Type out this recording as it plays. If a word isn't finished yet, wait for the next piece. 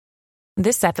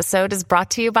This episode is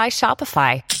brought to you by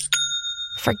Shopify.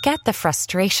 Forget the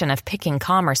frustration of picking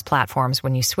commerce platforms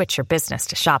when you switch your business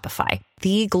to Shopify,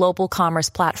 the global commerce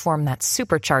platform that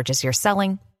supercharges your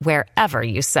selling wherever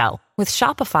you sell. With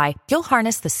Shopify, you'll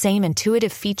harness the same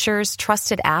intuitive features,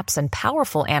 trusted apps, and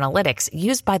powerful analytics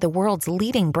used by the world's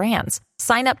leading brands.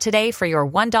 Sign up today for your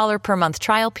 $1 per month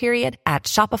trial period at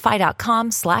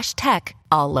shopify.com/tech,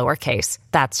 all lowercase.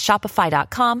 That's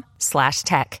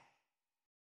shopify.com/tech.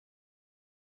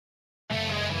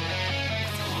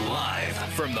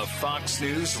 From the Fox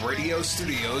News radio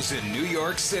studios in New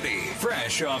York City,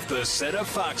 fresh off the set of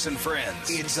Fox and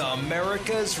Friends, it's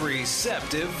America's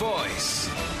receptive voice,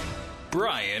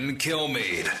 Brian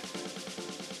Kilmeade.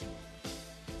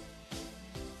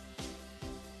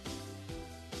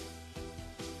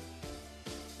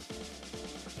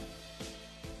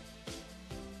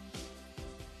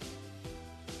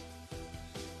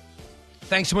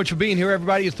 Thanks so much for being here,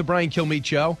 everybody. It's the Brian Kilmeade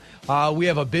Show. We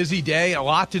have a busy day, a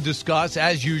lot to discuss,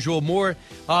 as usual. More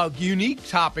unique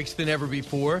topics than ever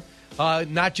before.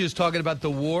 Not just talking about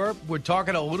the war. We're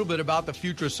talking a little bit about the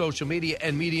future of social media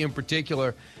and media in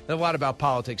particular, and a lot about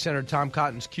politics. Senator Tom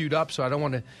Cotton's queued up, so I don't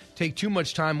want to take too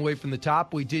much time away from the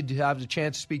top. We did have the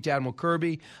chance to speak to Admiral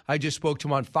Kirby. I just spoke to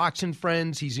him on Fox and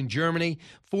Friends. He's in Germany.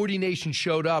 40 nations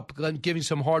showed up, giving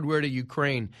some hardware to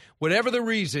Ukraine. Whatever the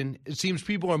reason, it seems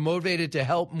people are motivated to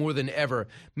help more than ever.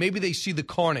 Maybe they see the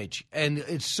carnage, and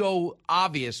it's so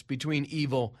obvious between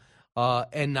evil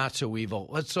and not so evil.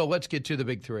 Let's get to the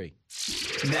big three.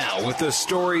 Now, with the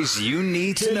stories you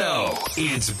need to know,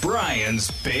 it's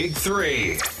Brian's Big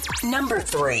Three. Number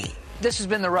 3. This has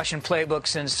been the Russian playbook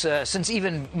since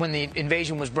even when the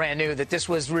invasion was brand new, that this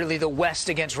was really the West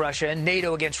against Russia and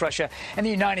NATO against Russia and the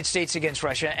United States against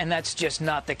Russia, and that's just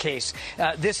not the case.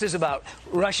 This is about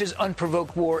Russia's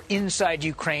unprovoked war inside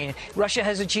Ukraine. Russia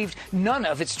has achieved none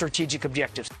of its strategic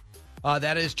objectives.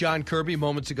 That is John Kirby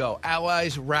moments ago.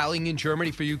 Allies rallying in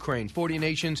Germany for Ukraine. 40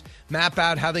 nations map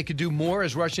out how they could do more,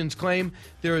 as Russians claim.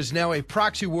 There is now a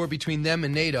proxy war between them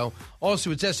and NATO.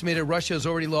 Also, it's estimated Russia has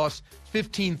already lost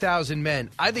 15,000 men.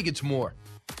 I think it's more.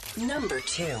 Number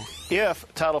 2. If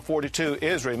Title 42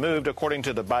 is removed, according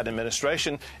to the Biden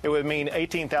administration, it would mean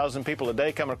 18,000 people a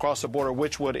day coming across the border,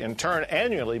 which would in turn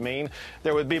annually mean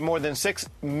there would be more than 6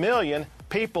 million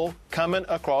people coming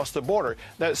across the border.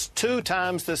 That's 2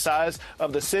 times the size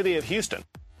of the city of Houston.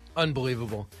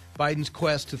 Unbelievable. Biden's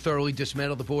quest to thoroughly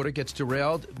dismantle the border gets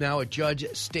derailed. Now a judge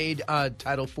stayed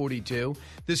Title 42.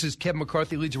 This is Kevin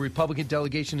McCarthy leads a Republican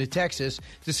delegation to Texas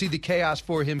to see the chaos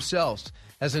for himself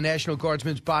as a National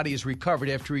Guardsman's body is recovered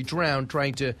after he drowned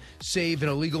trying to save an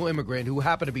illegal immigrant who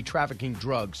happened to be trafficking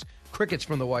drugs. Crickets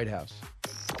from the White House.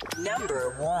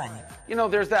 Number 1. You know,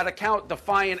 there's that account,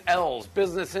 Defiant L's,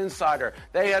 Business Insider.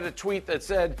 They had a tweet that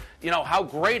said, how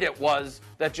great it was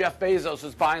that Jeff Bezos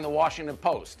is buying the Washington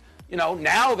Post.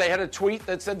 Now they had a tweet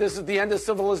that said this is the end of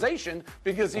civilization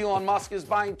because Elon Musk is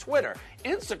buying Twitter.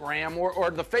 Instagram or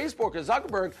the Facebook of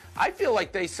Zuckerberg, I feel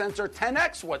like they censor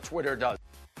 10x what Twitter does.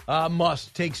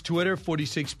 Musk takes Twitter,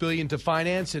 $46 billion to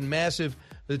finance and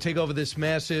to take over this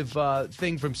massive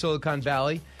thing from Silicon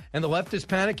Valley. And the left is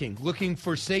panicking, looking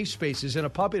for safe spaces and a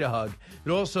puppy to hug.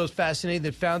 It also is fascinating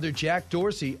that founder Jack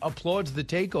Dorsey applauds the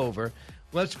takeover.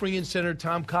 Let's bring in Senator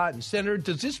Tom Cotton. Senator,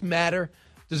 does this matter?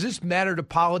 Does this matter to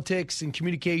politics and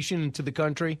communication and to the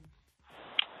country?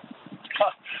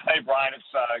 Hey, Brian, it's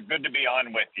good to be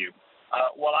on with you.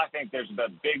 Well, I think there's the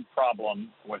big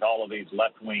problem with all of these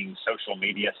left-wing social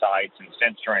media sites and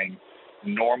censoring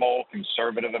normal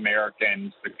conservative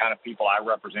Americans, the kind of people I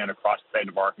represent across the state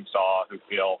of Arkansas who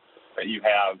feel that you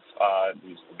have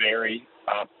these very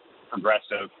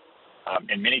progressive,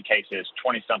 in many cases,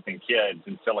 20-something kids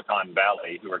in Silicon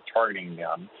Valley who are targeting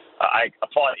them. I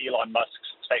applaud Elon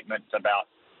Musk's statements about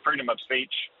freedom of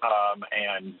speech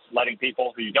and letting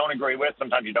people who you don't agree with,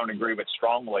 sometimes you don't agree with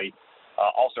strongly,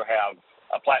 also have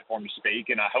a platform to speak.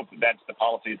 And I hope that that's the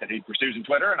policies that he pursues in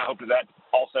Twitter, and I hope that that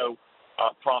also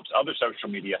prompts other social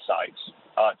media sites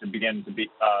to begin to be,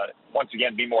 once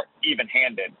again, be more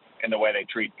even-handed in the way they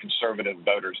treat conservative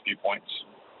voters' viewpoints.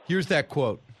 Here's that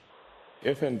quote.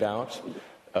 If in doubt,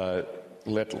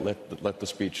 let the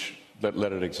speech,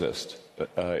 let it exist.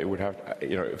 It would have,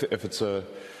 if it's a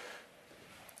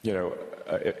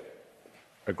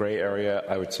gray area,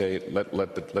 I would say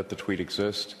let the tweet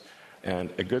exist.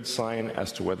 And a good sign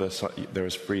as to whether there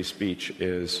is free speech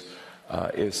is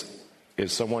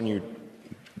someone you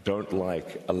don't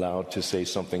like allowed to say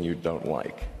something you don't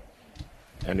like.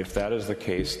 And if that is the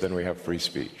case, then we have free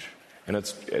speech. And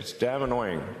it's damn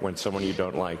annoying when someone you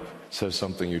don't like says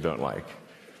something you don't like.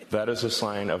 That is a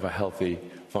sign of a healthy,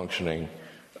 functioning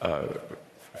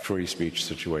free speech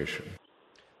situation.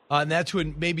 And that's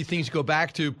when maybe things go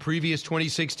back to previous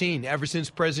 2016. Ever since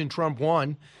President Trump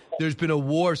won, there's been a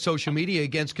war of social media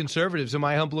against conservatives, in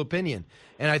my humble opinion.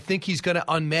 And I think he's going to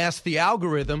unmask the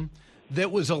algorithm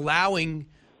that was allowing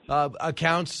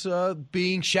accounts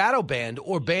being shadow banned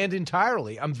or banned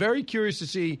entirely. I'm very curious to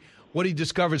see what he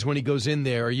discovers when he goes in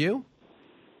there. Are you?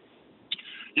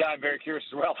 Yeah, I'm very curious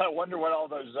as well. I wonder what all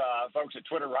those folks at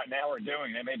Twitter right now are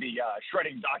doing. They may be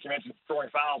shredding documents and destroying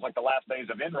files like the last days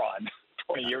of Enron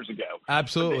 20 years ago.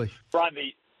 Absolutely. Brian,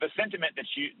 the sentiment that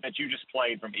you just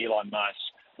played from Elon Musk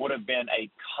would have been a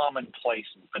commonplace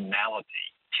banality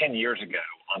 10 years ago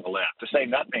on the left, to say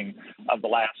nothing of the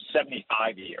last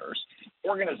 75 years.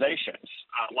 Organizations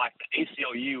like the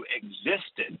ACLU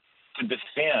existed to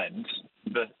defend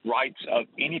the rights of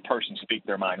any person to speak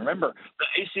their mind. Remember, the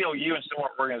ACLU and similar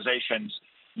organizations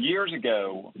years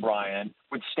ago, Brian,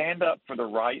 would stand up for the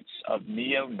rights of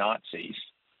neo-Nazis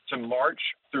to march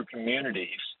through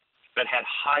communities that had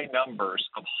high numbers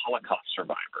of Holocaust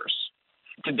survivors.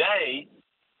 Today,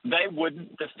 they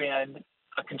wouldn't defend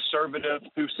a conservative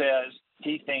who says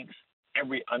he thinks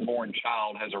every unborn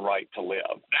child has a right to live.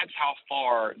 That's how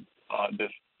far the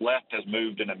left has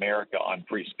moved in America on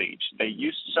free speech.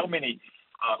 So many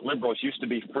liberals used to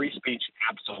be free speech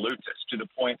absolutists to the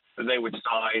point that they would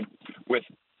side with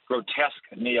grotesque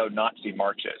neo-Nazi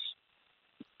marches.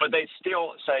 But they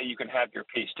still say you can have your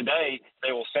peace. Today,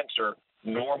 they will censor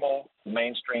normal,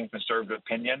 mainstream conservative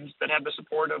opinions that have the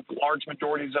support of large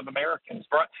majorities of Americans.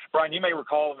 Brian, you may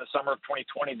recall in the summer of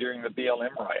 2020 during the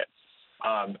BLM riots,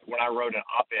 when I wrote an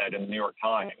op-ed in the New York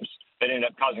Times that ended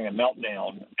up causing a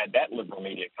meltdown at that liberal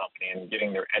media company and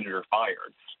getting their editor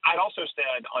fired. I'd also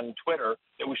said on Twitter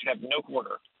that we should have no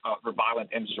quarter for violent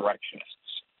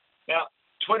insurrectionists. Now,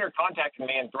 Twitter contacted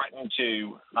me and threatened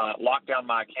to lock down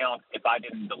my account if I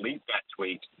didn't delete that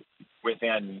tweet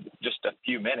within just a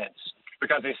few minutes,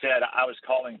 because they said I was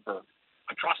calling for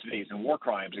atrocities and war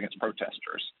crimes against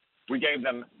protesters. We gave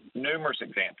them numerous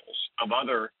examples of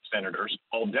other senators,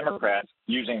 all Democrats,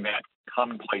 using that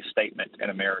commonplace statement in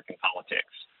American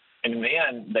politics. And in the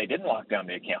end, they didn't lock down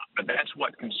the account, but that's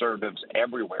what conservatives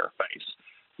everywhere face.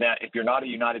 Now, if you're not a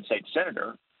United States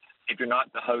senator, if you're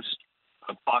not the host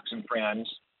of Fox and Friends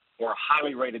or a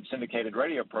highly rated syndicated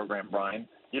radio program, Brian,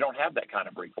 you don't have that kind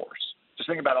of recourse. Just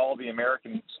think about all the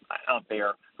Americans out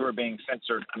there who are being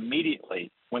censored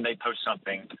immediately when they post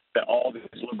something that all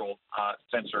these liberal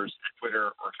censors at Twitter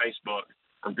or Facebook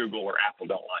or Google or Apple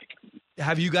don't like.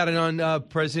 Have you got it on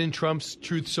President Trump's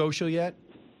Truth Social yet?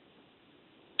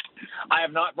 I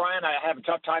have not, Brian. I have a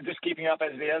tough time just keeping up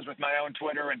as it is with my own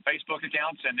Twitter and Facebook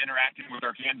accounts and interacting with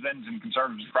our Kansans and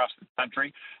conservatives across the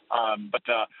country. But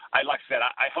like I said,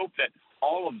 I hope that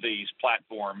all of these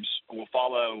platforms will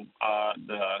follow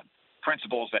the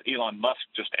principles that Elon Musk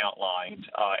just outlined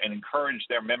and encourage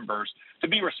their members to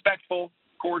be respectful,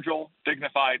 cordial,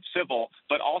 dignified, civil,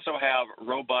 but also have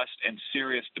robust and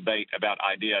serious debate about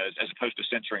ideas as opposed to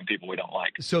censoring people we don't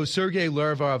like. So Sergei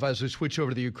Lavrov, as we switch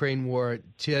over to the Ukraine war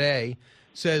today,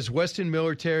 says Western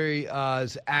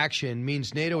military's action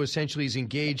means NATO essentially is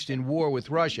engaged in war with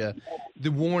Russia.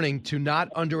 The warning to not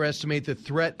underestimate the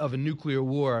threat of a nuclear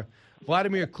war.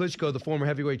 Vladimir Klitschko, the former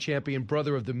heavyweight champion,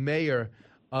 brother of the mayor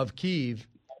of Kyiv,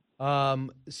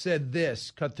 said this,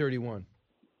 cut 31.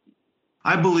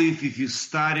 I believe if you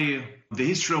study the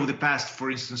history of the past,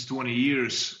 for instance, 20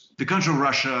 years, the country of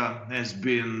Russia has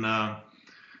been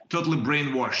totally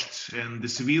brainwashed, and the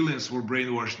civilians were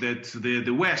brainwashed that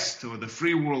the West, or the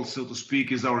free world, so to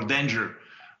speak, is our danger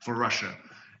for Russia.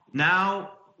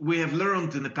 Now, we have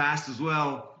learned in the past as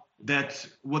well that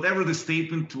whatever the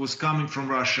statement was coming from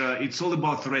Russia, it's all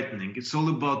about threatening. It's all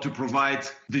about to provide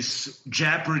this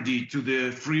jeopardy to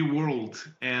the free world.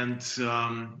 And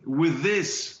with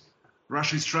this,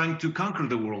 Russia is trying to conquer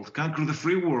the world, conquer the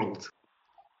free world.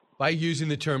 By using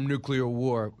the term nuclear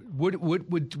war,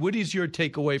 what is your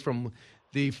takeaway from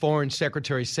the foreign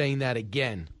secretary saying that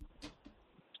again?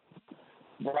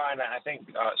 Brian, I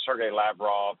think Sergei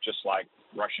Lavrov, just like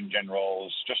Russian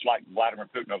generals, just like Vladimir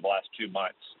Putin over the last 2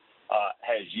 months,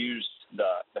 has used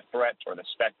the threat or the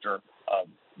specter of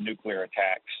nuclear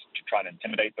attacks to try to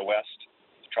intimidate the West,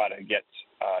 to try to get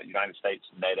United States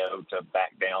and NATO to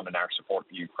back down in our support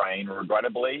for Ukraine.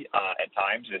 Regrettably, at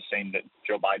times it has seemed that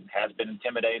Joe Biden has been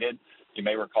intimidated. You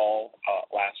may recall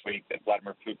last week that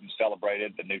Vladimir Putin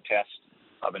celebrated the new test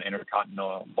of an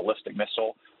intercontinental ballistic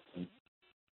missile.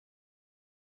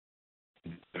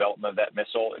 Development of that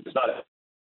missile, it does not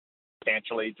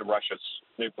substantially to Russia's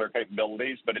nuclear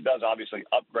capabilities, but it does obviously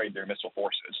upgrade their missile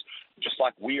forces, just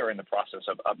like we are in the process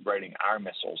of upgrading our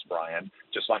missiles, Brian,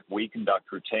 just like we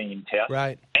conduct routine tests.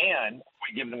 Right. And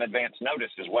we give them advance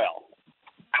notice as well.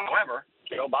 However,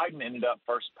 Joe Biden ended up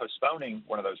first postponing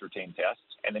one of those routine tests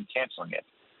and then canceling it.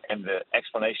 And the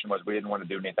explanation was we didn't want to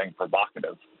do anything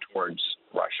provocative towards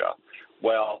Russia.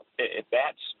 Well, if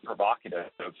that's provocative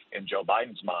in Joe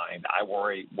Biden's mind, I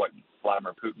worry what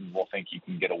Vladimir Putin will think he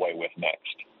can get away with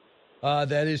next.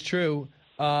 That is true.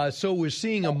 So we're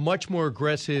seeing a much more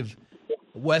aggressive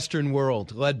Western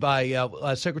world led by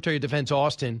Secretary of Defense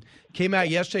Austin came out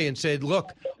yesterday and said,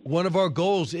 look, one of our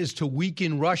goals is to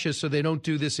weaken Russia so they don't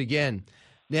do this again.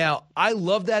 Now, I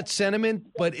love that sentiment,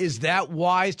 but is that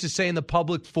wise to say in the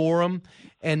public forum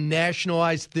and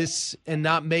nationalize this and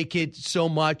not make it so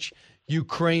much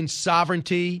Ukraine's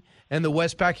sovereignty and the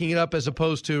West backing it up as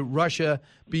opposed to Russia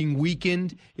being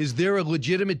weakened? Is there a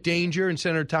legitimate danger in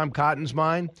Senator Tom Cotton's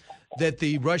mind that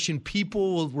the Russian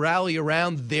people will rally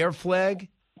around their flag?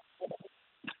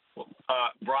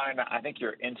 Brian, I think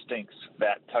your instincts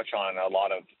that touch on a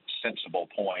lot of sensible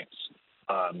points.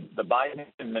 The Biden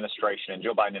administration, and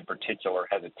Joe Biden in particular,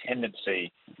 has a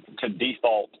tendency to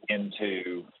default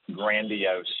into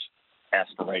grandiose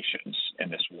aspirations in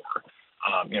this war.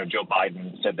 Joe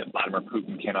Biden said that Vladimir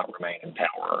Putin cannot remain in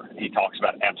power. He talks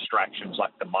about abstractions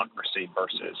like democracy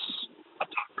versus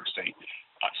autocracy.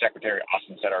 Secretary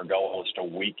Austin said our goal is to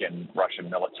weaken Russian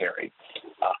military.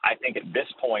 I think at this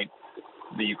point,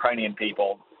 the Ukrainian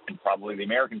people and probably the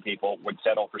American people would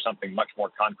settle for something much more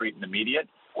concrete and immediate,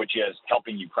 which is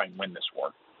helping Ukraine win this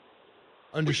war.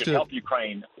 Understood. We should help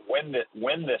Ukraine win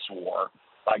this war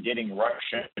by getting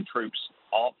Russian troops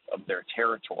off of their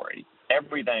territory.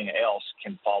 Everything else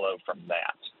can follow from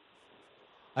that.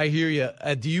 I hear you.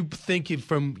 Do you think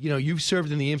you've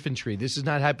served in the infantry. This is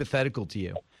not hypothetical to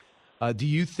you. Do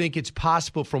you think it's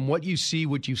possible from what you see,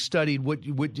 what you've studied, what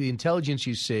the intelligence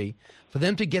you see, for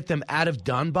them to get them out of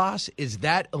Donbass? Is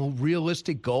that a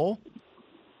realistic goal?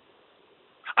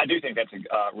 I do think that's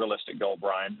a realistic goal,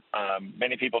 Brian.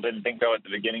 Many people didn't think, though, at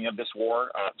the beginning of this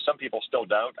war. Some people still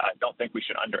don't. I don't think we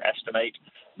should underestimate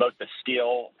both the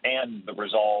skill and the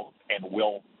resolve and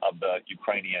will of the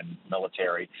Ukrainian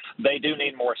military. They do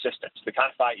need more assistance. The kind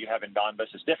of fight you have in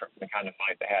Donbass is different from the kind of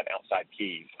fight they had outside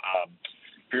Kyiv.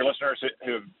 For your listeners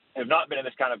who have not been in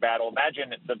this kind of battle,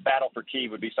 imagine the battle for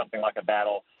Kyiv would be something like a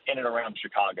battle in and around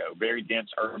Chicago. Very dense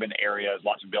urban areas,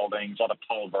 lots of buildings, a lot of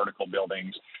tall vertical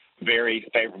buildings, very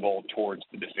favorable towards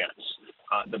the defense.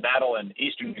 The battle in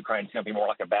eastern Ukraine is going to be more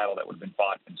like a battle that would have been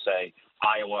fought in, say,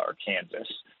 Iowa or Kansas.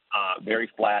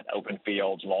 Very flat, open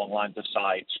fields, long lines of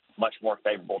sight, much more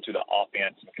favorable to the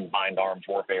offense and combined arms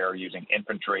warfare using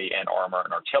infantry and armor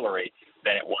and artillery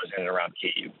than it was in and around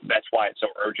Kyiv. That's why it's so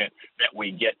urgent that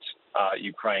we get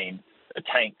Ukraine the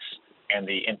tanks and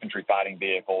the infantry fighting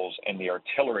vehicles and the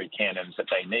artillery cannons that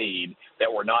they need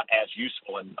that were not as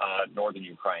useful in northern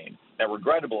Ukraine. Now,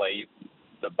 regrettably,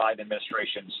 the Biden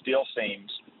administration still seems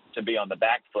to be on the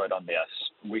back foot on this.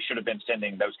 We should have been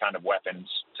sending those kind of weapons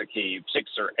to Kyiv 6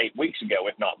 or 8 weeks ago,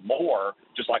 if not more,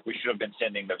 just like we should have been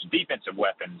sending those defensive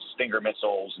weapons, Stinger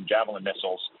missiles and Javelin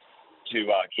missiles, to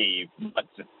Kyiv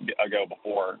months ago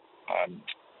before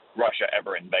Russia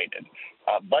ever invaded.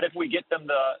 But if we get them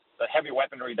the heavy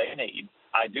weaponry they need,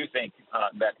 I do think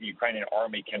that the Ukrainian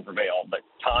army can prevail. But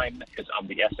time is of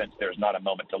the essence. There's not a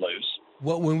moment to lose.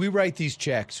 Well, when we write these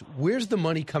checks, where's the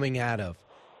money coming out of?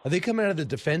 Are they coming out of the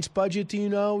defense budget? Do you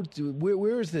know?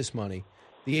 Where is this money?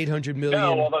 The $800 million.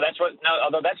 No, although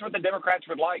that's what the Democrats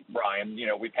would like, Brian.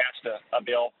 We passed a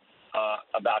bill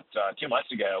about 2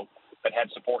 months ago that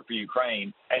had support for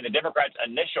Ukraine, and the Democrats'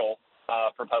 initial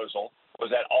proposal was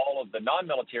that all of the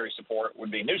non-military support would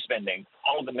be new spending.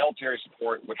 All of the military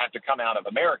support would have to come out of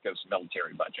America's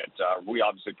military budget. We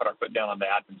obviously put our foot down on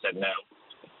that and said no.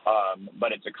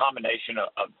 But it's a combination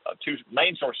of two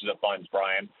main sources of funds,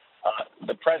 Brian.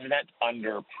 The president,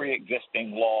 under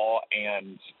pre-existing law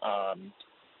and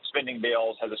spending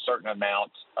bills, has a certain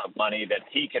amount of money that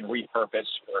he can repurpose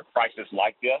for a crisis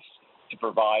like this to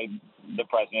provide the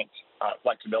president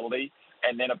flexibility.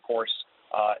 And then, of course,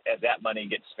 as that money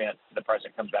gets spent, the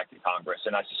president comes back to Congress.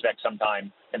 And I suspect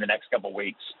sometime in the next couple of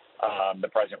weeks, the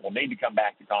president will need to come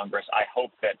back to Congress. I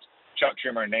hope that Chuck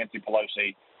Schumer and Nancy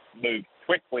Pelosi move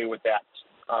quickly with that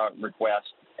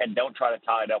request and don't try to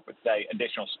tie it up with, say,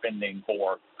 additional spending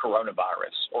for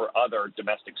coronavirus or other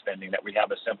domestic spending, that we have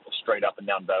a simple, straight up and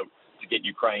down vote to get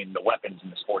Ukraine the weapons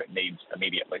and the support it needs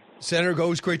immediately. Senator,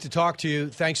 always great to talk to you.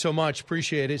 Thanks so much.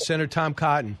 Appreciate it. Senator Tom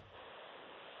Cotton.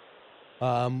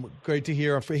 Great to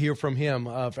hear from him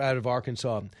out of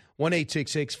Arkansas.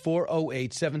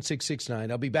 1-866-408-7669.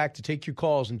 I'll be back to take your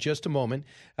calls in just a moment.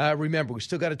 Remember, we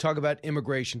still got to talk about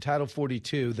immigration, Title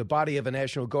 42, the body of a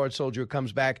National Guard soldier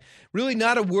comes back. Really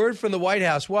not a word from the White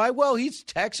House. Why? Well, he's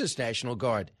Texas National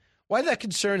Guard. Why did that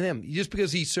concern him? Just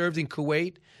because he served in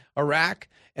Kuwait, Iraq,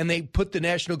 and they put the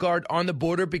National Guard on the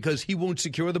border because he won't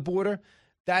secure the border?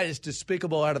 That is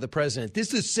despicable out of the president.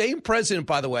 This is the same president,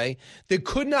 by the way, that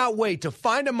could not wait to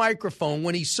find a microphone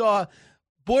when he saw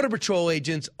Border Patrol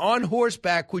agents on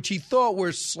horseback, which he thought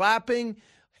were slapping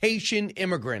Haitian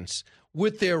immigrants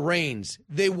with their reins.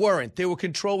 They weren't. They were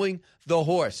controlling the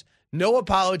horse. No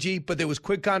apology, but there was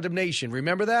quick condemnation.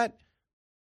 Remember that?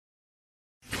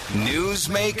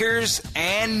 Newsmakers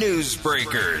and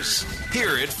newsbreakers.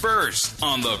 Hear it first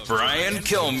on the Brian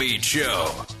Kilmeade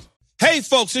Show. Hey,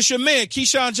 folks, it's your man,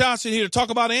 Keyshawn Johnson, here to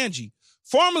talk about Angie,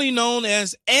 formerly known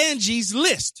as Angie's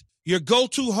List, your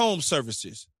go-to home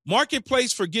services.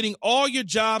 Marketplace for getting all your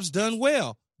jobs done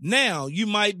well. Now, you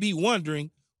might be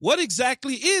wondering, what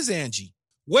exactly is Angie?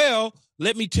 Well,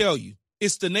 let me tell you,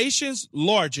 it's the nation's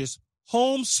largest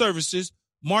home services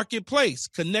marketplace,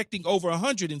 connecting over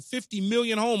 150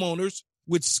 million homeowners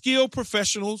with skilled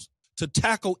professionals to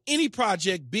tackle any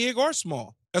project, big or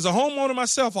small. As a homeowner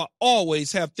myself, I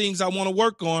always have things I want to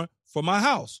work on for my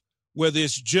house, whether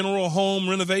it's general home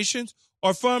renovations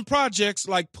or fun projects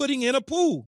like putting in a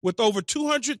pool. With over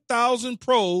 200,000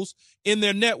 pros in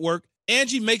their network,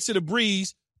 Angie makes it a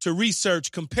breeze to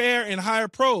research, compare, and hire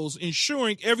pros,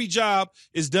 ensuring every job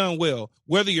is done well.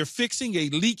 Whether you're fixing a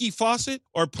leaky faucet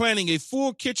or planning a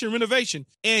full kitchen renovation,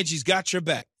 Angie's got your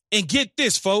back. And get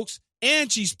this, folks.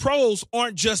 Angie's pros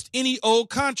aren't just any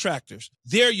old contractors.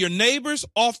 They're your neighbors,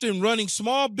 often running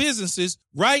small businesses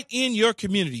right in your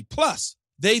community. Plus,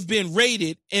 they've been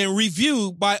rated and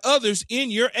reviewed by others in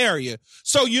your area.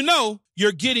 So you know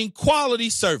you're getting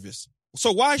quality service.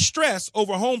 So why stress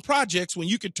over home projects when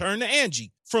you can turn to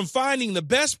Angie? From finding the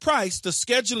best price to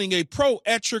scheduling a pro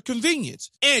at your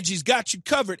convenience, Angie's got you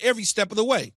covered every step of the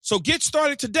way. So get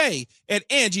started today at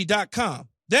Angie.com.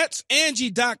 That's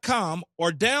Angie.com,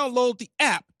 or download the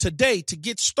app today to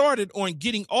get started on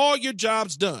getting all your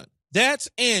jobs done. That's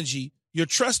Angie, your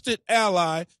trusted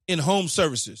ally in home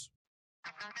services.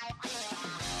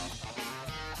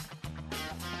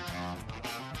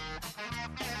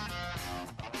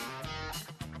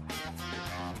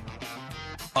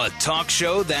 A talk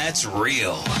show that's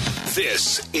real.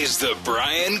 This is the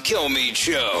Brian Kilmeade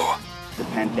Show. The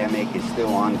pandemic is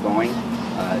still ongoing,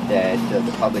 that the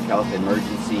public health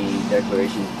emergency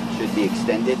declaration should be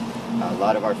extended. A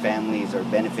lot of our families are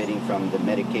benefiting from the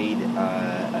Medicaid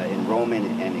enrollment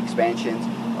and expansions.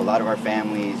 A lot of our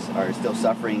families are still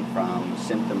suffering from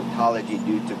symptomatology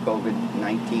due to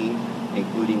COVID-19,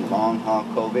 including long-haul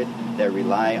COVID, that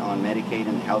rely on Medicaid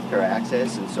and healthcare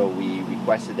access. And so we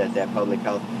requested that public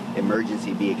health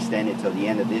emergency be extended till the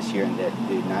end of this year and that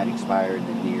did not expire in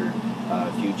the near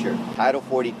future. Title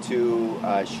 42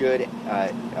 should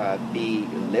be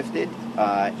lifted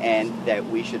and that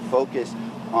we should focus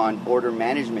on border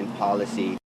management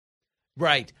policy.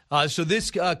 Right. So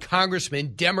this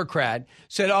congressman, Democrat,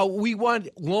 said, "Oh, we want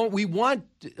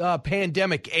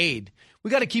pandemic aid.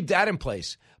 We got to keep that in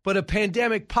place. But a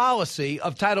pandemic policy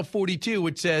of Title 42,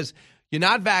 which says you're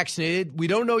not vaccinated, we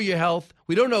don't know your health,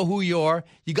 we don't know who you are,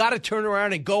 you got to turn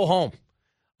around and go home."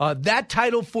 That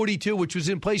Title 42, which was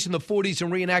in place in the 40s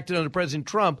and reenacted under President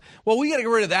Trump, well, we got to get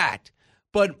rid of that.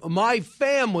 But my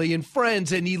family and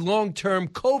friends that need long-term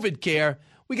COVID care,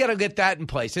 we got to get that in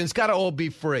place, and it's got to all be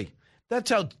free.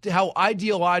 That's how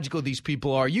ideological these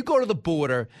people are. You go to the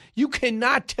border, you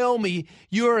cannot tell me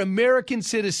you're an American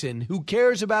citizen who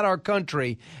cares about our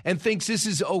country and thinks this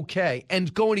is okay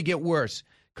and going to get worse.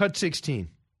 Cut 16.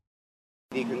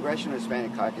 The Congressional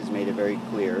Hispanic Caucus made it very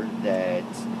clear that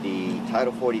the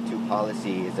Title 42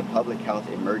 policy is a public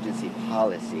health emergency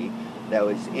policy that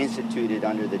was instituted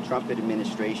under the Trump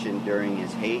administration during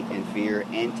his hate and fear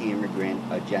anti-immigrant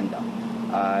agenda.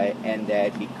 And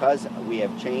that because we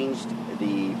have changed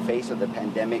the face of the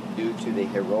pandemic due to the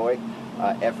heroic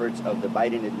efforts of the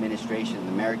Biden administration,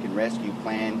 the American Rescue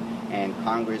Plan, and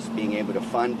Congress being able to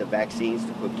fund the vaccines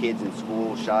to put kids in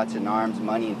school, shots in arms,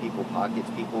 money in people's pockets,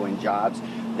 people in jobs,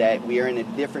 that we are in a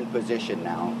different position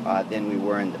now than we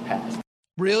were in the past.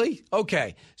 Really?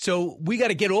 Okay. So we got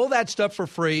to get all that stuff for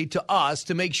free to us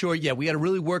to make sure, we got to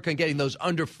really work on getting those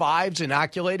under fives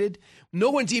inoculated.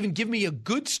 No one's even given me a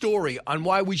good story on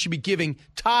why we should be giving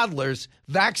toddlers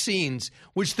vaccines,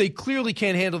 which they clearly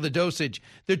can't handle the dosage.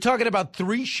 They're talking about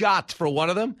 3 shots for one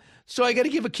of them. So I got to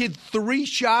give a kid 3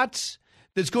 shots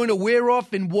that's going to wear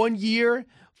off in 1 year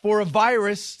for a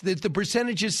virus that the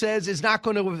percentages says is not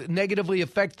going to negatively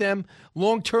affect them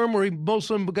long term, or most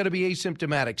of them are going to be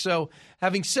asymptomatic. So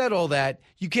having said all that,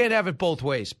 you can't have it both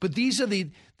ways. But these are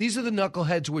the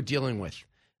knuckleheads we're dealing with.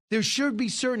 There should be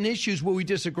certain issues where we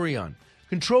disagree on.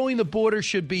 Controlling the border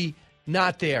should be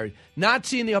not there. Not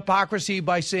seeing the hypocrisy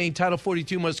by saying Title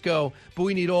 42 must go, but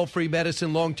we need all free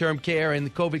medicine, long-term care, and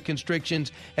the COVID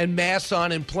constrictions, and masks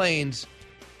on in planes.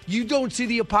 You don't see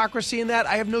the hypocrisy in that?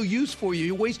 I have no use for you.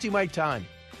 You're wasting my time.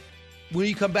 When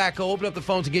you come back, I'll open up the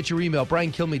phones and get your email,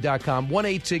 BrianKilmeade.com,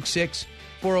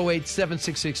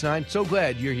 1-866-408-7669. So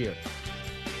glad you're here.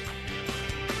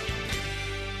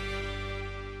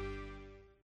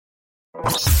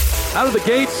 Out of the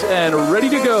gates and ready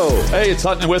to go. Hey, it's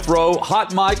Hutton and Withrow.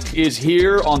 Hot Mike is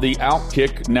here on the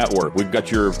Outkick Network. We've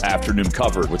got your afternoon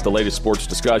covered with the latest sports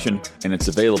discussion, and it's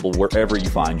available wherever you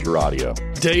find your audio.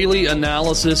 Daily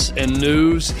analysis and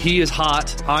news. He is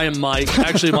hot. I am Mike.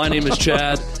 Actually, my name is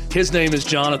Chad. His name is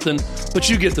Jonathan, but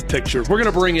you get the picture. We're going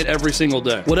to bring it every single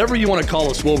day. Whatever you want to call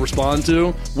us, we'll respond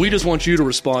to. We just want you to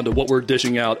respond to what we're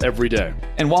dishing out every day.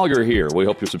 And while you're here, we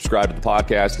hope you subscribe to the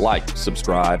podcast, like,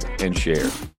 subscribe, and share.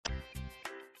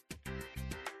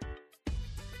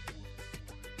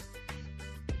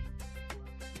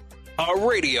 A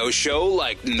radio show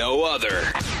like no other.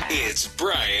 It's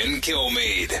Brian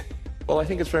Kilmeade. Well, I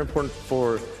think it's very important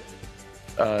for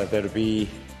there to be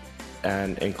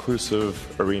an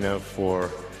inclusive arena for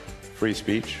free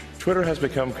speech. Twitter has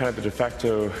become kind of the de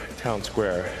facto town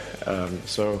square.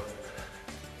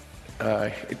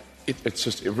 It's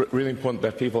just really important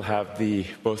that people have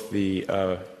both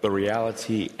the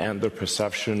reality and the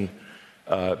perception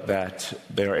that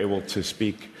they are able to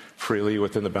speak freely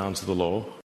within the bounds of the law.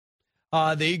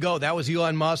 There you go. That was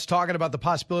Elon Musk talking about the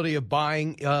possibility of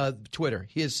buying Twitter.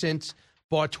 He has since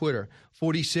bought Twitter.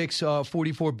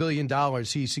 $44 billion.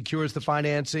 He secures the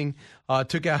financing,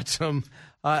 took out some,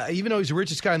 even though he's the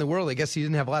richest guy in the world, I guess he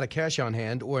didn't have a lot of cash on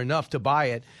hand or enough to buy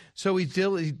it. So he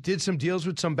did some deals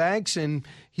with some banks, and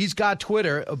he's got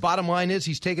Twitter. Bottom line is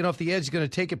he's taken off the edge. He's going to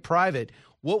take it private.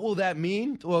 What will that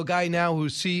mean? Well, a guy now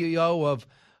who's CEO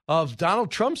of Donald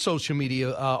Trump's social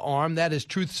media arm, that is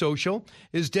Truth Social,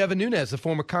 is Devin Nunes, the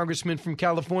former congressman from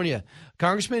California.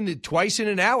 Congressman, twice in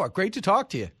an hour. Great to talk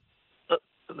to you.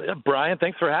 Brian,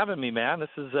 thanks for having me, man. This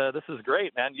is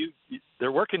great, man.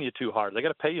 They're working you too hard. They got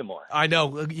to pay you more. I know.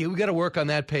 We got to work on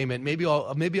that payment. Maybe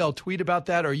I'll tweet about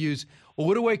that or use. Well,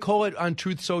 what do I call it on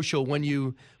Truth Social when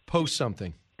you post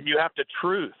something? You have to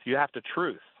truth.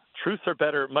 Truths are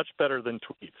better, much better than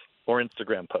tweets or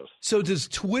Instagram posts. So does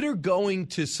Twitter going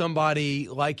to somebody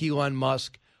like Elon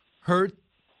Musk hurt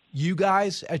you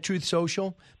guys at Truth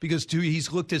Social because he's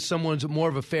looked at someone as more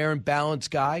of a fair and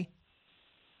balanced guy?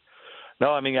 No,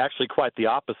 I mean, actually quite the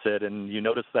opposite. And you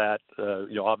notice that,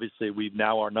 obviously we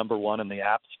now are number one in the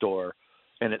App Store.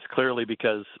 And it's clearly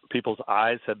because people's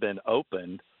eyes have been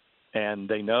opened and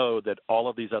they know that all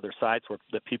of these other sites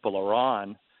that people are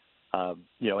on,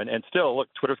 and still, look,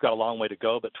 Twitter's got a long way to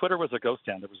go, but Twitter was a ghost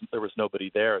town. There was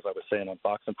nobody there, as I was saying on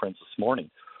Fox and Friends this morning.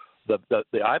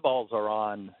 The eyeballs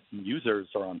users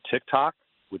are on TikTok,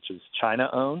 which is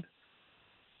China-owned,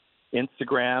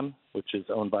 Instagram, which is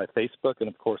owned by Facebook, and,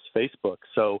 of course, Facebook.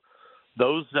 So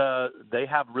those they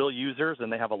have real users, and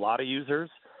they have a lot of users,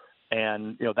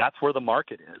 and, that's where the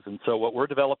market is. And so what we're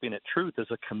developing at Truth is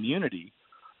a community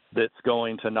that's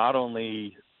going to not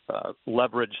only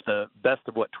leverage the best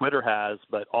of what Twitter has,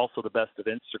 but also the best of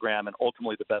Instagram and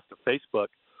ultimately the best of Facebook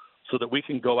so that we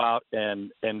can go out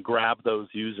and grab those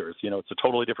users. It's a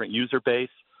totally different user base.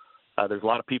 There's a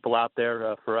lot of people out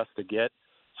there for us to get.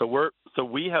 So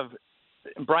we have,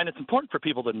 Brian, it's important for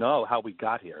people to know how we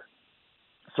got here.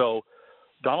 So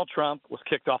Donald Trump was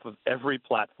kicked off of every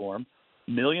platform.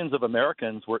 Millions of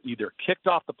Americans were either kicked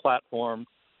off the platform,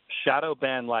 shadow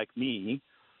banned like me,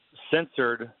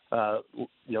 censored,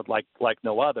 like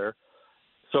no other.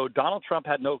 So Donald Trump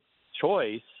had no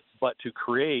choice but to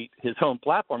create his own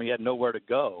platform. He had nowhere to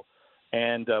go.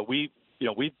 And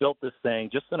we've built this thing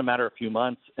just in a matter of a few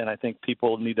months, and I think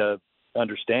people need to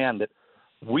understand that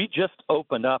we just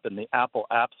opened up in the Apple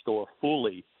App Store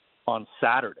fully on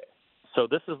Saturday. So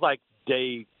this is like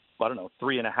day,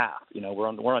 3.5.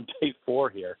 We're on day 4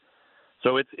 here.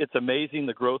 So it's amazing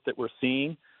the growth that we're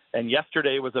seeing. And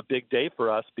yesterday was a big day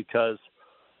for us because,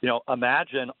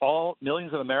 imagine all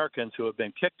millions of Americans who have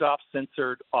been kicked off,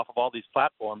 censored off of all these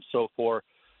platforms. So for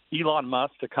Elon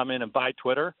Musk to come in and buy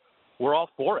Twitter, we're all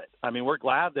for it. I mean, we're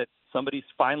glad that somebody's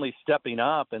finally stepping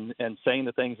up and saying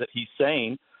the things that he's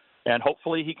saying, and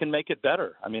hopefully he can make it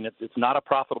better. I mean, it's not a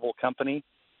profitable company,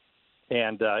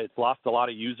 and it's lost a lot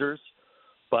of users.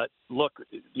 But look,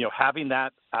 having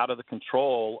that out of the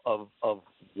control of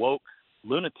woke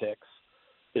lunatics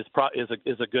is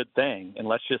a good thing. And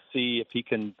let's just see if he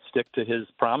can stick to his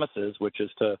promises, which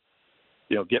is to,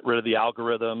 get rid of the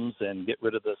algorithms and get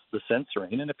rid of the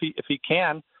censoring. And if he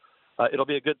can, it'll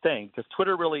be a good thing, because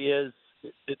Twitter really is.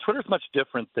 Twitter's much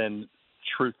different than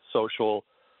Truth Social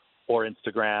or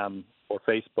Instagram or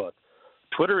Facebook.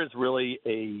 Twitter is really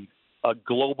a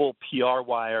global PR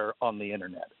wire on the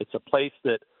internet. It's a place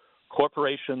that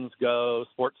corporations go,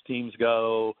 sports teams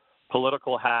go,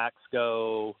 political hacks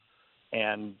go,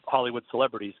 and Hollywood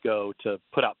celebrities go to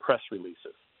put out press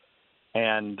releases.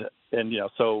 And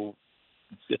so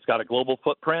it's got a global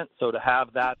footprint. So to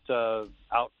have that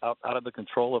out of the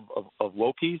control of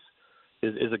wokies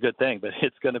is a good thing. But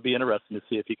it's going to be interesting to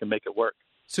see if he can make it work.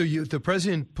 So the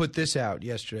president put this out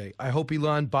yesterday. I hope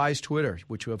Elon buys Twitter,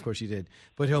 which of course he did,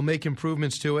 but he'll make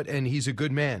improvements to it, and he's a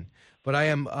good man. But I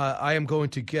am going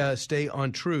to stay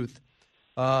on Truth,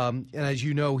 and as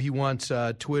you know, he wants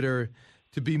Twitter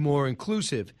to be more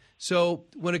inclusive. So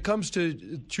when it comes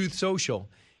to Truth Social,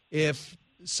 if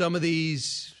some of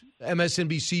these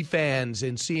MSNBC fans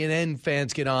and CNN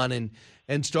fans get on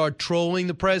and start trolling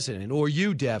the president, or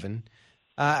you, Devin,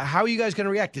 how are you guys going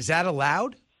to react? Is that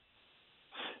allowed?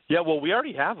 Yeah, well, we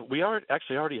already have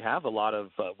a lot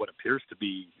of what appears to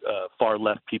be far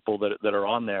left people that are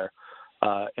on there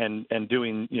and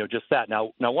doing just that.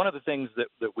 Now one of the things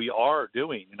that we are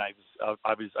doing, and I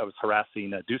was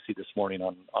harassing Ducey this morning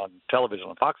on television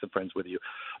on Fox and Friends with you,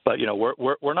 but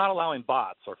we're not allowing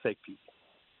bots or fake people.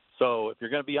 So if you're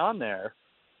going to be on there,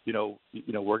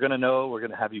 we're going to know, we're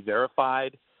going to have you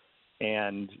verified,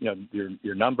 and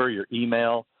your number, your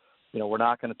email. We're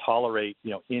not going to tolerate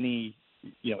any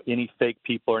fake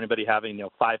people or anybody having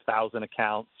 5,000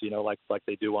 accounts, like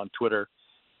they do on Twitter.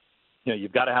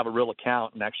 You've got to have a real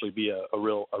account and actually be a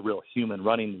real human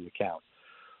running the account.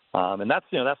 And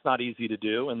that's not easy to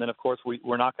do. And then of course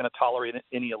we're not going to tolerate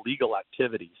any illegal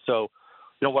activity. So,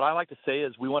 what I like to say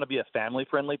is we want to be a family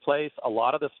friendly place. A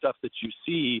lot of the stuff that you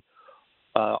see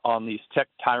on these tech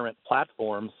tyrant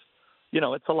platforms,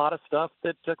 it's a lot of stuff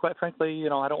that quite frankly,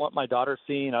 I don't want my daughter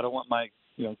seeing. I don't want my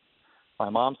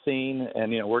mom seeing,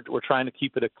 and we're trying to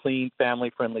keep it a clean,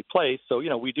 family-friendly place. So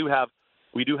we do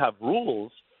have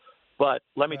rules, but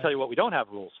let me tell you what we don't have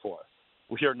rules for.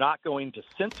 We are not going to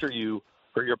censor you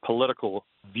for your political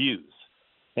views,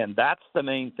 and that's the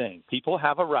main thing. People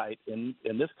have a right in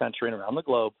this country and around the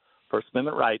globe, First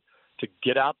Amendment right, to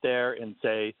get out there and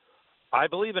say, I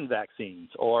believe in vaccines,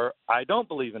 or I don't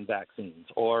believe in vaccines,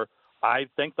 or I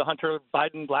think the Hunter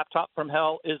Biden laptop from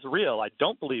hell is real. I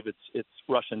don't believe it's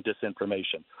Russian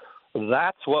disinformation.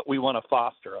 That's what we want to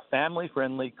foster, a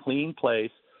family-friendly, clean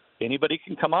place. Anybody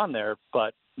can come on there,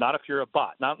 but not if you're a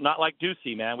bot. Not like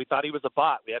Ducey, man. We thought he was a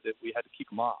bot. We had to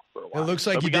keep him off for a while. It looks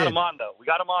like but you we did. got him on, though. We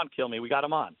got him on, Kill Me. We got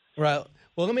him on. Right.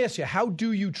 Well, let me ask you, how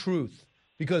do you Truth?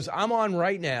 Because I'm on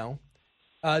right now.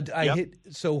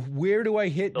 So where do I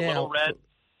hit now?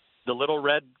 The little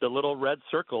red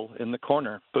circle in the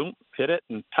corner. Boom, hit it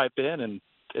and type in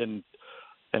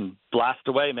and blast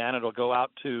away, man. It'll go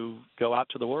out to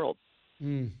the world.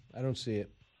 I don't see it.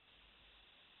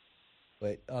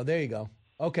 Wait. Oh, there you go.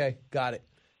 Okay, got it.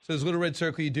 So this little red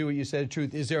circle, you do what you said.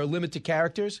 Truth. Is there a limit to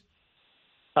characters?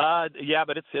 Yeah,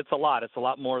 but it's a lot. It's a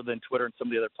lot more than Twitter and some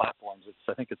of the other platforms.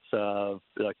 I think it's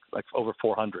like over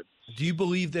 400. Do you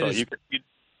believe that? So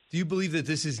do you believe that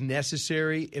this is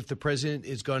necessary if the president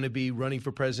is going to be running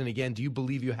for president again? Do you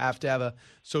believe you have to have a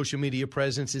social media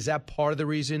presence? Is that part of the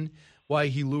reason why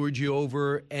he lured you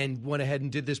over and went ahead and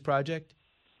did this project?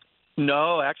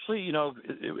 No, actually,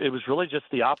 it was really just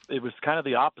it was kind of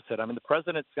the opposite. I mean, the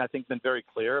president's, I think, been very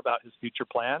clear about his future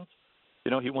plans.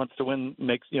 He wants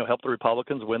to help the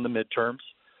Republicans win the midterms.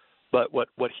 But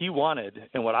what he wanted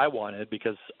and what I wanted,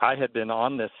 because I had been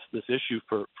on this issue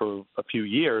for a few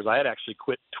years, I had actually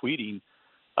quit tweeting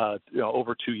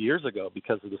over 2 years ago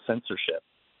because of the censorship.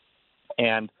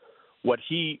 And what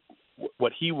he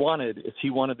wanted is he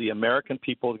wanted the American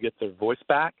people to get their voice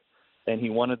back, and he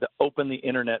wanted to open the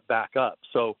internet back up.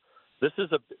 So this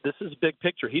is a big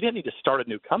picture. He didn't need to start a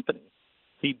new company.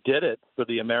 He did it for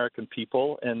the American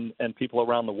people and people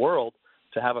around the world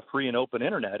to have a free and open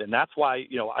internet. And that's why,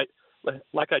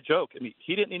 I joke, I mean,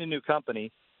 he didn't need a new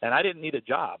company and I didn't need a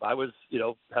job. I was,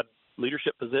 had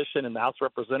leadership position in the House of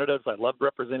Representatives. I loved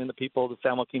representing the people of the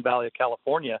San Joaquin Valley of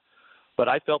California, but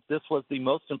I felt this was the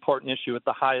most important issue at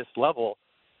the highest level.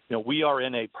 We are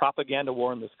in a propaganda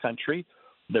war in this country.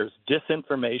 There's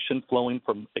disinformation flowing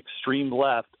from extreme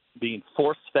left being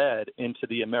force-fed into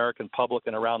the American public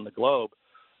and around the globe.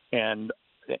 And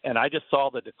and I just saw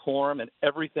the decorum and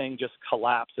everything just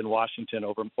collapse in Washington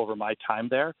over my time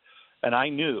there. And I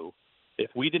knew if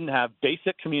we didn't have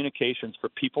basic communications for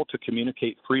people to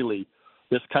communicate freely,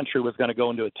 this country was going to go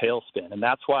into a tailspin. And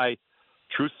that's why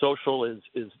Truth Social is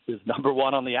number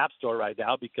one on the App Store right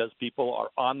now, because people are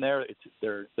on there.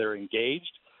 They're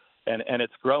engaged, and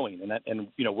it's growing. And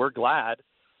we're glad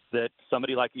that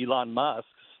somebody like Elon Musk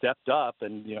stepped up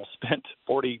and spent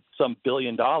 $40-some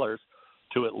billion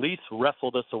to at least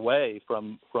wrestle this away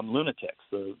from lunatics,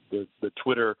 the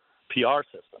Twitter PR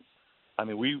system. I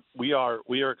mean, we are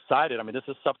excited. I mean, this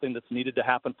is something that's needed to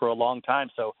happen for a long time.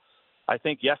 So I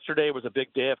think yesterday was a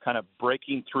big day of kind of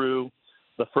breaking through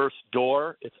the first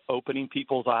door. It's opening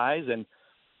people's eyes,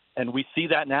 and we see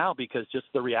that now because just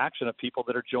the reaction of people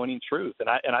that are joining Truth. And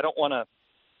I don't want to,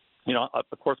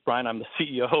 of course, Brian, I'm the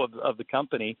CEO of the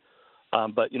company,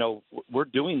 but we're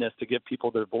doing this to give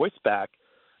people their voice back,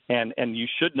 and you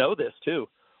should know this too.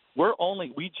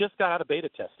 We just got out of beta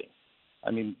testing.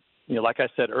 I mean, like I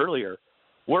said earlier,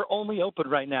 we're only open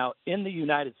right now in the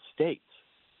United States.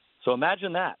 So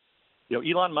imagine that.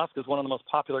 Elon Musk is one of the most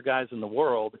popular guys in the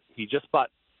world. He just bought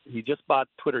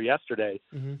Twitter yesterday.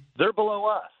 Mm-hmm. They're below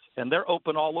us, and they're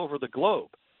open all over the globe.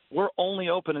 We're only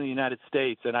open in the United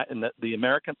States, and the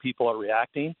American people are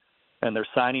reacting, and they're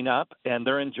signing up, and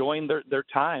they're enjoying their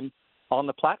time on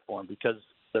the platform because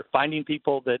they're finding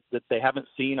people that they haven't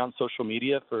seen on social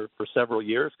media for several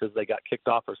years because they got kicked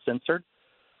off or censored,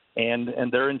 and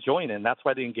they're enjoying it. And that's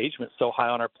why the engagement's so high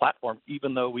on our platform,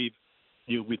 even though we've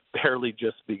barely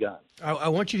just begun. I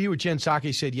want you to hear what Jen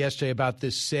Psaki said yesterday about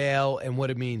this sale and what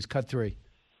it means. Cut 3.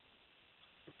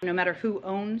 No matter who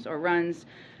owns or runs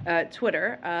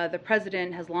Twitter, the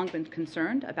president has long been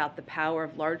concerned about the power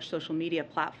of large social media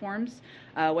platforms,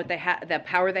 the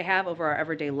power they have over our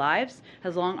everyday lives,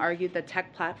 has long argued that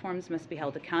tech platforms must be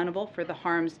held accountable for the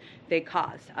harms they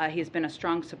cause. He has been a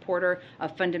strong supporter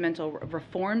of fundamental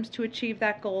reforms to achieve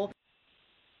that goal.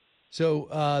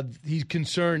 So he's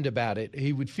concerned about it.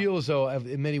 He would feel as though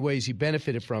in many ways he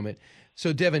benefited from it.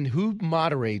 So, Devin, who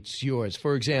moderates yours?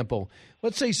 For example,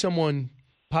 let's say someone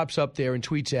pops up there and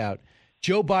tweets out,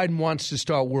 Joe Biden wants to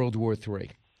start World War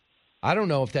III. I don't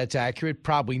know if that's accurate.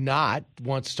 Probably not.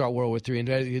 Wants to start World War III, and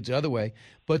it's the other way.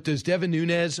 But does Devin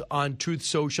Nunes on Truth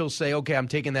Social say, okay, I'm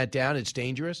taking that down, it's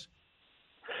dangerous?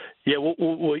 Yeah,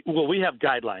 well, we have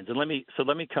guidelines, and let me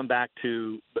come back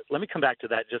to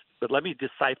that. But let me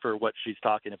decipher what she's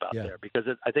talking about there, because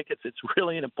I think it's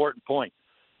really an important point.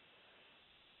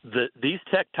 These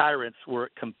tech tyrants were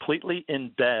completely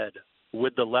in bed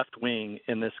with the left wing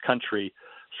in this country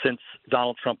since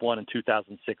Donald Trump won in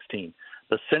 2016.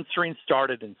 The censoring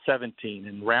started in 17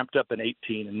 and ramped up in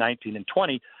 18 and 19 and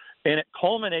 20, and it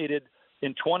culminated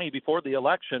in 20 before the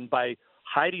election by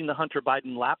hiding the Hunter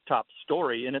Biden laptop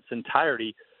story in its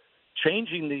entirety,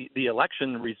 changing the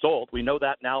election result. We know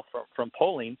that now from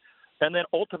polling. And then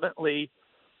ultimately,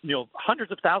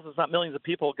 hundreds of thousands, not millions of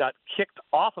people got kicked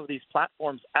off of these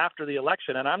platforms after the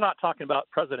election. And I'm not talking about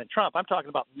President Trump. I'm talking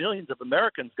about millions of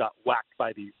Americans got whacked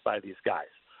by these guys.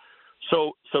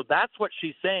 So that's what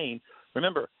she's saying.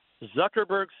 Remember,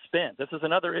 Zuckerberg spent, this is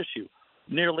another issue,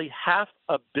 nearly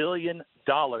 $500 million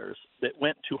that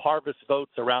went to harvest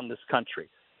votes around this country.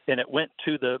 And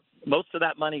most of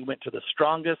that money went to the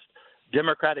strongest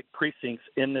Democratic precincts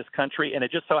in this country. And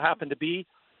it just so happened to be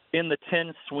in the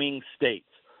 10 swing states.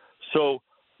 So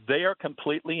they are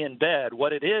completely in bed.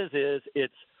 What it is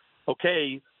it's,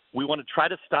 okay, we want to try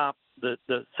to stop the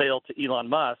sale to Elon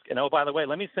Musk. And, oh, by the way,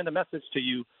 let me send a message to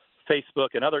you, Facebook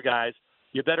and other guys.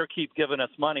 You better keep giving us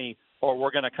money or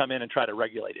we're going to come in and try to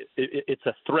regulate it. It's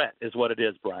a threat is what it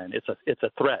is, Brian. It's a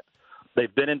threat.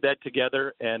 They've been in bed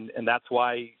together, and that's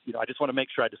why, I just want to make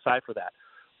sure I decipher that.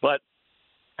 But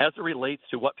as it relates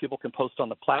to what people can post on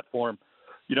the platform,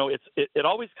 it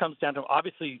always comes down to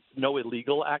obviously no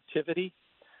illegal activity.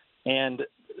 And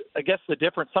I guess the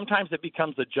difference, sometimes it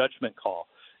becomes a judgment call.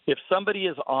 If somebody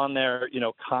is on there,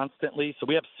 constantly, so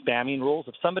we have spamming rules.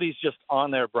 If somebody's just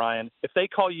on there, Brian, if they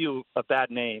call you a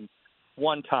bad name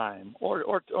one time or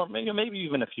maybe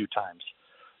even a few times,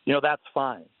 that's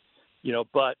fine.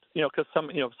 But because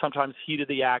sometimes heat of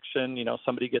the action,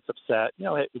 somebody gets upset.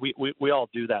 We all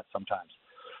do that sometimes.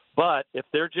 But if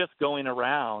they're just going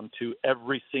around to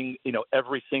every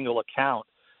single account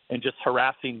and just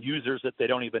harassing users that they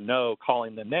don't even know,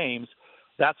 calling them names,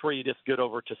 that's where you just get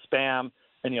over to spam.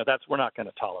 And, we're not going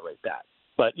to tolerate that.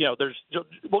 But,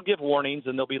 we'll give warnings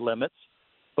and there'll be limits.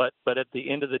 But at the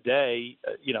end of the day,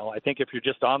 I think if you're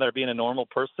just on there being a normal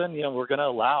person, we're going to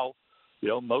allow,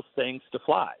 most things to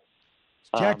fly.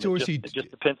 Jack Dorsey. It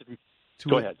just depends if you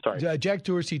go ahead. Sorry. Jack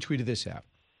Dorsey tweeted this out.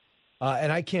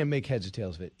 and I can't make heads or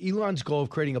tails of it. Elon's goal of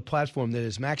creating a platform that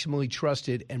is maximally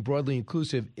trusted and broadly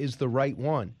inclusive is the right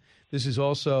one. This is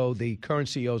also the current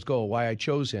CEO's goal, why I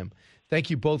chose him. Thank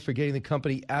you both for getting the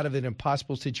company out of an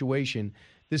impossible situation.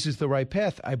 This is the right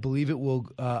path. I believe it will.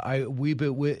 I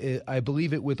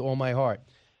believe it with all my heart.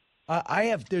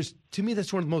 To me,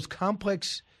 that's one of the most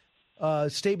complex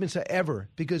statements ever,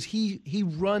 because he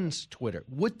runs Twitter.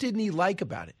 What didn't he like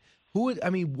about it? What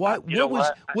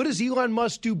does Elon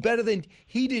Musk do better than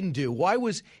he didn't do? Why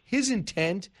was his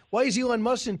intent? Why is Elon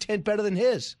Musk's intent better than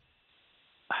his?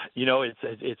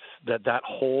 It's that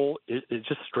whole it's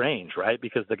just strange, right?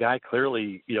 Because the guy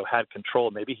clearly, had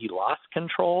control. Maybe he lost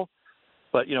control,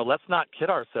 but let's not kid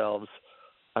ourselves.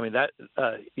 I mean, that,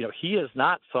 he is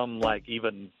not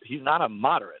he's not a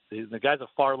moderate. The guy's a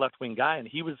far left-wing guy, and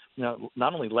he was,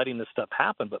 not only letting this stuff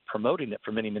happen, but promoting it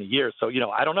for many, many years. So,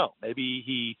 I don't know. Maybe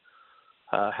he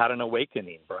had an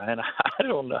awakening, Brian. I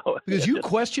don't know. Because you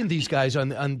questioned these guys at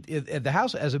the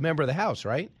House as a member of the House,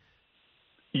 right?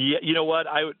 Yeah, you know what?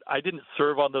 I didn't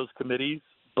serve on those committees,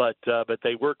 but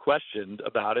they were questioned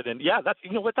about it. And,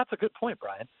 that's a good point,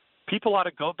 Brian. People ought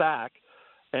to go back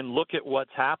and look at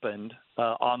what's happened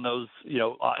on those,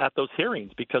 at those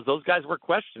hearings, because those guys were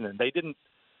questioned and they didn't,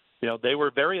 they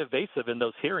were very evasive in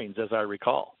those hearings, as I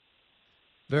recall.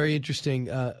 Very interesting.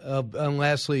 And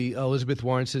lastly, Elizabeth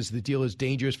Warren says the deal is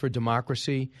dangerous for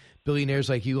democracy. Billionaires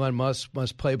like Elon Musk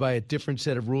must play by a different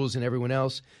set of rules than everyone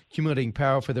else, accumulating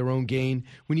power for their own gain.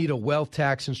 We need a wealth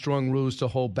tax and strong rules to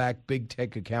hold back big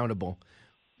tech accountable.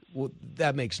 Well,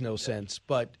 that makes no sense,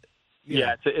 but...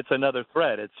 Yeah, it's another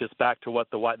thread. It's just back to what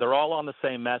they're all on the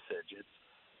same message.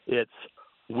 It's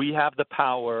we have the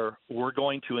power. We're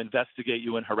going to investigate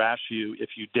you and harass you if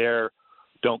you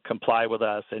don't comply with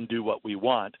us and do what we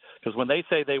want. Because when they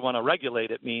say they want to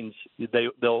regulate, it means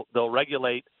they'll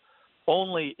regulate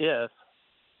only if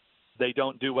they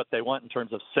don't do what they want in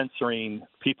terms of censoring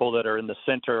people that are in the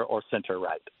center or center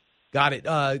right. Got it.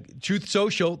 Truth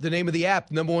Social, the name of the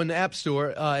app, number one app store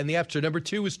in the App Store. Number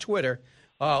two is Twitter.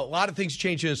 A lot of things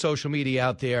changing in social media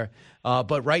out there.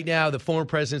 But right now, the former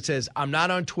president says, I'm not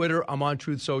on Twitter. I'm on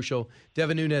Truth Social.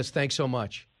 Devin Nunes, thanks so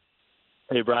much.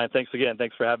 Hey, Brian, thanks again.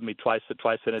 Thanks for having me twice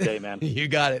in a day, man. You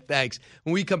got it. Thanks.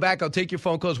 When we come back, I'll take your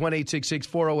phone calls,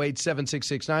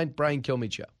 1-866-408-7669. Brian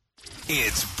Kilmeade Show.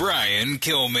 It's Brian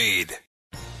Kilmeade.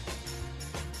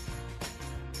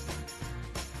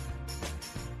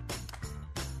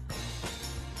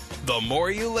 The more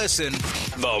you listen,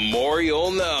 the more you'll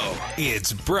know.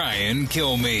 It's Brian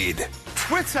Kilmeade.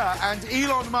 Twitter and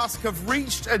Elon Musk have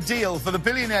reached a deal for the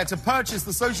billionaire to purchase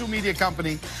the social media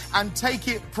company and take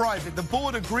it private. The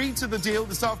board agreed to the deal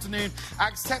this afternoon,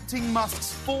 accepting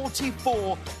Musk's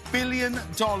 $44 billion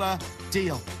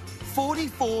deal.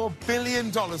 $44 billion.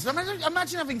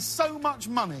 Imagine having so much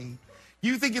money,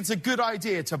 you think it's a good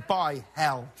idea to buy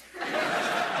hell.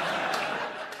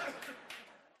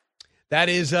 That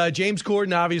is James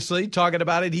Corden, obviously, talking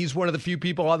about it. He's one of the few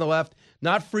people on the left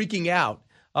not freaking out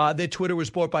that Twitter was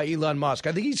bought by Elon Musk.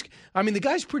 I think the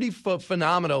guy's pretty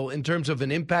phenomenal in terms of an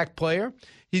impact player.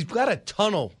 He's got a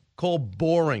tunnel called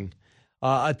Boring,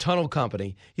 a tunnel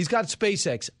company. He's got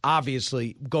SpaceX,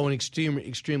 obviously, going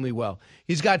extremely well.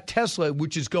 He's got Tesla,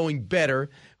 which is going better,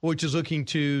 which is looking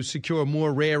to secure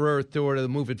more rare earth ore to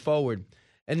move it forward.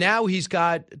 And now he's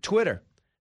got Twitter.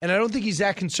 And I don't think he's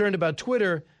that concerned about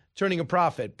Twitter turning a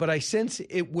profit, but I sense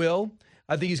it will.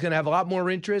 I think he's going to have a lot more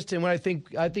interest, and I think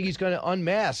he's going to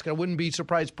unmask. I wouldn't be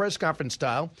surprised, press conference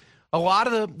style, a lot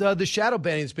of the shadow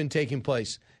banning that's been taking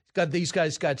place. These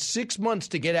guys got 6 months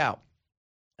to get out,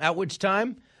 at which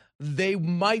time they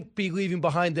might be leaving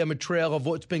behind them a trail of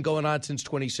what's been going on since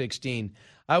 2016.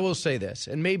 I will say this,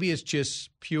 and maybe it's just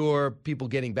pure people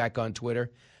getting back on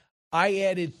Twitter. I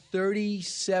added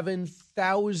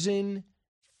 37,000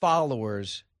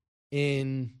 followers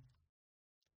in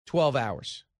 12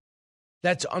 hours.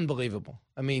 That's unbelievable.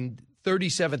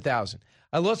 37,000.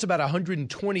 I lost about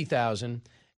 120,000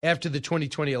 after the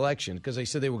 2020 election because they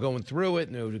said they were going through it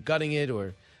and they were gutting it,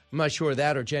 or I'm not sure of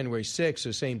that, or January 6th,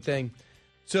 or same thing.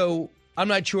 So I'm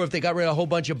not sure if they got rid of a whole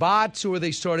bunch of bots or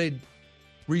they started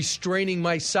restraining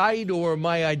my site or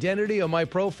my identity or my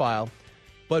profile.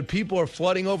 But people are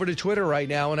flooding over to Twitter right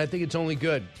now, and I think it's only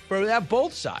good for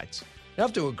both sides. You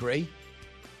have to agree.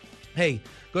 Hey,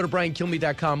 go to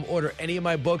BrianKilmeade.com, order any of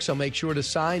my books. I'll make sure to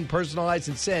sign, personalize,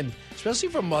 and send, especially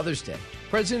for Mother's Day.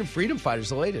 President Freedom Fighters,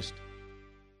 the latest.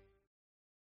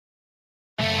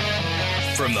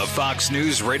 From the Fox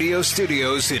News radio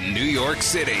studios in New York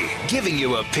City, giving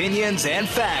you opinions and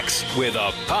facts with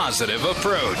a positive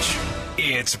approach.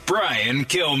 It's Brian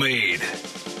Kilmeade.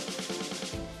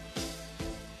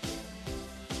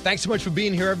 Thanks so much for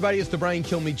being here, everybody. It's the Brian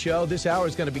Kilmeade Show. This hour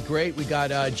is going to be great. We got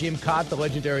Jim Cott, the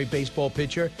legendary baseball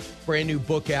pitcher, brand new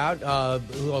book out,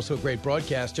 also a great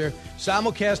broadcaster.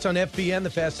 Simulcast on FBN,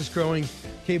 the fastest growing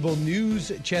cable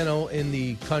news channel in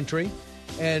the country.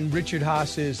 And Richard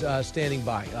Haas is standing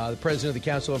by, the president of the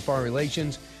Council on Foreign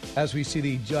Relations, as we see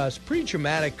the pretty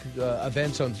dramatic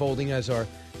events unfolding as our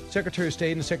Secretary of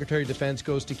State and Secretary of Defense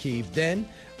goes to Kyiv. Then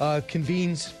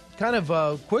convenes kind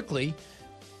of quickly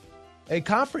a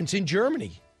conference in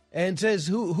Germany and says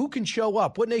who can show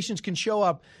up, what nations can show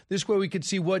up. This way we could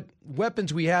see what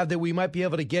weapons we have that we might be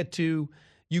able to get to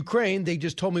Ukraine. They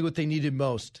just told me what they needed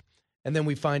most. And then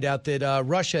we find out that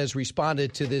Russia has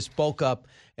responded to this bulk up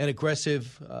and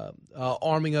aggressive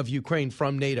arming of Ukraine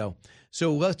from NATO.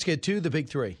 So let's get to the big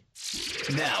three.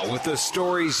 Now with the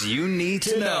stories you need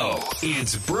to know,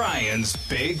 it's Brian's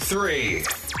Big Three.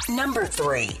 Number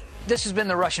 3. This has been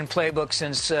the Russian playbook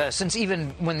since even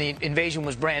when the invasion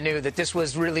was brand new, that this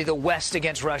was really the West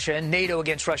against Russia and NATO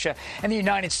against Russia and the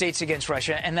United States against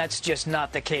Russia, and that's just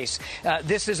not the case.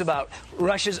 This is about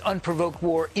Russia's unprovoked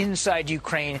war inside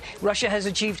Ukraine. Russia has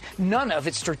achieved none of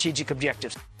its strategic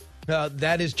objectives.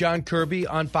 That is John Kirby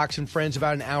on Fox and Friends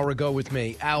about an hour ago with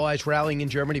me. Allies rallying in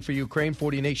Germany for Ukraine.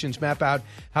 40 nations map out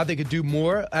how they could do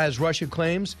more, as Russia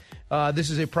claims. This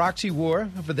is a proxy war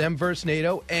for them versus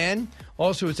NATO. And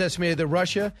also it's estimated that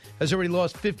Russia has already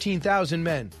lost 15,000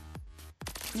 men.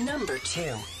 Number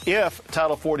 2. If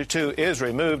Title 42 is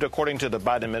removed, according to the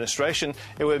Biden administration,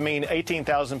 it would mean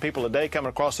 18,000 people a day coming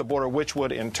across the border, which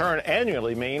would in turn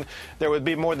annually mean there would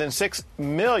be more than 6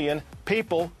 million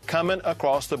people coming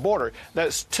across the border.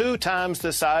 That's 2 times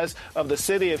the size of the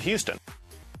city of Houston.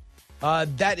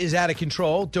 That is out of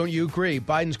control. Don't you agree?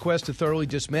 Biden's quest to thoroughly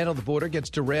dismantle the border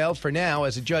gets derailed for now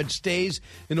as a judge stays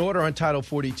in order on Title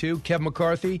 42. Kevin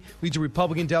McCarthy leads a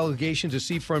Republican delegation to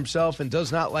see for himself and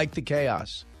does not like the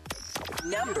chaos.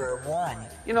 Number 1.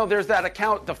 You know, there's that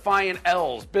account, Defiant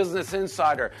L's, Business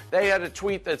Insider. They had a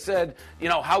tweet that said,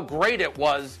 how great it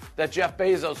was that Jeff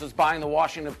Bezos was buying the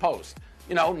Washington Post.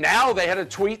 Now they had a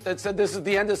tweet that said this is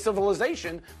the end of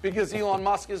civilization because Elon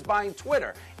Musk is buying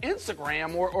Twitter.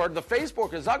 Instagram or the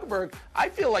Facebook of Zuckerberg, I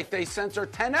feel like they censor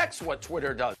 10x what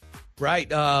Twitter does. Right.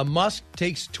 Musk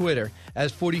takes Twitter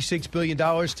as $46 billion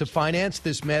to finance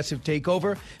this massive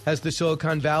takeover, has the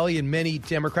Silicon Valley and many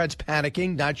Democrats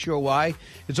panicking, not sure why.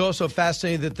 It's also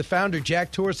fascinating that the founder,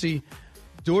 Jack Dorsey,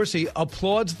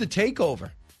 applauds the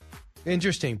takeover.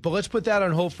 Interesting. But let's put that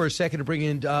on hold for a second to bring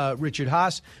in Richard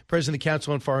Haas, president of the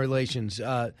Council on Foreign Relations.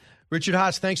 Richard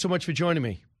Haas, thanks so much for joining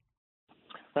me.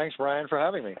 Thanks, Brian, for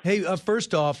having me. Hey,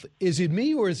 first off, is it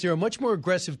me or is there a much more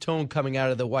aggressive tone coming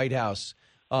out of the White House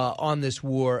on this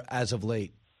war as of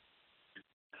late?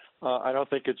 I don't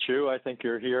think it's you. I think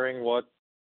you're hearing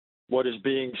what is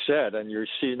being said, and you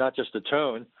see not just the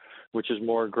tone, which is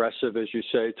more aggressive, as you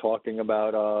say, talking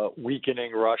about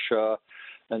weakening Russia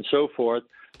and so forth,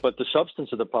 but the substance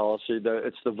of the policy,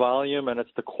 it's the volume and it's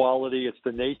the quality, it's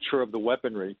the nature of the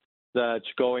weaponry that's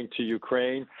going to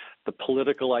Ukraine, the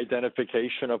political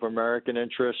identification of American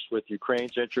interests with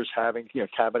Ukraine's interests, having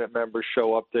cabinet members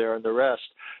show up there and the rest.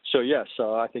 So, yes,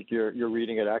 I think you're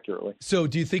reading it accurately. So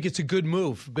do you think it's a good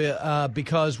move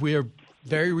because we're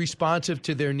very responsive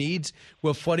to their needs?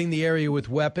 We're flooding the area with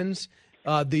weapons.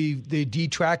 The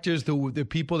detractors, the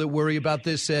people that worry about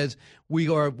this says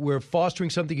we're fostering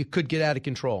something that could get out of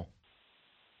control.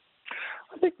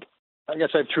 I guess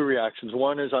I have 2 reactions.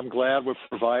 One is I'm glad we're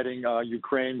providing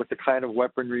Ukraine with the kind of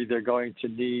weaponry they're going to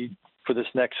need for this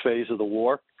next phase of the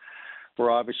war.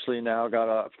 We're obviously now got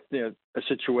a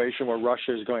situation where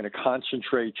Russia is going to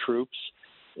concentrate troops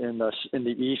in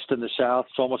the east and the south.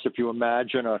 It's almost, if you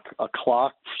imagine a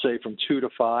clock, say from 2 to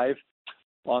 5.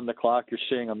 On the clock, you're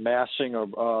seeing a massing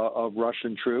of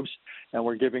Russian troops, and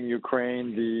we're giving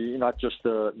Ukraine not just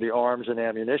the arms and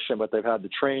ammunition, but they've had the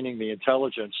training, the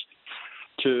intelligence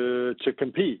to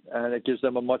compete, and it gives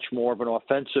them a much more of an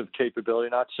offensive capability,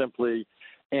 not simply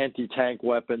anti-tank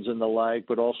weapons and the like,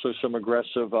 but also some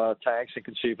aggressive tanks and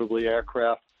conceivably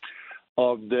aircraft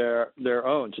of their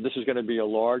own. So this is going to be a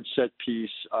large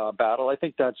set-piece battle. I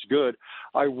think that's good.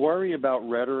 I worry about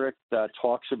rhetoric that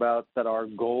talks about that our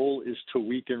goal is to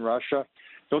weaken Russia.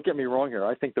 Don't get me wrong here.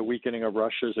 I think the weakening of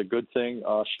Russia is a good thing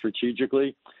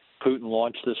strategically. Putin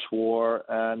launched this war,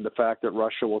 and the fact that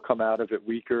Russia will come out of it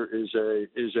weaker is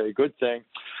a good thing.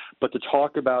 But to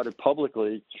talk about it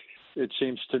publicly, it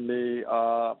seems to me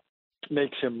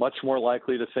makes him much more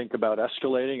likely to think about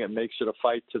escalating. It makes it a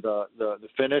fight to the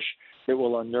finish. It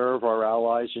will unnerve our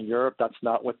allies in Europe. That's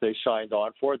not what they signed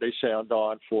on for. They signed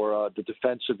on for the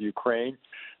defense of Ukraine,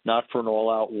 not for an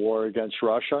all-out war against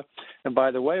Russia. And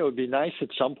by the way, it would be nice at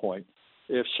some point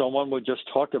if someone would just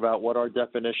talk about what our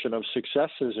definition of success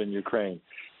is in Ukraine.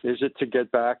 Is it to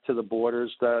get back to the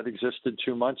borders that existed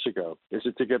 2 months ago? Is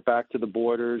it to get back to the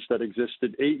borders that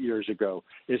existed 8 years ago?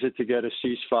 Is it to get a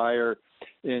ceasefire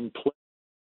in place?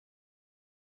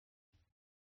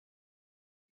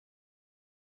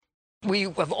 We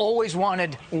have always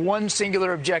wanted one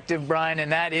singular objective, Brian,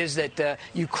 and that is that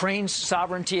Ukraine's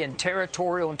sovereignty and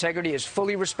territorial integrity is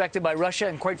fully respected by Russia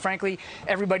and, quite frankly,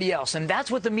 everybody else. And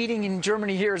that's what the meeting in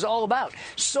Germany here is all about.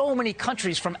 So many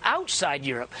countries from outside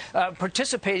Europe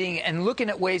participating and looking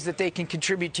at ways that they can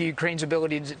contribute to Ukraine's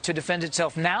ability to defend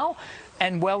itself now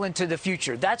and well into the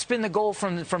future. That's been the goal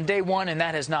from day one, and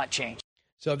that has not changed.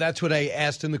 So that's what I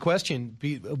asked in the question,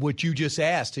 what you just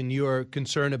asked, and your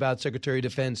concern about Secretary of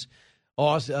Defense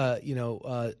Austin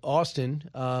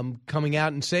coming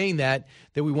out and saying that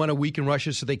we want to weaken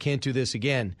Russia so they can't do this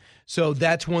again. So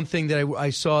that's one thing that I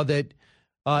saw that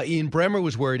Ian Bremmer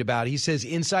was worried about. He says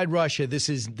inside Russia,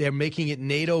 they're making it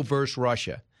NATO versus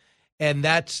Russia, and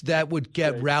that would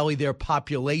rally their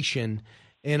population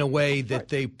in a way that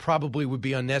they probably would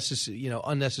be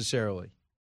unnecessarily.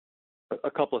 A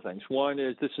couple of things. One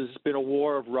is this has been a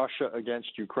war of Russia against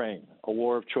Ukraine, a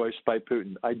war of choice by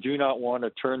Putin. I do not want to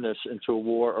turn this into a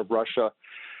war of Russia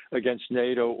against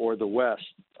NATO or the West.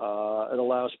 It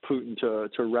allows Putin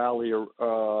to rally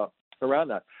around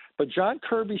that. But John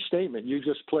Kirby's statement you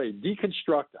just played,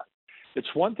 deconstruct that.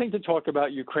 It's one thing to talk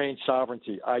about Ukraine's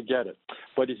sovereignty. I get it.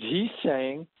 But is he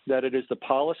saying that it is the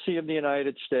policy of the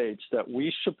United States that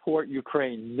we support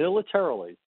Ukraine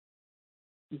militarily,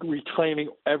 reclaiming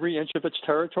every inch of its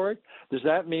territory? Does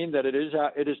that mean that it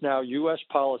is now U.S.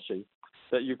 policy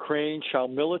that Ukraine shall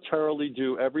militarily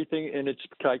do everything in its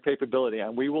capability,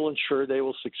 and we will ensure they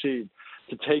will succeed,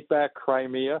 to take back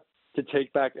Crimea, to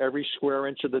take back every square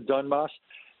inch of the Donbass?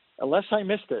 Unless I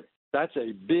missed it, that's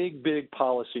a big, big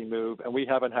policy move, and we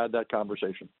haven't had that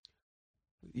conversation.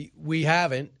 We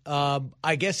haven't.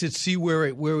 I guess it's see where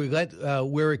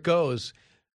it goes.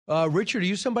 Richard, are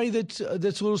you somebody that's a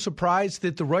little surprised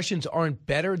that the Russians aren't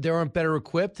better? They aren't better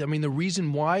equipped. I mean, the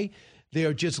reason why they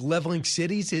are just leveling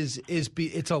cities is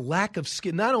it's a lack of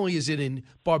skill. Not only is it in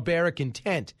barbaric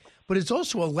intent, but it's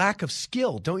also a lack of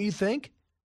skill. Don't you think?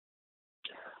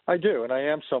 I do, and I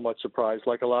am somewhat surprised.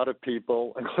 Like a lot of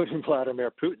people, including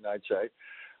Vladimir Putin, I'd say,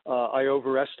 I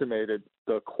overestimated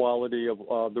the quality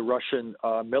of the Russian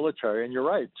military. And you're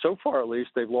right. So far, at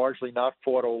least, they've largely not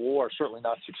fought a war, certainly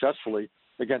not successfully,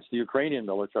 against the Ukrainian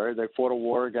military. They fought a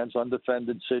war against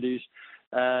undefended cities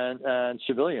and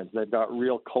civilians. They've got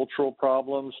real cultural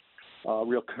problems,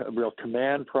 real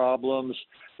command problems.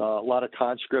 A lot of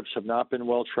conscripts have not been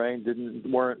well trained,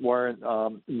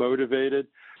 weren't motivated.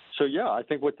 So yeah, I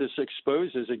think what this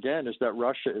exposes again is that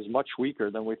Russia is much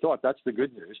weaker than we thought. That's the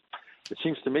good news. It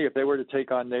seems to me if they were to take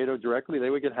on NATO directly, they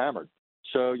would get hammered.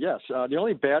 So yes, the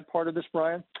only bad part of this,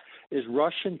 Brian, is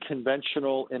Russian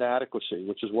conventional inadequacy,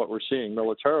 which is what we're seeing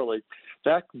militarily.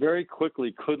 That very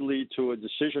quickly could lead to a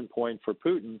decision point for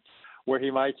Putin where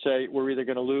he might say, we're either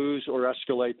going to lose or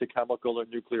escalate to chemical or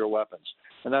nuclear weapons.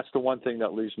 And that's the one thing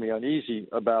that leaves me uneasy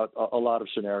about a lot of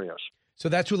scenarios. So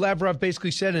that's what Lavrov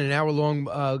basically said in an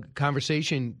hour-long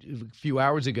conversation a few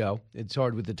hours ago. It's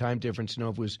hard with the time difference to know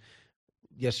if it was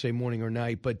yesterday morning or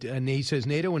night, and he says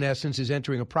NATO, in essence, is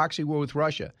entering a proxy war with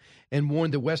Russia and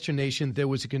warned the Western nation there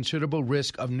was a considerable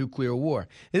risk of nuclear war.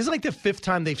 This is like the fifth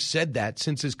time they've said that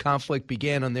since this conflict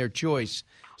began on their choice.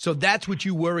 So that's what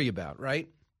you worry about, right?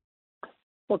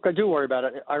 Look, I do worry about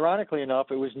it. Ironically enough,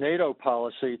 it was NATO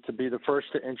policy to be the first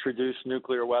to introduce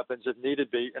nuclear weapons if needed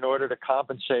be in order to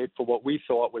compensate for what we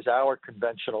thought was our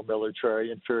conventional military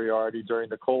inferiority during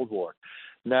the Cold War.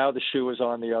 Now the shoe is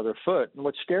on the other foot. And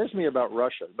what scares me about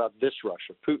Russia, about this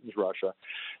Russia, Putin's Russia,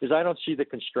 is I don't see the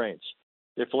constraints.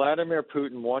 If Vladimir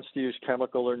Putin wants to use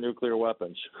chemical or nuclear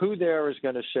weapons, who there is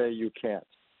going to say you can't?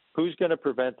 Who's going to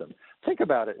prevent them? Think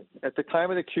about it. At the time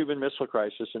of the Cuban Missile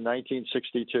Crisis in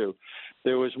 1962,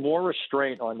 there was more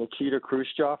restraint on Nikita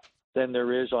Khrushchev than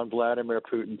there is on Vladimir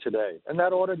Putin today. And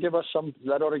that ought to give us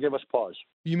pause.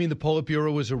 You mean the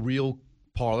Politburo was a real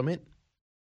parliament?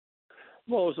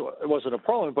 Well, it wasn't a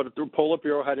parliament, but the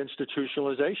Politburo had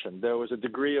institutionalization. There was a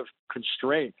degree of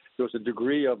constraint. There was a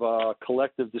degree of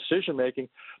collective decision-making.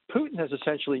 Putin has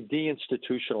essentially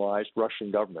deinstitutionalized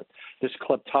Russian government. This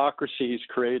kleptocracy he's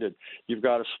created. You've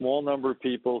got a small number of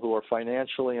people who are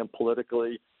financially and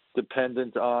politically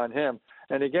dependent on him.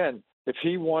 And again, if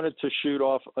he wanted to shoot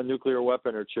off a nuclear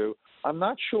weapon or two, I'm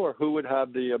not sure who would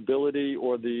have the ability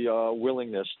or the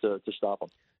willingness to stop him.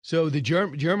 So the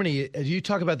Germany, as you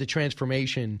talk about the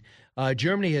transformation,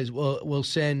 Germany will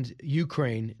send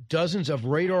Ukraine dozens of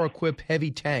radar-equipped heavy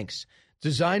tanks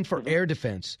designed for air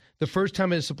defense. The first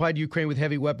time it has supplied Ukraine with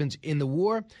heavy weapons in the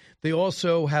war. They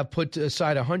also have put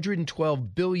aside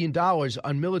 $112 billion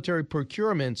on military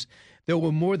procurements that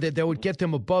would get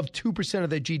them above 2% of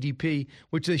their GDP,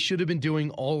 which they should have been doing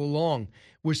all along.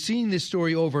 We're seeing this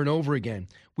story over and over again.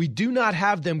 We do not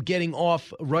have them getting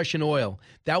off Russian oil.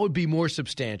 That would be more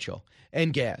substantial,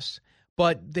 and gas.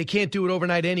 But they can't do it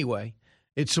overnight anyway.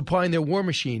 It's supplying their war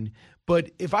machine.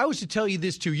 But if I was to tell you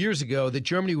this 2 years ago, that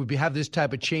Germany would have this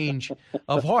type of change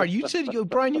of heart, you'd say,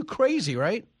 Brian, you're crazy,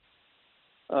 right?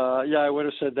 Yeah, I would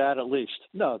have said that at least.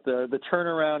 No, the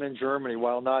turnaround in Germany,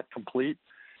 while not complete,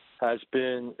 has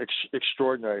been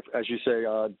extraordinary. As you say,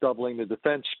 doubling the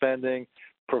defense spending,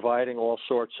 providing all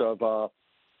sorts of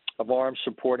arms,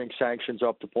 supporting sanctions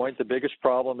up to point. The biggest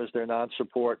problem is their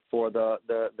non-support for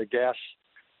the gas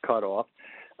cutoff.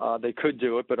 They could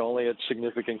do it, but only at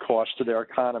significant cost to their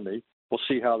economy. We'll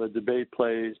see how the debate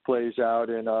plays out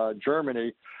in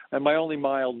Germany. And my only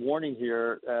mild warning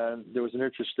here, and there was an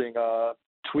interesting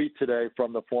tweet today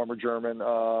from the former German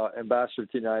ambassador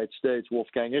to the United States,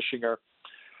 Wolfgang Ischinger,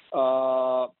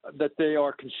 that they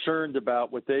are concerned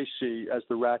about what they see as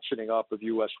the ratcheting up of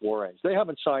U.S. war aims. They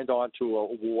haven't signed on to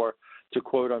a war to,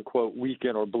 quote unquote,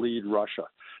 weaken or bleed Russia.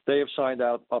 They have signed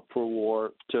up for a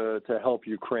war to help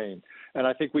Ukraine. And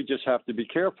I think we just have to be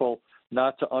careful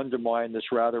not to undermine this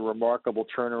rather remarkable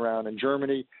turnaround in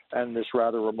Germany and this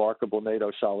rather remarkable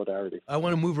NATO solidarity. I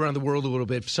want to move around the world a little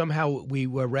bit. Somehow we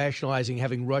were rationalizing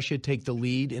having Russia take the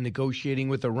lead in negotiating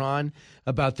with Iran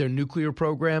about their nuclear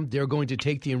program. They're going to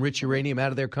take the enriched uranium out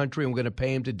of their country, and we're going to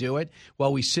pay them to do it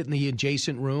while we sit in the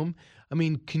adjacent room. I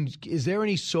mean, is there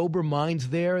any sober minds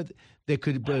there that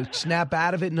could snap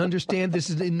out of it and understand this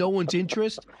is in no one's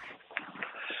interest?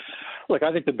 Look,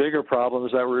 I think the bigger problem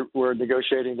is that we're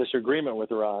negotiating this agreement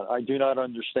with Iran. I do not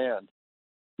understand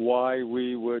why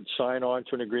we would sign on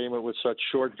to an agreement with such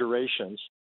short durations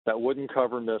that wouldn't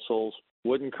cover missiles,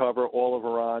 wouldn't cover all of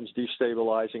Iran's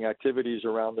destabilizing activities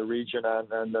around the region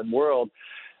and the world.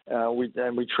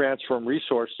 We transfer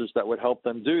resources that would help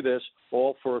them do this,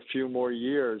 all for a few more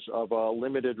years of a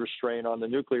limited restraint on the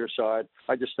nuclear side.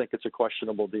 I just think it's a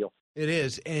questionable deal. It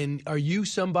is. And are you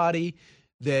somebody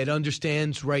that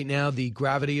understands right now the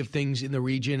gravity of things in the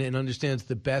region and understands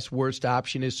the best, worst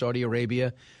option is Saudi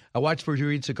Arabia? I watched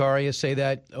Fareed Zakaria say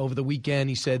that over the weekend.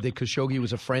 He said that Khashoggi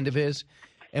was a friend of his.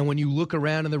 And when you look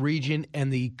around in the region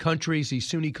and the countries, these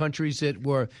Sunni countries that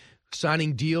were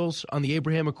signing deals on the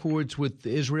Abraham Accords with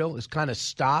Israel, is kind of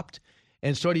stopped.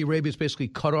 And Saudi Arabia has basically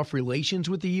cut off relations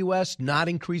with the U.S., not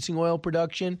increasing oil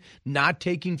production, not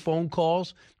taking phone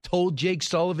calls, told Jake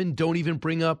Sullivan, don't even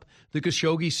bring up the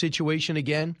Khashoggi situation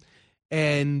again.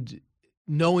 And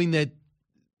knowing that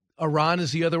Iran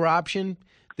is the other option,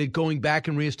 that going back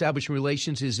and reestablishing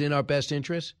relations is in our best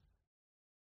interest?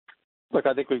 Look,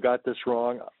 I think we've got this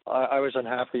wrong. I was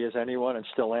unhappy as anyone and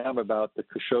still am about the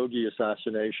Khashoggi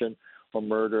assassination or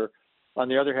murder. On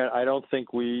the other hand, I don't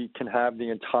think we can have the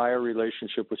entire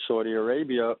relationship with Saudi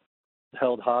Arabia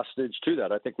held hostage to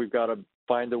that. I think we've got to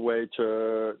find a way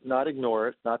to not ignore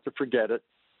it, not to forget it,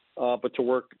 but to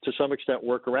work, to some extent,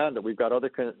 work around it. We've got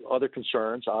other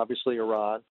concerns, obviously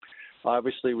Iran.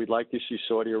 Obviously, we'd like to see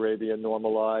Saudi Arabia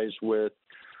normalize with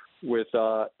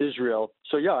Israel.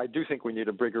 So, yeah, I do think we need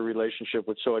a bigger relationship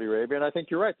with Saudi Arabia. And I think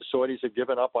you're right. The Saudis have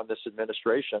given up on this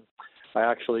administration. I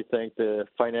actually think the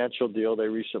financial deal they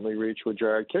recently reached with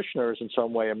Jared Kushner is in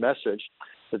some way a message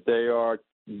that they are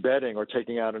betting or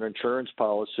taking out an insurance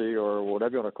policy or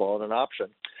whatever you want to call it, an option,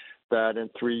 that in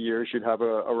 3 years you'd have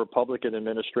a Republican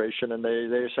administration. And they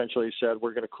essentially said,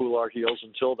 we're going to cool our heels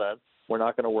until then. We're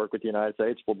not going to work with the United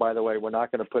States. Well, by the way, we're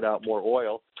not going to put out more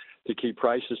oil to keep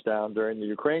prices down during the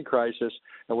Ukraine crisis,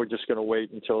 and we're just going to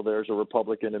wait until there's a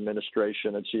Republican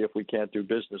administration and see if we can't do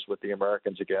business with the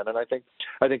Americans again. And I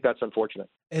think that's unfortunate.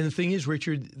 And the thing is,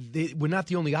 Richard, we're not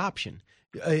the only option.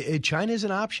 China is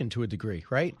an option to a degree,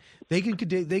 right? They can to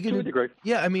a degree.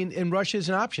 Yeah, I mean, and Russia is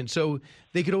an option, so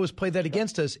they could always play that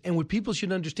against us. And what people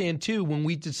should understand too, when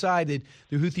we decided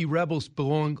the Houthi rebels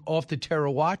belong off the terror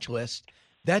watch list,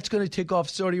 that's going to tick off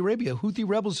Saudi Arabia. Houthi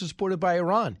rebels are supported by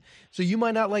Iran. So you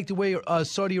might not like the way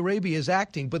Saudi Arabia is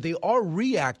acting, but they are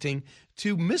reacting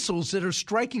to missiles that are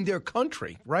striking their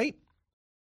country, right?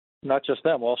 Not just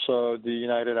them, also the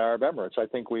United Arab Emirates. I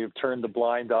think we've turned a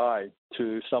blind eye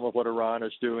to some of what Iran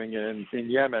is doing in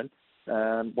Yemen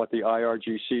and what the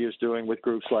IRGC is doing with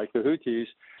groups like the Houthis,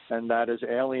 and that has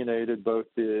alienated both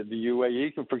the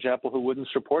UAE, for example, who wouldn't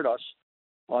support us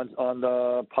on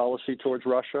the policy towards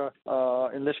Russia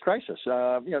in this crisis.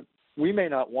 We may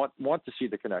not want to see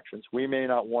the connections. We may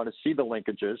not want to see the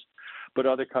linkages, but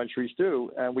other countries do.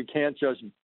 And we can't just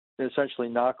essentially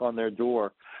knock on their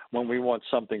door when we want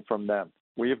something from them.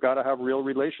 We've got to have real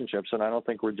relationships, and I don't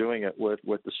think we're doing it with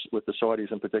the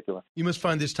Saudis in particular. You must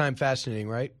find this time fascinating,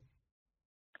 right?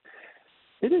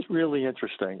 It is really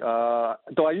interesting.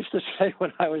 Though I used to say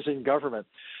when I was in government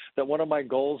that one of my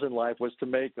goals in life was to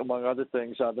make, among other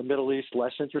things, the Middle East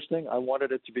less interesting. I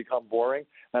wanted it to become boring,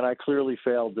 and I clearly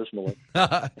failed dismally.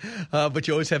 But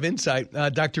you always have insight.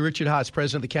 Dr. Richard Haass,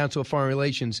 President of the Council of Foreign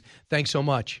Relations, thanks so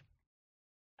much.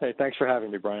 Hey, thanks for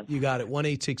having me, Brian. You got it.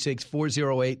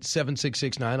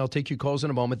 1-866-408-7669. I'll take your calls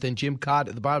in a moment. Then Jim Cott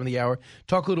at the bottom of the hour.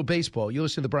 Talk a little baseball. You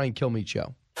listen to the Brian Kilmeade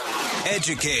Show.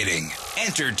 Educating,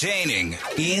 entertaining,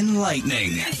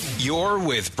 enlightening. You're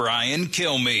with Brian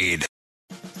Kilmeade.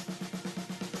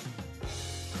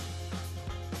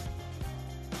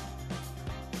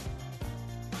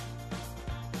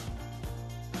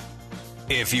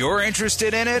 If you're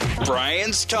interested in it,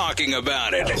 Brian's talking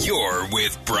about it. You're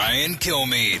with Brian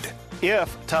Kilmeade.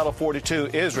 If Title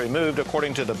 42 is removed,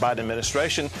 according to the Biden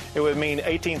administration, it would mean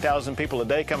 18,000 people a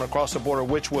day coming across the border,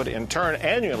 which would in turn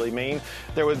annually mean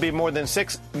there would be more than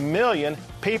 6 million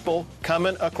people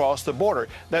coming across the border.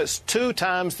 That's 2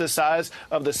 times the size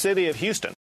of the city of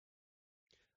Houston.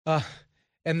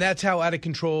 And that's how out of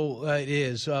control it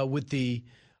is with the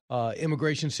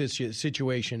immigration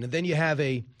situation. And then you have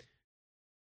a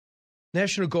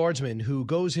National Guardsman who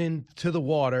goes into the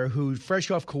water, who's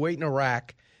fresh off Kuwait and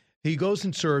Iraq. He goes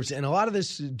and serves, and a lot of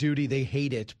this duty, they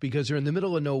hate it because they're in the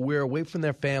middle of nowhere, away from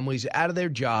their families, out of their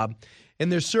job,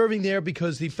 and they're serving there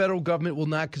because the federal government will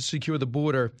not secure the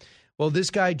border. Well, this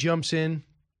guy jumps in,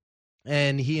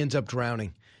 and he ends up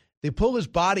drowning. They pulled his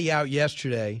body out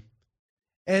yesterday,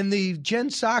 and the Jen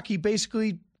Psaki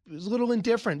basically is a little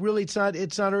indifferent. Really, it's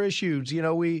not our issues. You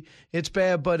know, it's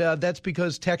bad, but that's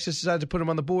because Texas decided to put him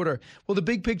on the border. Well, the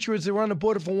big picture is they were on the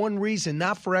border for one reason,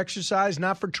 not for exercise,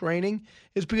 not for training.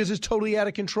 It's because it's totally out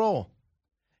of control.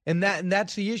 And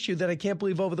that's the issue that I can't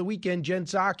believe over the weekend Jen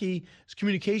Psaki's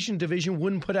communication division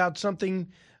wouldn't put out something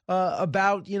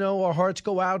about, our hearts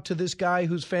go out to this guy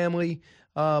whose family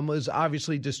was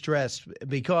obviously distressed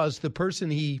because the person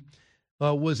he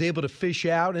was able to fish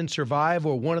out and survive,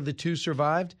 or one of the two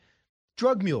survived,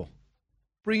 drug mule,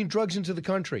 bringing drugs into the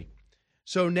country.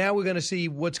 So now we're going to see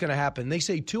what's going to happen. They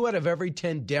say 2 out of every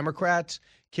 10 Democrats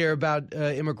care about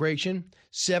immigration,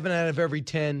 7 out of every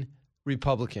 10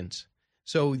 Republicans.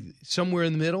 So somewhere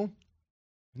in the middle,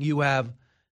 you have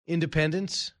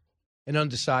independents and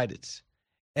undecideds.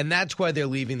 And that's why they're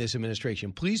leaving this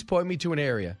administration. Please point me to an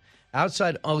area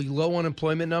outside low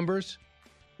unemployment numbers,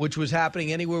 which was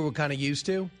happening anywhere we're kind of used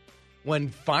to, when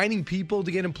finding people to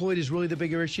get employed is really the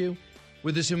bigger issue,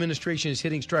 where this administration is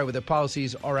hitting stride, where their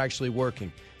policies are actually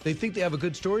working. They think they have a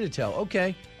good story to tell.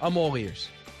 Okay, I'm all ears.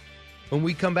 When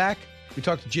we come back, we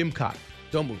talk to Jim Cott.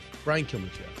 Don't move. Brian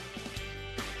Kilmeade Show.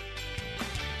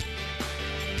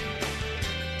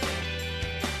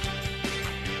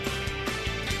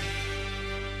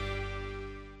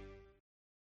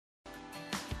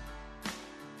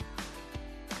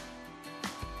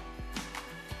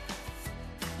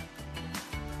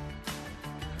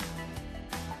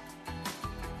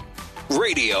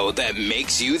 Radio that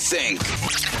makes you think.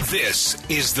 This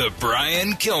is the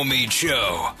Brian Kilmeade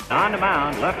Show. On the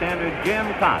mound, left-hander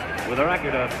Jim Cott with a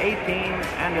record of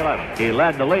 18-11. He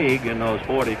led the league in those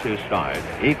 42 starts,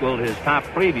 equaled his top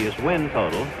previous win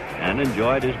total, and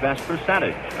enjoyed his best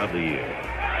percentage of the year.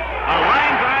 A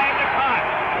line drive to Cott.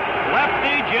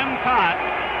 Lefty Jim Cott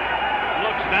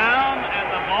looks down, and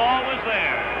the ball was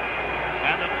there.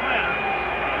 And the Twins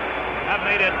have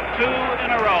made it 2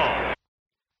 in a row.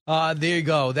 There you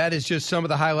go. That is just some of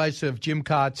the highlights of Jim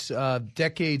Cott's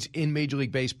decades in Major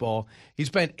League Baseball. He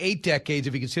spent 8 decades,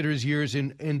 if you consider his years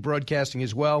in broadcasting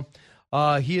as well.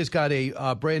 He has got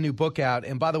a brand new book out.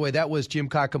 And by the way, that was Jim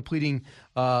Cott completing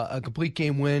a complete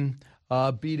game win,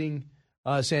 beating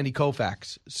Sandy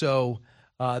Koufax. So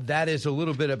that is a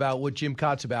little bit about what Jim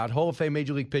Cott's about. Hall of Fame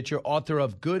Major League pitcher, author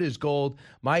of Good as Gold,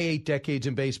 My 8 Decades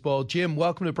in Baseball. Jim,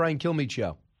 welcome to Brian Kilmeade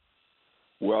Show.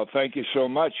 Well, thank you so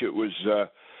much. It was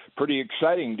pretty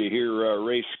exciting to hear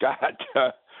Ray Scott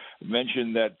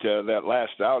mention that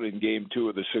last out in Game 2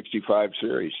 of the 65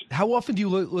 series. How often do you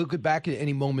look back at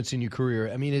any moments in your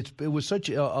career? I mean, it was such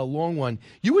a long one.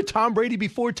 You were Tom Brady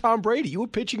before Tom Brady. You were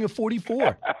pitching at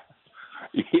 44.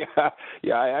 Yeah.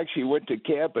 I actually went to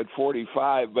camp at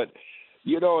 45, but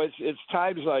it's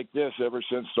times like this, ever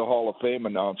since the Hall of Fame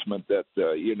announcement, that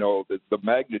the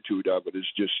magnitude of it is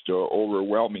just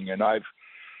overwhelming. And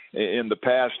in the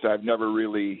past, I've never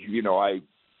really,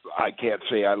 I can't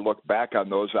say I look back on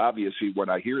those. Obviously, when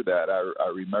I hear that, I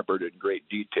remember it in great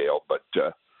detail. But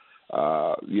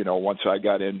once I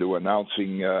got into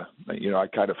announcing, I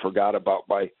kind of forgot about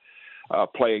my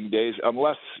playing days,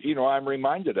 unless, I'm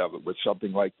reminded of it with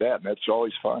something like that, and that's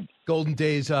always fun. Golden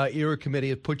Days Era Committee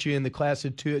has put you in the class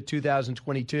of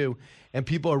 2022, and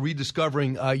people are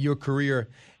rediscovering your career.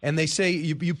 And they say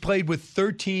you played with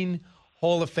 13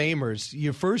 Hall of Famers.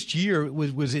 Your first year,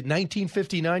 was it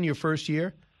 1959, your first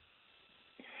year?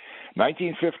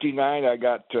 1959, I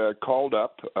got called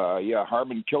up.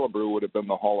 Harmon Killebrew would have been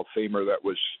the Hall of Famer that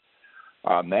was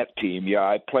on that team.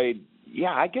 I played.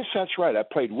 Yeah, I guess that's right. I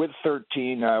played with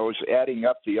 13. I was adding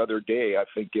up the other day. I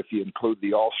think if you include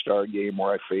the All-Star game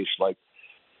where I faced like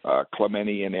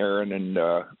Clemente and Aaron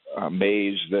and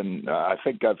Mays, then I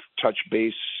think I've touched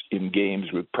base in games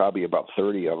with probably about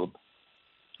 30 of them.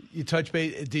 You touch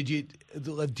base.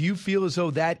 Do you feel as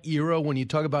though that era, when you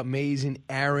talk about Mays and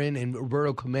Aaron and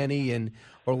Roberto Clemente and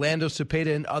Orlando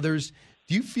Cepeda and others,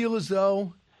 do you feel as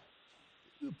though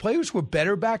players were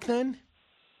better back then?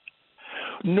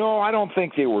 No, I don't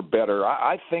think they were better.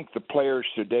 I think the players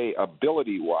today,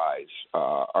 ability-wise,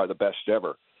 are the best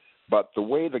ever. But the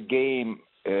way the game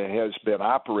has been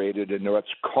operated and what's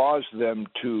caused them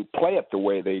to play it the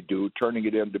way they do, turning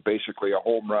it into basically a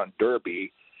home run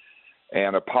derby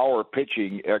and a power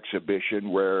pitching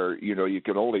exhibition where, you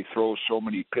can only throw so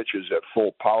many pitches at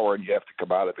full power and you have to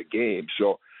come out of the game.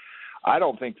 So I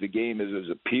don't think the game is as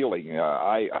appealing.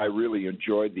 I really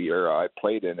enjoyed the era I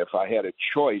played in. If I had a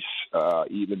choice,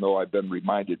 even though I've been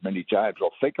reminded many times,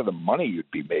 well, think of the money you'd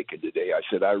be making today. I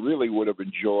said I really would have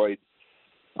enjoyed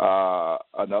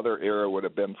another era would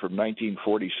have been from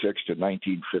 1946 to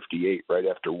 1958, right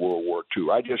after World War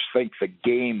II. I just think the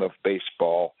game of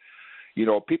baseball,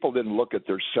 people didn't look at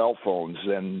their cell phones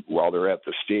then while they're at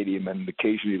the stadium and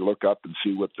occasionally look up and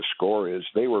see what the score is.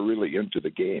 They were really into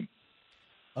the game.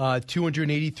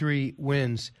 283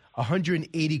 wins,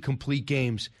 180 complete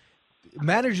games.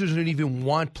 Managers don't even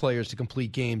want players to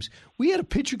complete games. We had a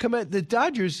pitcher come out. The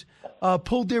Dodgers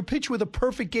pulled their pitcher with a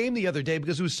perfect game the other day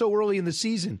because it was so early in the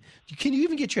season. Can you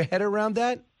even get your head around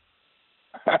that?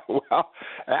 Well,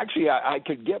 actually, I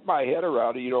could get my head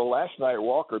around it. Last night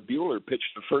Walker Buehler pitched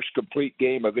the first complete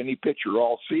game of any pitcher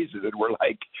all season, and we're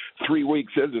like 3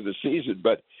 weeks into the season.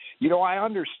 But I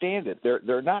understand it.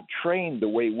 They're not trained the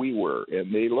way we were,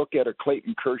 and they look at a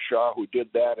Clayton Kershaw who did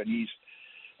that, and he's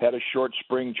had a short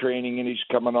spring training, and he's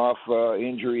coming off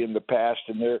injury in the past,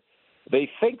 and they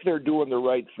think they're doing the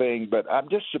right thing. But I'm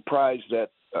just surprised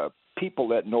that people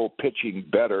that know pitching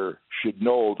better should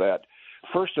know that.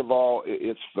 First of all,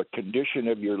 it's the condition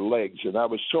of your legs, and I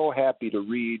was so happy to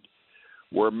read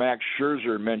where Max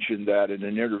Scherzer mentioned that in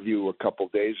an interview a couple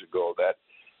days ago, that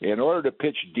in order to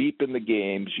pitch deep in the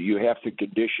games, you have to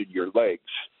condition your legs.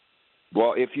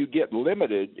 Well, if you get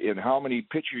limited in how many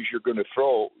pitches you're going to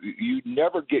throw, you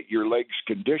never get your legs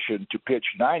conditioned to pitch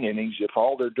 9 innings if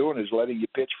all they're doing is letting you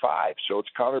pitch 5. So it's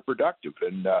counterproductive,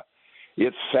 and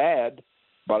it's sad.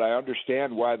 But I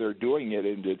understand why they're doing it,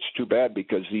 and it's too bad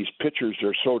because these pitchers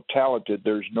are so talented.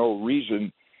 There's no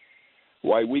reason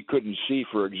why we couldn't see,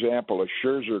 for example, a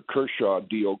Scherzer-Kershaw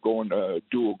duel going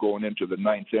into the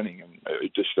 9th inning, and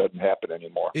it just doesn't happen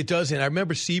anymore. It doesn't. I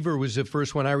remember Seaver was the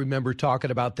first one I remember talking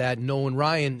about that. Nolan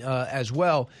Ryan as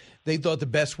well. They thought the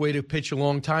best way to pitch a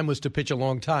long time was to pitch a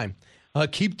long time.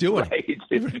 Keep doing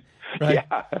it. Right?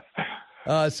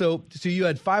 Yeah. So you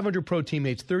had 500 pro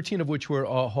teammates, 13 of which were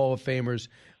Hall of Famers.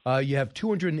 You have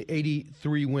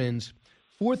 283 wins,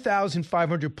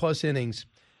 4,500 plus innings.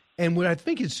 And what I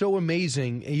think is so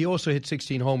amazing, he also hit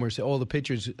 16 homers. All the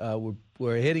pitchers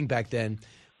were hitting back then.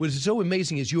 What is so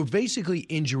amazing is you were basically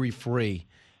injury-free.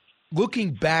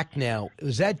 Looking back now,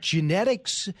 was that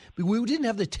genetics? We didn't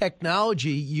have the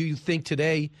technology you think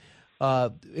today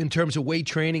in terms of weight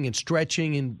training and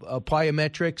stretching and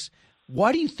plyometrics.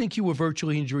 Why do you think you were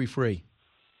virtually injury-free?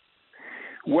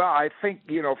 Well, I think,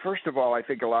 first of all, I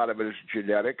think a lot of it is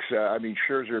genetics.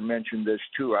 Scherzer mentioned this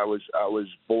too. I was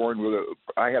born with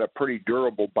I had a pretty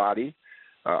durable body,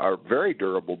 a very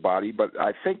durable body. But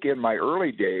I think in my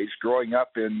early days, growing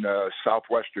up in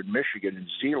southwestern Michigan in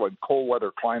Zeeland, cold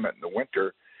weather climate in the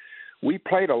winter, we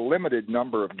played a limited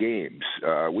number of games.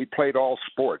 We played all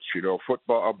sports,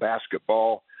 football,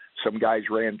 basketball. Some guys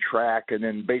ran track, and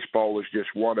then baseball was just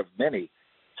one of many.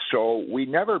 So we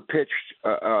never pitched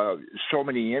so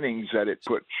many innings that it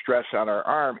put stress on our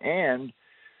arm, and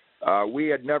we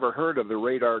had never heard of the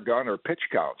radar gun or pitch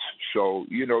counts. So,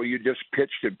 you just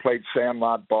pitched and played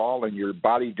sandlot ball, and your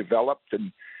body developed.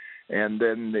 And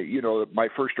then, my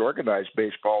first organized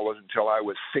baseball wasn't until I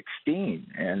was 16.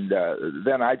 And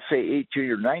then I'd say 18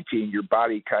 or 19, your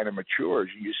body kind of matures.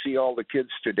 You see all the kids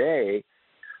today,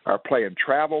 are playing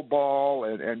travel ball.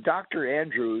 And Dr.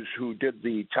 Andrews, who did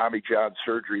the Tommy John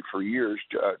surgery for years,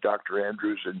 Dr.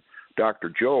 Andrews and Dr.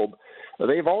 Jobe,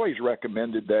 they've always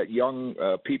recommended that young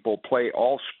people play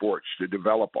all sports to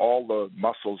develop all the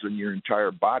muscles in your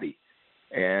entire body.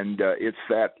 And it's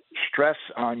that stress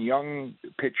on young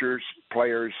pitchers,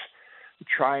 players,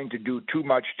 trying to do too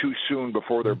much too soon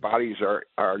before their bodies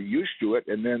are used to it,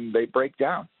 and then they break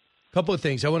down. A couple of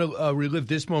things. I want to relive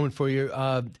this moment for you.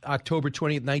 October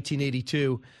 20th,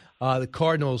 1982, the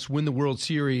Cardinals win the World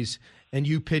Series, and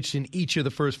you pitched in each of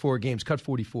the first 4 games. Cut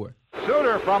 44.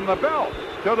 Suter from the belt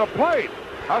to the plate.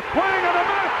 A swing and a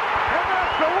miss, and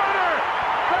that's the winner!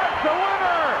 That's the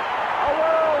winner! A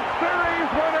World Series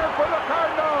winner for the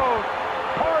Cardinals!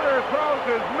 Porter throws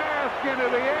his mask into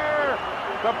the air.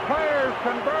 The players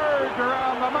converge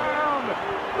around the mound.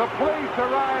 The police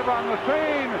arrive on the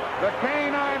scene. The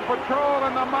Canine Patrol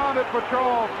and the Mounted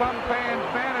Patrol. Some fans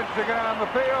manage to get on the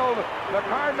field. The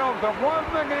Cardinals have won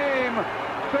the game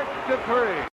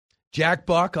 6-3. Jack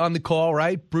Buck on the call,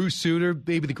 right? Bruce Sutter,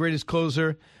 maybe the greatest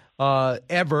closer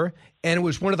ever. And it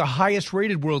was one of the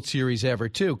highest-rated World Series ever,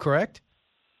 too, correct?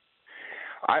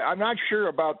 I'm not sure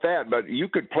about that, but you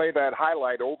could play that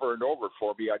highlight over and over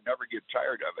for me. I'd never get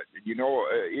tired of it. You know,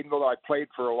 even though I played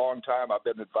for a long time, I've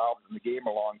been involved in the game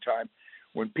a long time.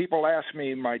 When people ask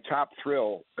me my top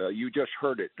thrill, you just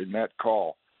heard it in that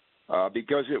call,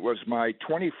 because it was my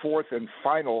 24th and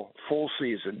final full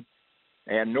season,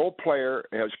 and no player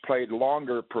has played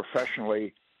longer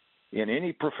professionally in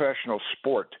any professional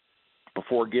sport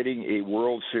before getting a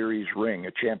World Series ring,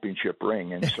 a championship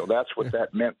ring. And so that's what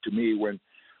that meant to me when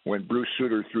Bruce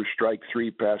Sutter threw strike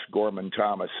 3 past Gorman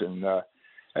Thomas. And that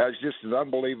was just an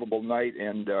unbelievable night.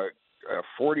 And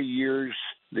 40 years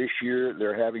this year,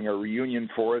 they're having a reunion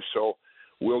for us. So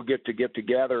we'll get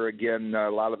together again, a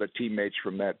lot of the teammates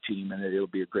from that team, and it'll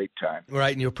be a great time.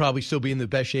 Right, and you'll probably still be in the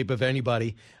best shape of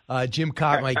anybody. Jim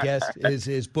Kaat, my guest,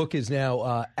 his book is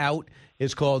now out.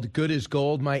 It's called Good as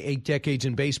Gold, My 8 Decades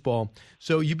in Baseball.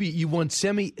 So you won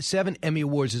 7 Emmy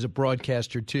Awards as a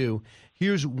broadcaster, too.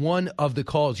 Here's one of the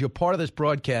calls. You're part of this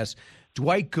broadcast.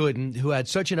 Dwight Gooden, who had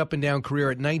such an up-and-down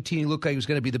career at 19, he looked like he was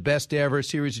going to be the best ever, a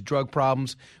series of drug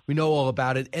problems. We know all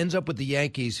about it. Ends up with the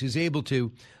Yankees, who's able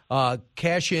to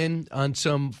cash in on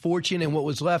some fortune and what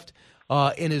was left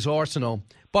in his arsenal.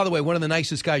 By the way, one of the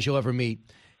nicest guys you'll ever meet.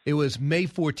 It was May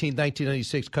 14,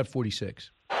 1996, cut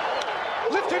 46.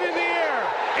 Lifted in the air,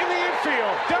 in the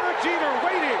infield. Derek Jeter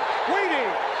waiting,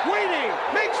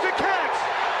 makes the catch.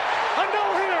 A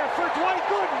no-hitter for Dwight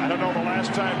Gooden. I don't know the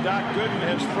last time Doc Gooden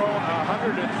has thrown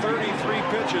 133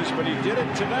 pitches, but he did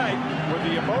it tonight with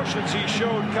the emotions he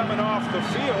showed coming off the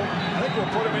field. I think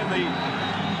we'll put him in the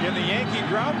Yankee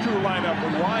ground crew lineup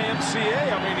with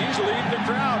YMCA. I mean, he's leading the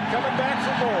crowd, coming back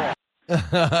for more.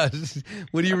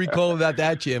 What do you recall about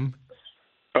that, Jim?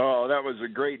 Oh, that was a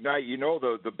great night. You know,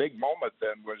 the big moment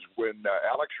then was when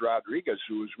Alex Rodriguez,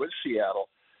 who was with Seattle,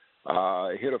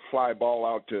 hit a fly ball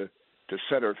out to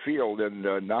center field, and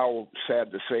now,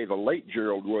 sad to say, the late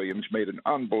Gerald Williams made an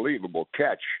unbelievable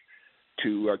catch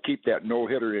to keep that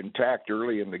no-hitter intact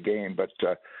early in the game. But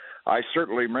I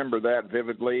certainly remember that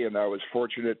vividly, and I was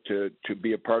fortunate to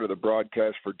be a part of the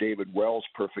broadcast for David Wells'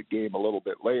 perfect game a little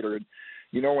bit later. And,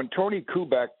 you know, when Tony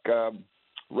Kubek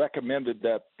recommended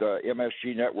that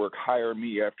MSG Network hire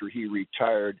me after he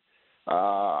retired,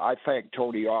 I thank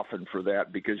Tony often for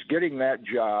that, because getting that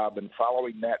job and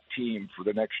following that team for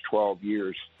the next 12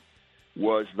 years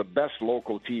was the best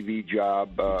local TV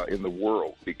job in the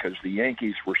world, because the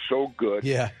Yankees were so good.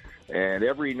 Yeah. And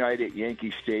every night at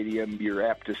Yankee Stadium, you're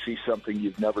apt to see something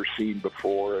you've never seen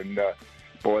before. And,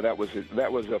 boy, that was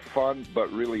a fun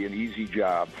but really an easy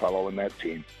job following that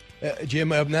team. Jim,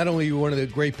 not only are you one of the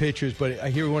great pitchers, but I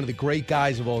hear one of the great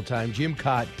guys of all time, Jim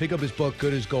Kaat. Pick up his book,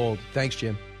 Good as Gold. Thanks,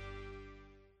 Jim.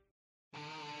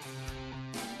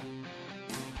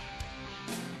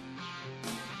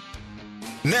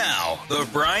 Now, the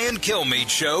Brian Kilmeade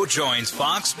Show joins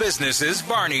Fox Business's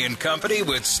Barney & Company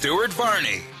with Stuart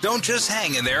Varney. Don't just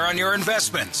hang in there on your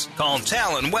investments. Call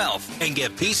Talon Wealth and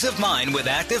get peace of mind with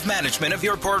active management of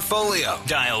your portfolio.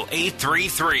 Dial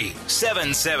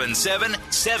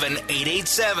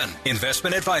 833-777-7887.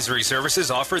 Investment advisory services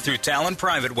offered through Talon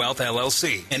Private Wealth,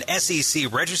 LLC, an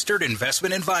SEC-registered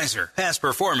investment advisor. Past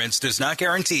performance does not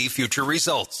guarantee future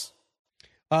results.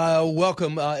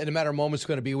 Welcome. In a matter of moments,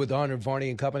 going to be with Arnold Varney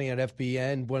and Company on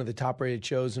FBN, one of the top-rated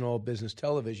shows in all business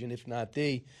television, if not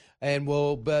the. And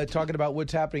we'll be talking about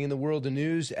what's happening in the world of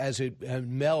news as it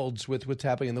melds with what's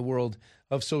happening in the world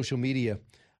of social media.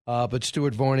 But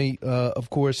Stuart Varney, of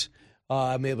course,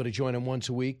 I'm able to join him once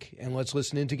a week, and let's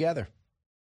listen in together.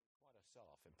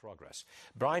 Progress.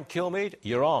 Brian Kilmeade,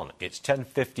 you're on. It's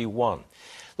 10:51.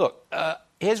 Look,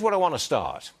 here's where I want to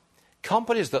start.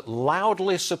 Companies that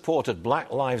loudly supported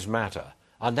Black Lives Matter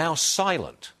are now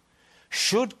silent.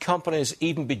 Should companies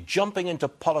even be jumping into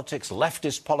politics,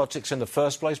 leftist politics in the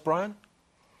first place, Brian?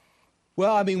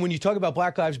 Well, I mean, when you talk about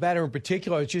Black Lives Matter in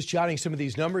particular, I was just jotting some of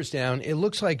these numbers down. It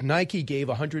looks like Nike gave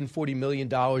 $140 million.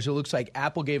 It looks like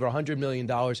Apple gave $100 million.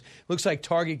 It looks like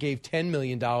Target gave $10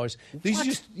 million. These are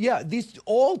just, these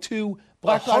all to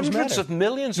Black Lives Matter. Hundreds of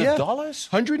millions of dollars?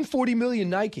 $140 million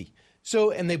Nike.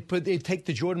 So, and they take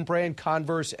the Jordan brand,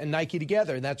 Converse, and Nike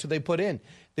together, and that's what they put in.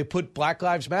 They put Black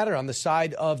Lives Matter on the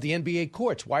side of the NBA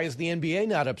courts. Why is the NBA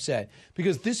not upset?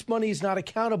 Because this money is not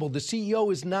accountable. The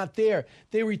CEO is not there.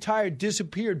 They retired,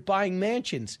 disappeared, buying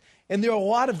mansions. And there are a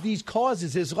lot of these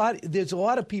causes. There's a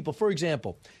lot of people. For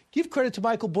example, give credit to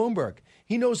Michael Bloomberg.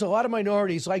 He knows a lot of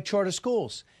minorities like charter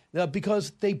schools.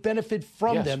 Because they benefit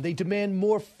from them. They demand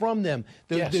more from them.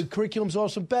 The curriculum's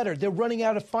also better. They're running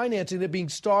out of financing. They're being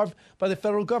starved by the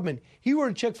federal government. He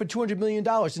wrote a check for $200 million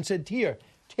and said, here,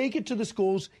 take it to the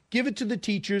schools, give it to the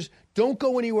teachers, don't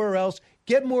go anywhere else,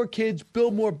 get more kids,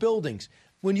 build more buildings.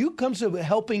 When you come to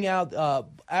helping out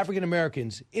African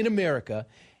Americans in America,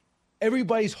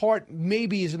 everybody's heart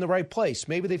maybe is in the right place.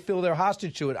 Maybe they feel they're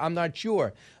hostage to it. I'm not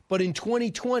sure. But in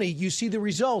 2020, you see the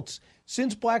results.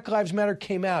 Since Black Lives Matter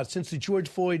came out, since the George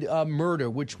Floyd murder,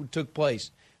 which took place,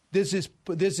 there's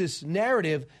this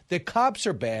narrative that cops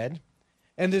are bad,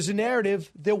 and there's a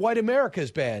narrative that white America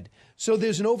is bad. So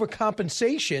there's an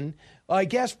overcompensation, I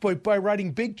guess, by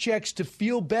writing big checks to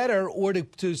feel better or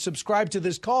to subscribe to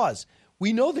this cause.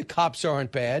 We know the cops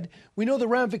aren't bad. We know the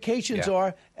ramifications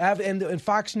are, and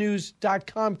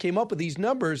FoxNews.com came up with these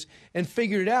numbers and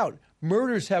figured it out.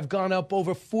 Murders have gone up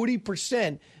over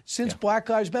 40% since Black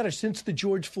Lives Matter, since the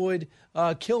George Floyd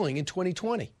killing in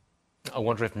 2020. I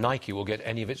wonder if Nike will get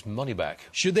any of its money back.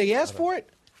 Should they ask for it?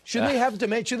 Should they have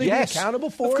demand? Should they be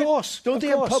accountable for it? Of course. Don't they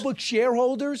have public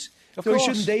shareholders? Of course.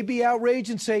 Shouldn't they be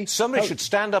outraged and say... Somebody should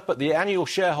stand up at the annual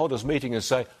shareholders meeting and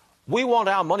say, we want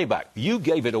our money back. You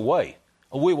gave it away,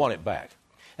 and we want it back.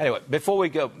 Anyway, before we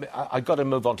go, I've got to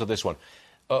move on to this one.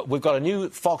 We've got a new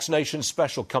Fox Nation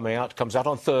special coming out. It comes out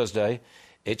on Thursday.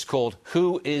 It's called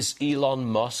Who is Elon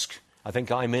Musk? I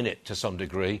think I'm in it to some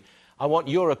degree. I want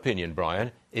your opinion,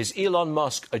 Brian. Is Elon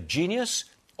Musk a genius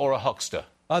or a huckster?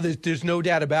 There's no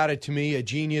doubt about it to me. A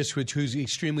genius who's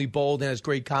extremely bold and has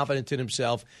great confidence in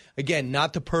himself. Again,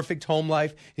 not the perfect home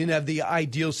life. He didn't have the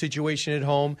ideal situation at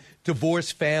home.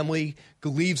 Divorced family,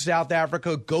 leaves South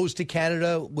Africa, goes to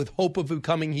Canada with hope of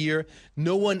coming here.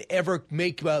 No one ever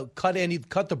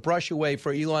cut the brush away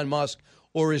for Elon Musk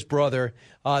or his brother.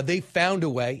 They found a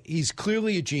way. He's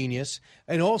clearly a genius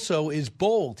and also is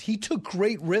bold. He took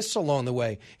great risks along the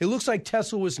way. It looks like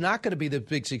Tesla was not going to be the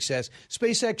big success.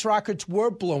 SpaceX rockets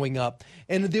were blowing up,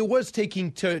 and there was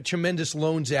taking tremendous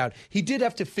loans out. He did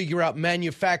have to figure out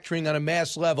manufacturing on a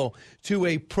mass level to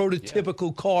a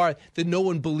prototypical car that no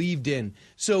one believed in.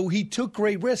 So he took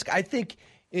great risk. I think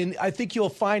you'll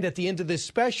find at the end of this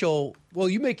special, well,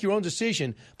 you make your own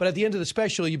decision, but at the end of the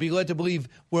special, you'll be led to believe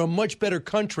we're a much better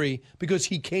country because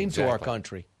he came to our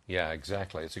country. Yeah,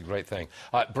 exactly. It's a great thing.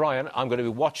 Brian, I'm going to be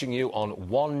watching you on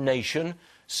One Nation,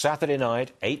 Saturday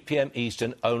night, 8 p.m.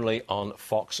 Eastern, only on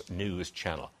Fox News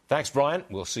Channel. Thanks, Brian.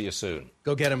 We'll see you soon.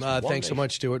 Go get him. Thanks so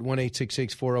much, Stuart.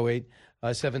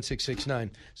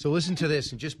 1-866-408-7669. So listen to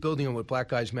this, and just building on what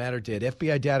Black Lives Matter did.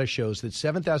 FBI data shows that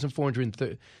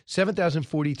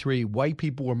 7,043 white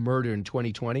people were murdered in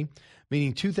 2020,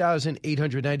 meaning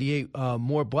 2,898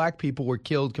 more black people were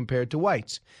killed compared to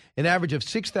whites. An average of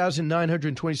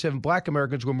 6,927 black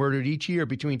Americans were murdered each year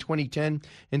between 2010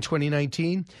 and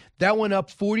 2019. That went up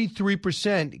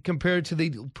 43% compared to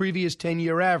the previous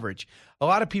 10-year average. A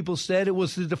lot of people said it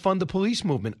was to defund the police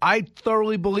movement. I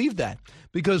thoroughly believe that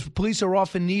because police are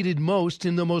often needed most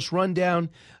in the most rundown,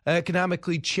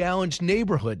 economically challenged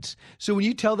neighborhoods. So when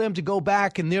you tell them to go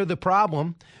back and they're the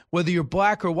problem, whether you're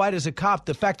black or white as a cop,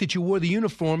 the fact that you wore the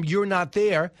uniform, you're not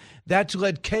there, that's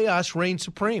let chaos reign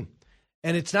supreme.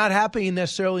 And it's not happening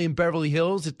necessarily in Beverly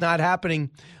Hills. It's not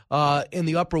happening in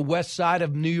the Upper West Side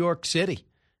of New York City.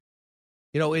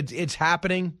 You know, it's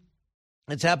happening.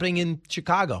 It's happening in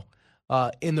Chicago,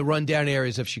 in the rundown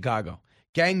areas of Chicago.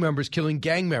 Gang members killing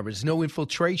gang members. No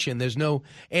infiltration. There's no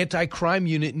anti-crime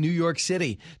unit in New York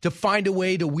City to find a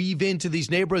way to weave into these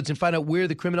neighborhoods and find out where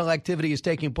the criminal activity is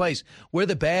taking place, where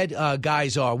the bad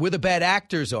guys are, where the bad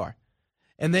actors are,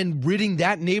 and then ridding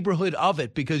that neighborhood of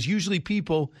it, because usually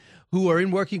people who are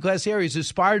in working class areas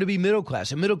aspire to be middle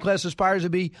class, and middle class aspires to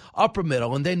be upper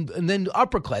middle, and then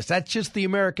upper class. That's just the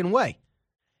American way.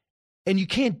 And you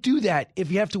can't do that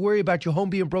if you have to worry about your home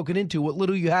being broken into, what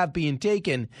little you have being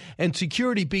taken, and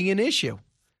security being an issue.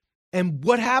 And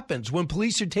what happens when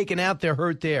police are taken out, they're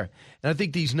hurt there. And I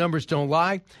think these numbers don't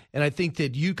lie. And I think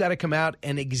that you got to come out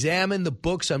and examine the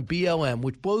books on BLM.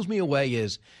 Which blows me away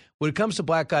is when it comes to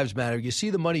Black Lives Matter, you see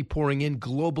the money pouring in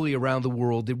globally around the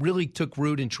world. It really took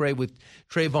root in with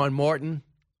Trayvon Martin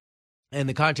and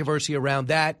the controversy around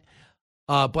that.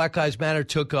 Black Lives Matter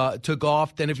took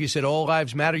off. Then if you said all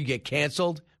lives matter, you get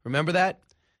canceled. Remember that?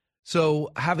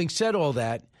 So having said all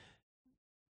that,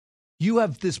 you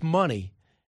have this money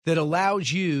that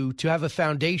allows you to have a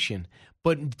foundation,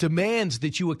 but demands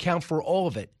that you account for all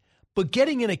of it. But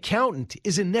getting an accountant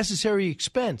is a necessary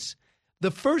expense.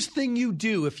 The first thing you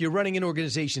do if you're running an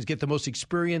organization is get the most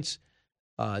experienced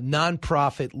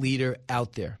nonprofit leader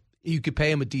out there. You could pay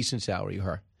him a decent salary or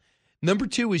her. Number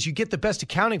two is you get the best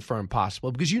accounting firm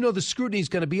possible because you know the scrutiny is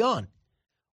going to be on.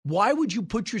 Why would you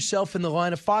put yourself in the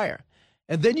line of fire?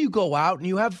 And then you go out and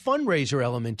you have a fundraiser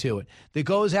element to it that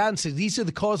goes out and says, these are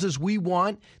the causes we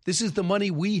want. This is the money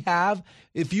we have.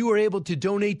 If you were able to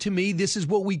donate to me, this is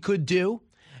what we could do.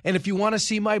 And if you want to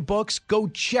see my books, go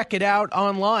check it out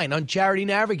online on Charity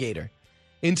Navigator.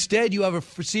 Instead, you have a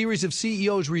series of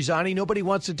CEOs resigning. Nobody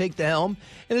wants to take the helm.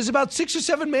 And there's about 6 or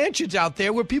 7 mansions out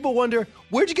there where people wonder,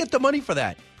 where'd you get the money for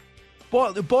that?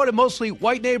 Bought in mostly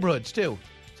white neighborhoods, too.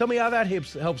 Tell me how that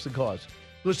helps the cause.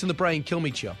 Listen to the Brian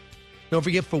Kilmeade Show. Don't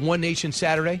forget for One Nation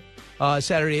Saturday,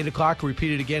 Saturday 8 o'clock,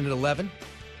 repeat it again at 11.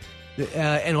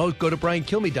 And go to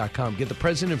BrianKilmeade.com. Get the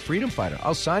President and Freedom Fighter.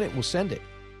 I'll sign it and we'll send it.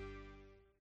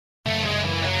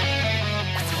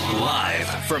 Live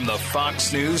from the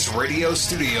Fox News radio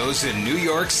studios in New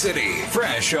York City,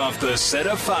 fresh off the set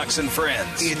of Fox and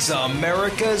Friends, it's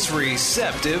America's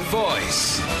receptive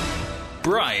voice,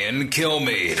 Brian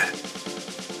Kilmeade.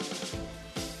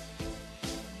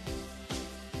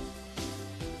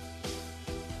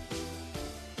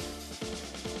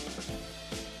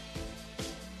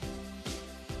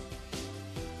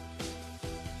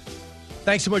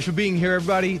 Thanks so much for being here,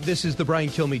 everybody. This is the Brian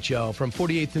Kilmeade Show from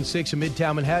 48th and 6th in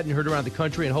Midtown Manhattan, heard around the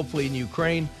country and hopefully in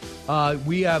Ukraine.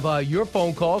 We have your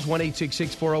phone calls,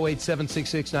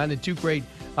 1-866-408-7669, and 2 great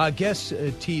guests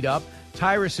teed up.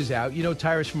 Tyrus is out. You know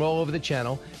Tyrus from all over the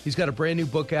channel. He's got a brand new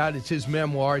book out. It's his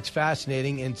memoir. It's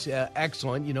fascinating and it's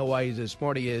excellent. You know why he's as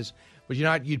smart as he is. But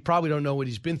you probably don't know what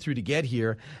he's been through to get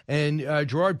here. And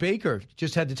Gerard Baker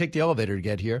just had to take the elevator to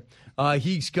get here.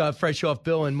 He's got fresh off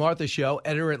Bill and Martha's show,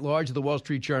 editor-at-large of the Wall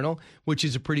Street Journal, which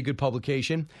is a pretty good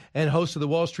publication, and host of the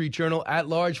Wall Street Journal at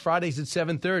Large Fridays at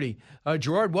 7:30.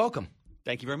 Gerard, welcome.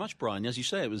 Thank you very much, Brian. As you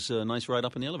say, it was a nice ride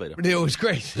up in the elevator. It was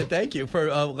great. Thank you for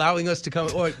allowing us to come,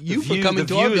 or you for coming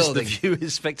to our building. The view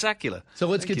is spectacular. So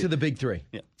let's get to the big three.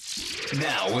 Yeah.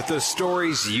 Now with the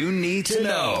stories you need to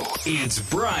know, it's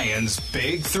Brian's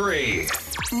Big Three.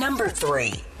 Number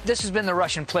 3. This has been the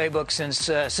Russian playbook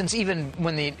since even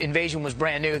when the invasion was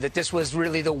brand new, that this was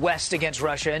really the West against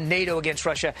Russia and NATO against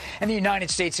Russia and the United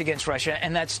States against Russia,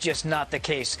 and that's just not the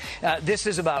case. This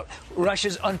is about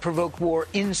Russia's unprovoked war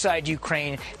inside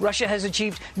Ukraine. Russia has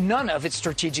achieved none of its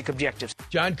strategic objectives.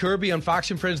 John Kirby on Fox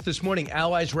and Friends this morning.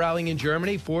 Allies rallying in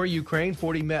Germany for Ukraine.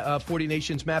 40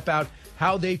 nations map out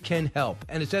how they can help.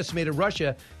 And it's estimated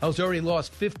Russia has already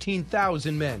lost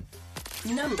 15,000 men.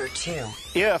 Number 2.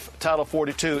 If Title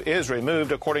 42 is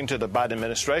removed, according to the Biden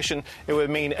administration, it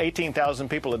would mean 18,000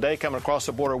 people a day coming across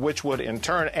the border, which would in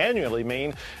turn annually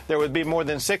mean there would be more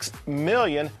than 6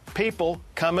 million people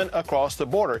coming across the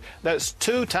border. That's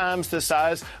 2 times the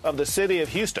size of the city of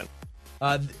Houston.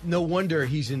 No wonder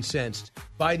he's incensed.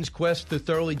 Biden's quest to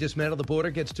thoroughly dismantle the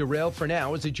border gets derailed for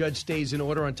now as the judge stays in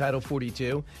order on Title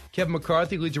 42. Kevin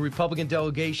McCarthy leads a Republican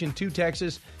delegation to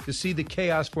Texas to see the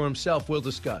chaos for himself. We'll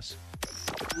discuss.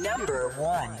 Number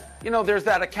 1. You know, there's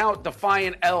that account,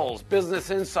 Defiant L's,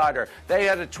 Business Insider. They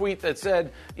had a tweet that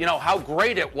said, you know, how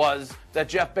great it was that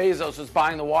Jeff Bezos was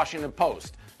buying the Washington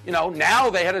Post. You know,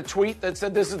 now they had a tweet that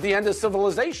said this is the end of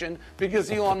civilization because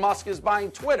Elon Musk is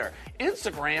buying Twitter.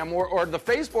 Instagram or the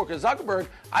Facebook of Zuckerberg,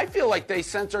 I feel like they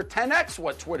censor 10x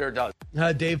what Twitter does.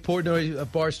 Dave Portnoy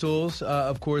of Barstools,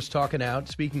 of course,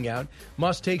 speaking out.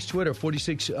 Musk takes Twitter,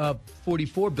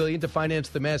 $44 billion to finance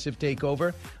the massive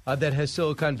takeover that has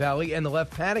Silicon Valley and the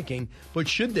left panicking. But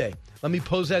should they? Let me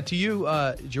pose that to you,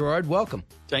 Gerard. Welcome.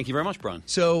 Thank you very much, Brian.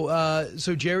 So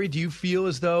Jerry, do you feel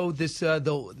as though the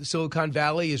Silicon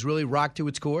Valley is really rocked to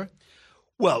its core?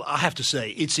 Well, I have to say,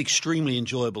 it's extremely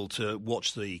enjoyable to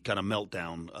watch the kind of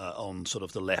meltdown on sort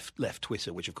of the left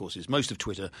Twitter, which, of course, is most of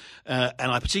Twitter. And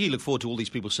I particularly look forward to all these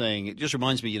people saying, it just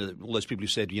reminds me, all those people who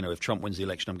said, if Trump wins the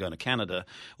election, I'm going to Canada.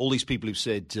 All these people who've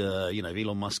said, if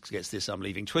Elon Musk gets this, I'm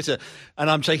leaving Twitter. And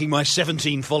I'm taking my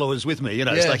 17 followers with me.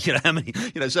 It's like, how many?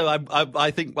 So I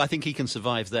think he can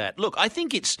survive that. Look, I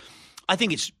think it's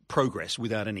progress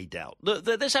without any doubt.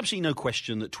 There's absolutely no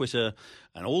question that Twitter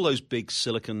and all those big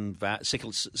Silicon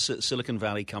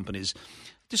Valley companies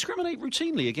discriminate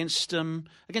routinely against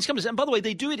companies. And by the way,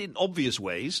 they do it in obvious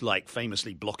ways, like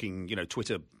famously blocking,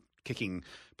 Twitter kicking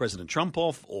President Trump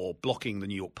off or blocking the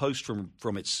New York Post from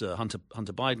its Hunter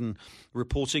Biden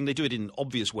reporting. They do it in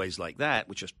obvious ways like that,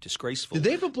 which are disgraceful. Did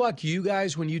they ever block you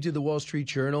guys when you did the Wall Street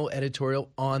Journal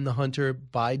editorial on the Hunter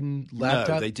Biden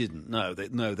laptop? No, they didn't. No,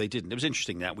 they didn't. It was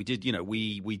interesting that we did.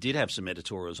 We did have some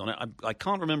editorials on it. I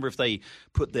can't remember if they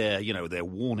put their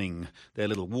warning, their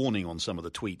little warning on some of the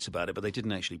tweets about it, but they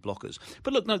didn't actually block us.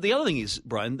 But look, no. The other thing is,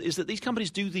 Brian, is that these companies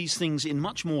do these things in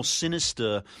much more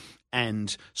sinister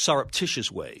and surreptitious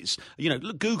ways.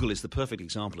 Look, Google is the perfect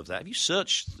example of that. If you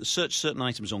search certain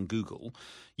items on Google,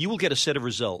 you will get a set of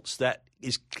results that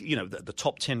is, the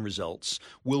top 10 results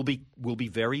will be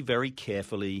very, very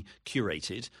carefully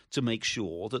curated to make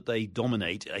sure that they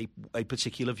dominate a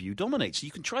particular view dominates. So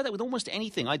you can try that with almost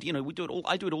anything. I do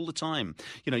it all the time.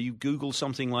 You Google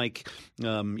something like,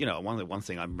 one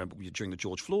thing I remember during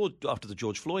after the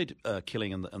George Floyd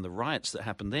killing and the riots that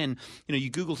happened then. You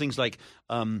Google things like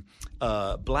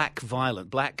black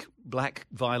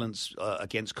violence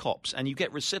against cops, and you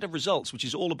get a set of results which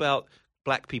is all about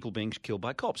black people being killed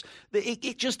by cops. They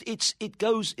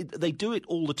do it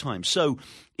all the time. So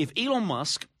if Elon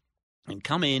Musk can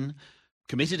come in,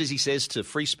 committed, as he says, to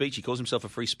free speech, he calls himself a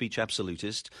free speech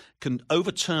absolutist, can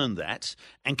overturn that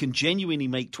and can genuinely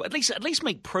make at least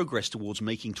make progress towards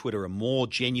making Twitter a more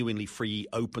genuinely free,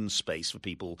 open space for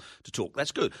people to talk.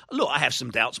 That's good. Look, I have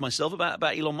some doubts myself about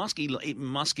Elon Musk.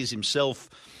 Musk is himself,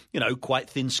 quite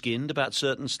thin-skinned about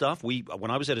certain stuff.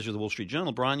 When I was editor of the Wall Street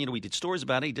Journal, Brian, we did stories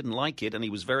about it. He didn't like it, and he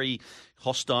was very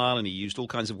hostile, and he used all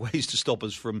kinds of ways to stop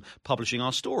us from publishing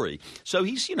our story. So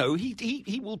he's,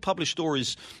 he will publish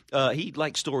stories. He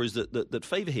likes stories that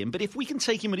favour him. But if we can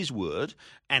take him at his word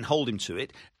and hold him to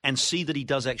it, and see that he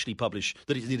does actually publish,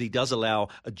 that he does allow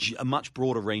a much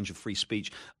broader range of free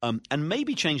speech, and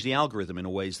maybe change the algorithm in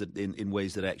ways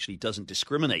that actually doesn't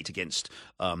discriminate against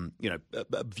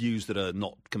views that are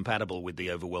not compatible with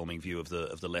the overwhelming view of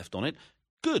the left on it.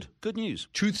 Good news.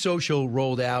 Truth Social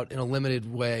rolled out in a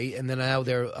limited way, and then now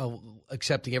they're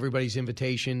accepting everybody's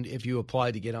invitation if you apply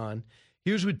to get on.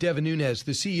 Here's what Devin Nunes,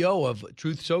 the CEO of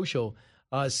Truth Social,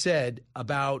 said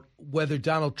about whether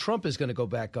Donald Trump is going to go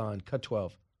back on. Cut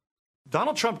 12.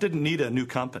 Donald Trump didn't need a new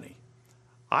company.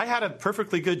 I had a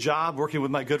perfectly good job working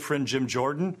with my good friend Jim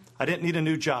Jordan. I didn't need a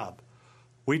new job.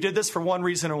 We did this for one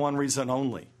reason and one reason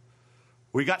only.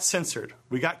 We got censored.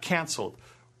 We got canceled.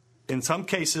 In some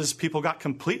cases, people got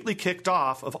completely kicked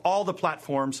off of all the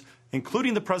platforms,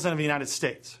 including the President of the United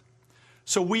States.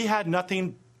 So we had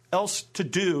nothing else to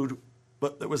do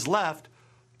but that was left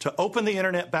to open the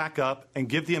internet back up and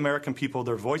give the American people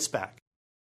their voice back.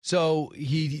 So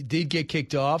he did get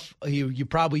kicked off. You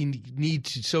probably need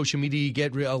social media to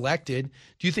get reelected.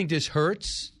 Do you think this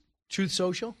hurts Truth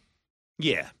Social?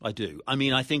 Yeah, I do. I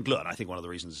mean, I think one of the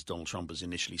reasons Donald Trump has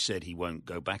initially said he won't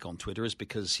go back on Twitter is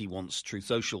because he wants Truth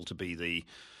Social to be the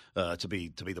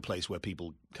place where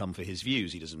people come for his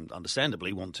views. He doesn't,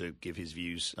 understandably, want to give his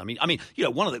views. I mean,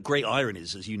 one of the great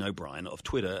ironies, as you know, Brian, of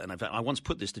Twitter, and in fact, I once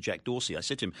put this to Jack Dorsey. I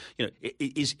said to him,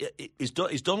 is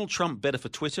Donald Trump better for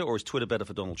Twitter, or is Twitter better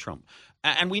for Donald Trump?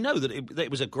 And we know that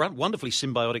it was a wonderfully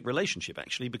symbiotic relationship,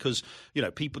 actually, because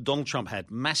Donald Trump had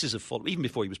masses of followers, even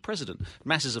before he was president,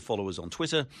 masses of followers on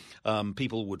Twitter.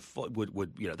 People would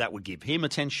that would give him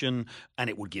attention, and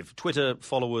it would give Twitter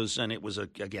followers, and it was a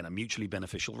mutually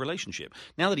beneficial relationship.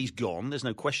 Now that he's gone, there's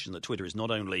no question that Twitter is not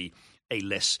only a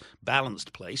less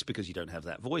balanced place because you don't have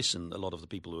that voice and a lot of the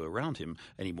people who are around him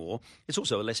anymore. It's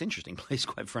also a less interesting place,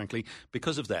 quite frankly,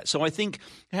 because of that. So I think,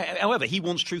 however, he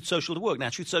wants Truth Social to work. Now,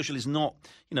 Truth Social is not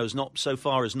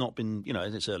been, in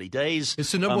its early days.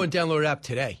 It's the number one downloaded app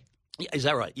today. Is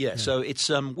that right? Yeah. So it's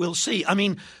we'll see. I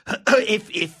mean,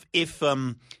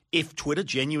 if Twitter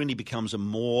genuinely becomes a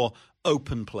more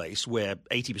open place where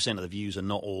 80% of the views are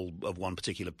not all of one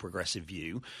particular progressive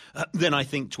view, then I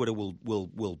think Twitter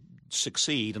will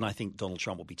succeed, and I think Donald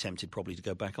Trump will be tempted probably to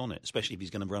go back on it, especially if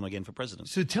he's going to run again for president.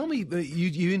 So tell me,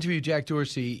 you interviewed Jack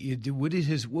Dorsey.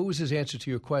 What was his answer to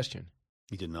your question?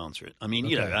 He didn't answer it. I mean,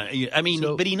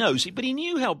 but he knows. But he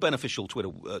knew how beneficial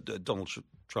Donald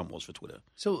Trump was for Twitter.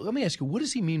 So let me ask you, what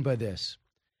does he mean by this?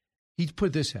 He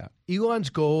put this out. Elon's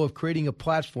goal of creating a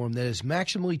platform that is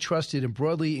maximally trusted and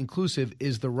broadly inclusive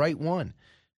is the right one.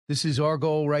 This is our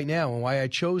goal right now and why I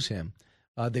chose him,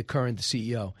 the current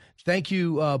CEO. Thank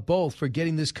you both for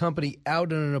getting this company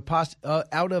out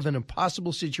of an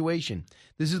impossible situation.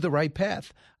 This is the right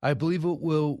path. I believe it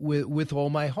will with all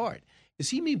my heart. Does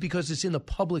he mean because it's in the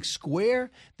public square,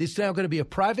 it's now going to be a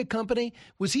private company?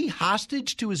 Was he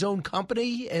hostage to his own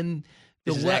company? And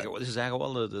This is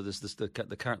Agarwal,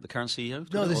 the current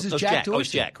CEO? No, this is Jack Dorsey. Oh,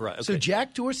 it's Jack, right. Okay. So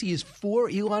Jack Dorsey is for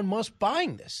Elon Musk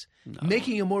buying this,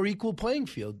 making a more equal playing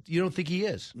field. You don't think he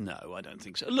is? No, I don't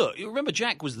think so. Look, you remember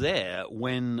Jack was there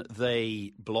when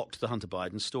they blocked the Hunter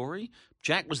Biden story.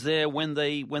 Jack was there when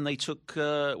they took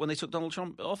Donald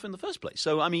Trump off in the first place.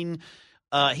 So I mean,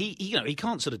 he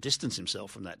can't sort of distance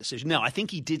himself from that decision. Now, I think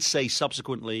he did say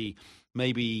subsequently,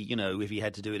 maybe if he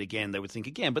had to do it again, they would think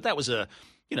again. But that was an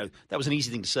easy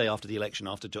thing to say after the election,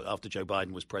 after Joe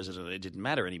Biden was president. It didn't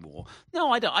matter anymore. No,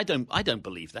 I don't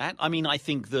believe that. I mean, I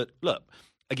think that, look,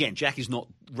 again, Jack is not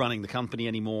running the company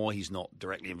anymore. He's not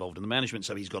directly involved in the management,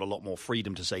 so he's got a lot more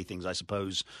freedom to say things, I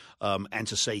suppose, and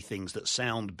to say things that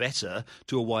sound better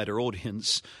to a wider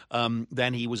audience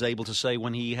than he was able to say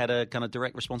when he had a kind of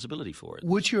direct responsibility for it.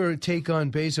 What's your take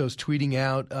on Bezos tweeting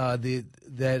out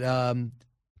that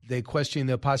they question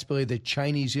the possibility that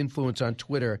Chinese influence on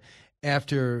Twitter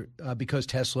after because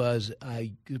Tesla's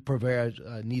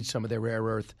needs some of their rare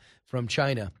earth from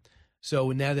China.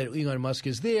 So now that Elon Musk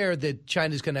is there, that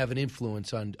China's going to have an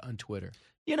influence on Twitter.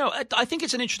 I think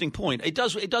it's an interesting point. It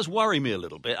does worry me a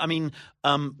little bit. I mean,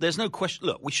 there's no question.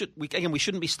 Look, we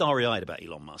shouldn't be starry-eyed about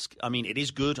Elon Musk. I mean, it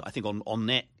is good. I think on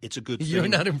net, it's a good thing. You're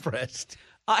not impressed.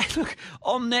 Look,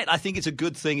 on net, I think it's a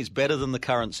good thing. It's better than the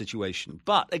current situation.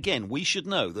 But again, we should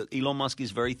know that Elon Musk is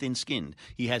very thin-skinned.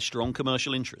 He has strong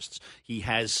commercial interests. He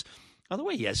has. By the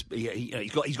way,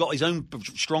 he's got his own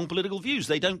strong political views.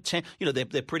 They don't tend,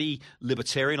 they're pretty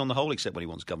libertarian on the whole, except when he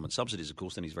wants government subsidies, of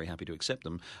course. Then he's very happy to accept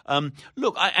them. And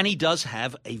he does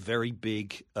have a very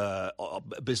big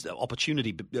business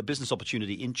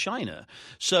opportunity in China.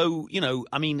 So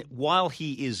while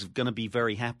he is going to be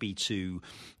very happy to,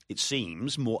 it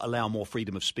seems, allow more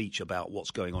freedom of speech about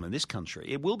what's going on in this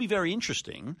country, it will be very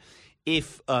interesting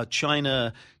if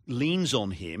China leans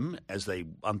on him, as they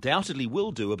undoubtedly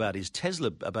will do about his Tesla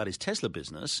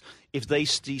business, if they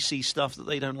see stuff that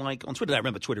they don't like on Twitter. Now,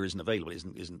 remember, Twitter isn't available,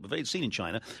 isn't seen in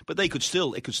China, but they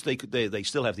still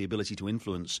have the ability to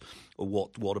influence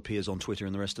what appears on Twitter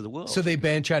in the rest of the world. So they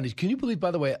ban Chinese. Can you believe?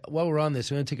 By the way, while we're on this,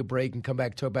 we're going to take a break and come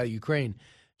back and talk about Ukraine.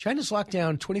 China's locked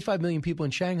down 25 million people in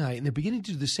Shanghai, and they're beginning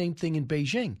to do the same thing in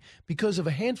Beijing because of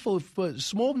a handful of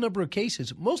small number of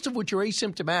cases, most of which are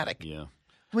asymptomatic. Yeah.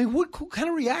 I mean, what kind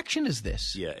of reaction is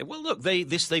this? Yeah. Well, look,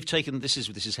 this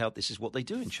is what they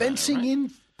do in China. Fencing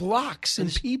in blocks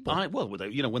and people. When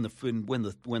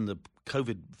the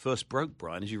COVID first broke,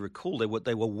 Brian, as you recall,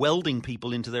 they were welding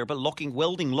people into their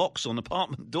welding locks on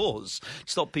apartment doors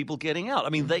to stop people getting out. I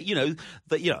mean, I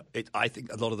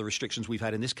think a lot of the restrictions we've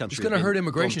had in this country it's going to hurt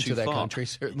immigration to that country.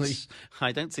 Certainly,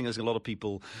 I don't think there's a lot of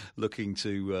people looking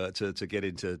to get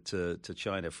into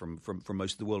China from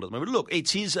most of the world at the moment. Look,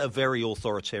 it is a very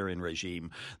authoritarian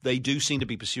regime. They do seem to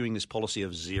be pursuing this policy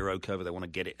of zero COVID. They want to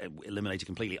get it eliminated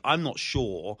completely. I'm not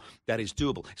sure that is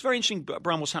doable. It's very interesting,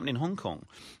 Brian, what's happening in Hong Kong.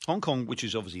 Hong Kong, which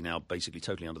is obviously now basically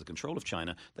totally under the control of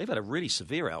China, they've had a really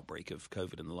severe outbreak of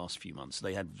COVID in the last few months.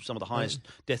 They had some of the highest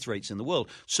death rates in the world.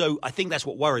 So I think that's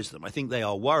what worries them. I think they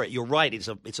are worried. You're right,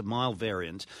 it's a mild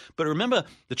variant. But remember,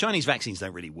 the Chinese vaccines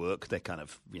don't really work. They're kind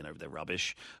of, they're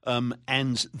rubbish.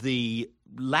 And the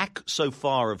lack so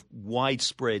far of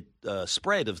widespread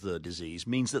spread of the disease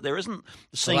means that there isn't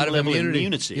the same level of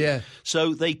immunity. Yeah.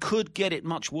 So they could get it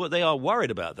much worse. They are worried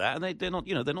about that, and they're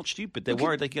not stupid. They're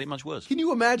worried they could get it much worse. Can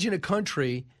you imagine a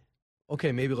country,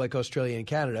 okay, maybe like Australia and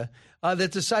Canada,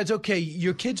 that decides, okay,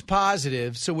 your kid's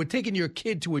positive, so we're taking your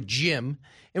kid to a gym,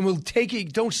 and we'll take you,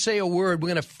 don't say a word, we're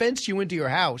going to fence you into your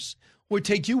house, we'll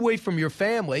take you away from your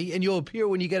family, and you'll appear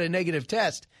when you get a negative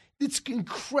test. It's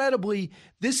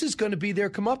this is going to be their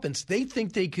comeuppance. They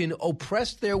think they can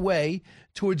oppress their way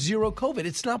towards zero COVID.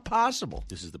 It's not possible.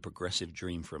 This is the progressive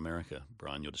dream for America,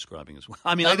 Brian, you're describing as well.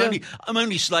 I mean, I'm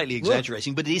only slightly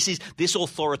exaggerating, but this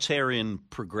authoritarian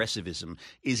progressivism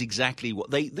is exactly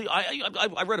what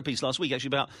I read a piece last week, actually,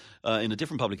 about in a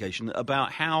different publication,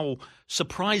 about how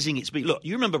surprising it's been. Look,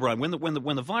 you remember, Brian,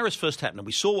 when the virus first happened, and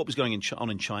we saw what was going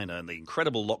on in China and the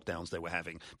incredible lockdowns they were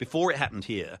having before it happened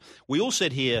here. We all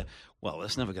said here, Well,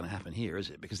 that's never going to happen here, is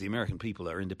it? Because the American people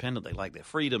are independent. They like their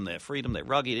freedom. They're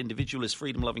rugged, individualist,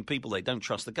 freedom-loving people. They don't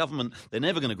trust the government. They're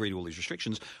never going to agree to all these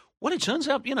restrictions. Well, it turns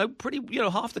out,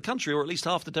 half the country, or at least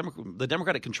half the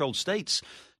Democratic-controlled states,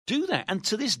 do that. And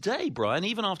to this day, Brian,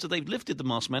 even after they've lifted the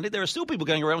mask mandate, there are still people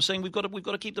going around saying we've got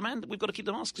to keep the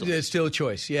masks on. There's still a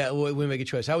choice. Yeah, we make a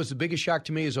choice. That was the biggest shock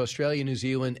to me is Australia, New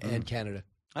Zealand, and Canada.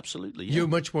 Absolutely. Yeah. You're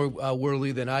much more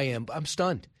worldly than I am. I'm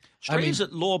stunned. Australia's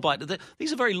at law-abiding.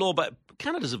 These are very law-abiding.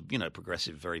 Canada's a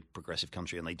very progressive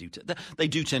country, and they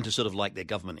do tend to sort of like their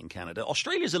government in Canada.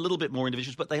 Australia's a little bit more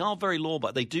individualist, but they are very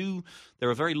law-abiding. They're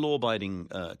a very law-abiding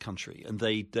country, and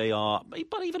they are.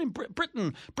 But even in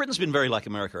Britain's been very like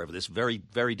America over this. Very,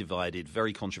 very divided,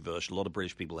 very controversial. A lot of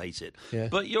British people hate it. Yeah.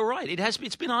 But you're right.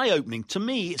 It's been eye-opening to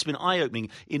me. It's been eye-opening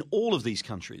in all of these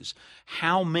countries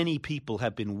how many people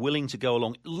have been willing to go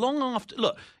along long after.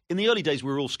 Look. In the early days, we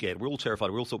were all scared. We were all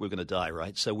terrified. We all thought we were going to die,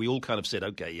 right? So we all kind of said,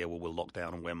 okay, yeah, well, we'll lock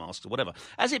down and wear masks or whatever.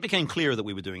 As it became clearer that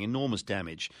we were doing enormous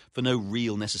damage for no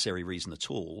real necessary reason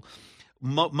at all,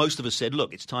 most of us said,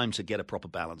 look, it's time to get a proper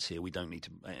balance here. We don't need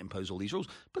to impose all these rules.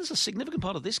 But there's a significant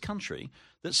part of this country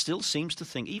that still seems to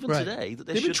think, even today, that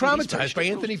there should be They've been traumatized by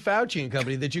Anthony Fauci and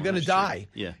company that you're going to die.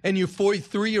 Yeah. And your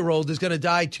 43-year-old is going to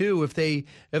die, too, if they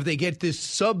get this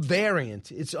sub-variant.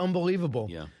 It's unbelievable.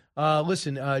 Yeah.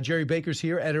 Listen, Jerry Baker's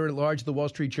here, editor-at-large of the Wall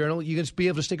Street Journal. You going to be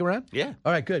able to stick around? Yeah.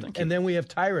 All right, good. And then we have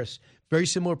Tyrus, very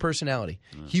similar personality.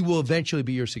 He will eventually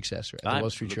be your successor at the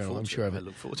Wall Street Journal, I'm sure of it. I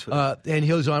look forward to it. And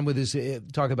he'll on with his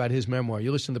talk about his memoir.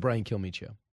 You listen to the Brian Kilmeade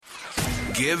Show.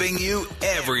 Giving you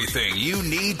everything you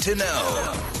need to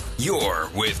know.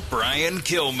 You're with Brian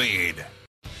Kilmeade.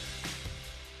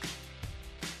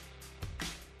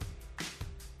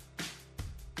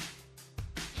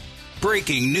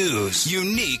 Breaking news,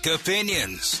 unique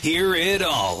opinions. Hear it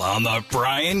all on the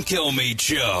Brian Kilmeade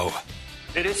Show.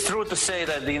 It is true to say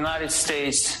that the United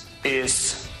States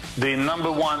is the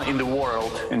number one in the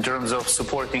world in terms of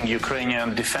supporting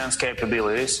Ukrainian defense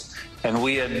capabilities, and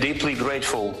we are deeply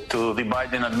grateful to the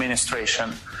Biden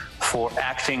administration for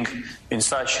acting in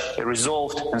such a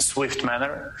resolved and swift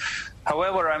manner.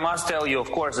 However, I must tell you,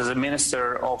 of course, as a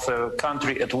minister of a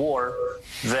country at war,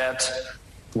 that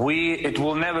it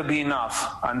will never be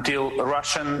enough until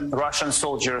Russian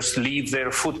soldiers leave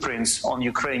their footprints on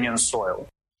Ukrainian soil.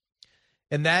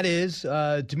 And that is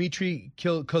Dmitry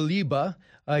Kuleba.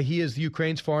 He is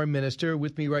Ukraine's foreign minister.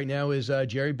 With me right now is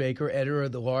Jerry Baker, editor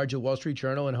of the Large of Wall Street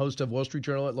Journal and host of Wall Street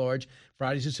Journal at Large,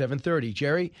 Fridays at 7:30.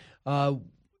 Jerry,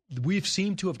 we've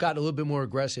seemed to have gotten a little bit more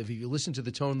aggressive. If you listen to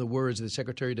the tone and the words of the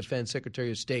Secretary of Defense,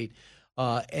 Secretary of State,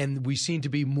 and we seem to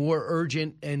be more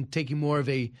urgent and taking more of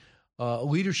a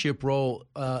leadership role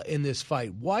in this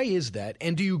fight. Why is that?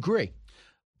 And do you agree?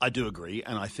 I do agree,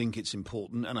 and I think it's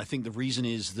important. And I think the reason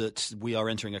is that we are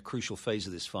entering a crucial phase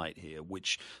of this fight here,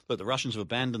 which, look, the Russians have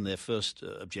abandoned their first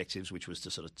objectives, which was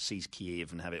to sort of seize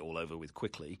Kyiv and have it all over with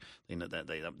quickly.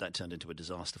 That turned into a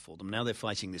disaster for them. Now they're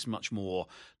fighting this much more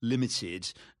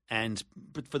limited and,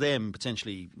 but for them,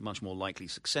 potentially much more likely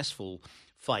successful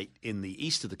fight in the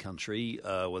east of the country,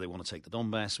 where they want to take the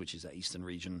Donbass, which is that eastern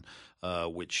region,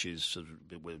 which has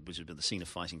been the scene of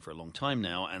fighting for a long time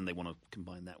now, and they want to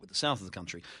combine that with the south of the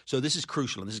country. So this is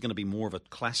crucial, and this is going to be more of a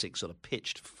classic sort of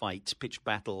pitched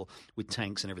battle with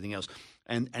tanks and everything else,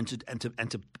 and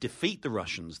to defeat the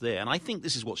Russians there. And I think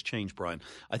this is what's changed, Brian.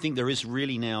 I think there is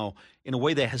really now, in a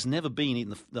way, there has never been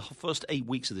in the first 8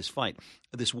 weeks of this fight,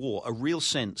 of this war, a real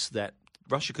sense that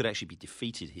Russia could actually be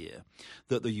defeated here,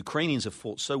 that the Ukrainians have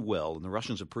fought so well and the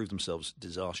Russians have proved themselves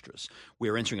disastrous.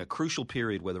 We're entering a crucial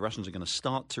period where the Russians are going to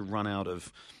start to run out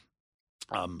of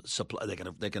supply.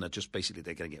 They're going to just basically,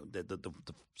 they're going to get the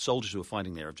soldiers who are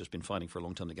fighting there have just been fighting for a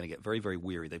long time. They're going to get very, very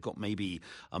weary. They've got maybe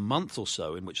a month or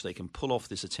so in which they can pull off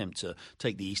this attempt to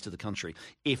take the east of the country.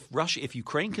 If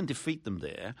Ukraine can defeat them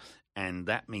there, and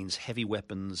that means heavy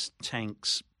weapons,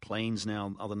 tanks, planes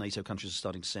now, other NATO countries are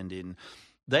starting to send in,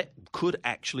 they could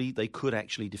actually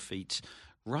defeat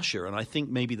Russia. And I think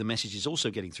maybe the message is also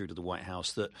getting through to the White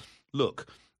House that, look,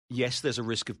 yes, there's a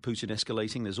risk of Putin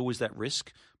escalating. There's always that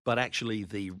risk. But actually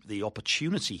the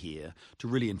opportunity here to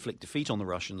really inflict defeat on the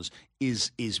Russians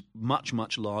is much,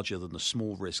 much larger than the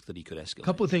small risk that he could escalate. A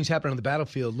couple of things happened on the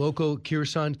battlefield. Local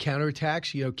Kherson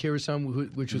counterattacks. Kherson,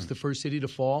 which was the first city to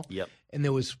fall. Yep. And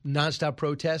there was nonstop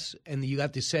protests. And you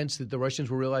got the sense that the Russians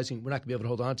were realizing we're not going to be able to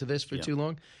hold on to this for too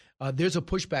long. There's a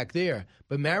pushback there.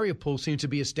 But Mariupol seems to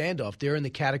be a standoff. They're in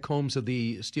the catacombs of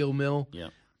the steel mill. Yeah.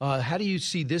 How do you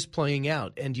see this playing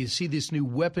out? And do you see this new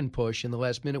weapon push in the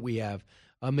last minute we have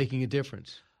making a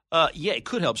difference? Yeah, it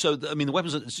could help. So, I mean, the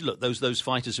weapons. Look, those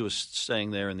fighters who are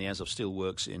staying there in the Azov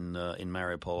Steelworks in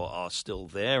Mariupol are still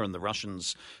there, and the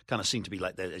Russians kind of seem to be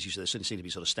like, as you said, they seem to be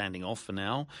sort of standing off for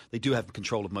now. They do have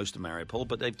control of most of Mariupol,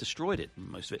 but they've destroyed it,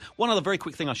 most of it. One other very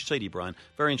quick thing I should say to you, Brian.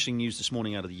 Very interesting news this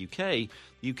morning out of the UK.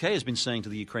 The UK has been saying to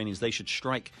the Ukrainians they should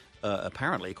strike.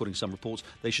 Apparently, according to some reports,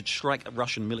 they should strike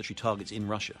Russian military targets in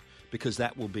Russia, because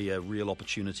that will be a real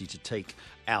opportunity to take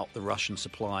out the Russian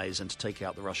supplies and to take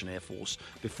out the Russian Air Force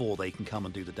before they can come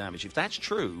and do the damage. If that's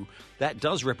true, that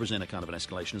does represent a kind of an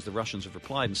escalation, as the Russians have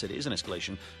replied and said it is an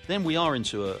escalation. Then we are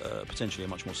into a potentially a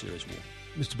much more serious war.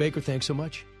 Mr. Baker, thanks so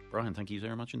much. Brian, thank you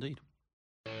very much indeed.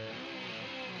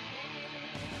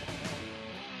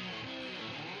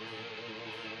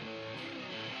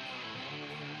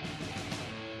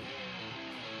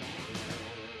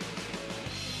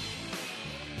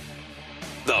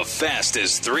 The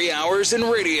fastest 3 hours in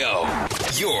radio.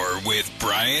 You're with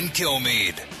Brian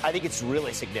Kilmeade. I think it's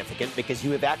really significant because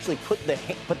you have actually put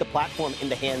the platform in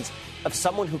the hands of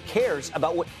someone who cares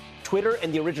about what Twitter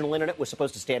and the original internet was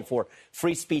supposed to stand for: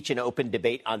 free speech and open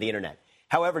debate on the internet.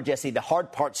 However, Jesse, the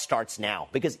hard part starts now,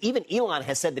 because even Elon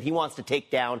has said that he wants to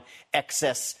take down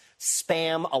excess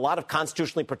spam, a lot of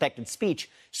constitutionally protected speech.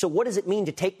 So what does it mean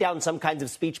to take down some kinds of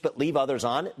speech but leave others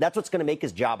on? That's what's going to make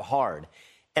his job hard.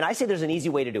 And I say there's an easy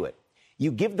way to do it. You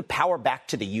give the power back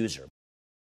to the user.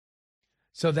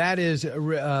 So that is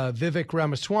Vivek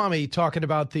Ramaswamy talking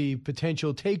about the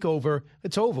potential takeover.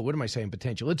 It's over. What am I saying,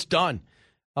 potential? It's done.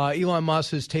 Elon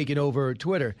Musk has taken over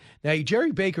Twitter. Now,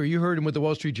 Jerry Baker, you heard him with the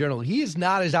Wall Street Journal. He is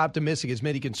not as optimistic as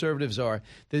many conservatives are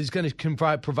that he's going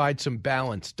to provide some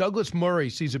balance. Douglas Murray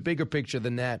sees a bigger picture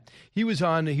than that. He was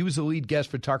the lead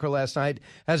guest for Tucker last night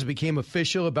as it became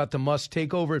official about the Musk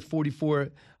takeover at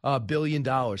 $44 billion,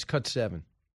 cut 7.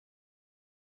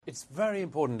 It's very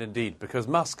important indeed, because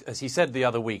Musk, as he said the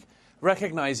other week,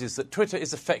 recognizes that Twitter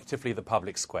is effectively the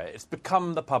public square. It's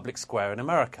become the public square in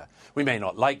America. We may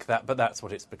not like that, but that's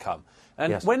what it's become.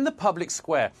 And Yes. when the public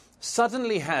square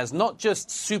suddenly has not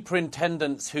just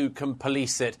superintendents who can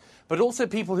police it, but also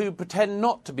people who pretend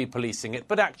not to be policing it,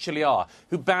 but actually are,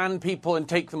 who ban people and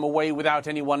take them away without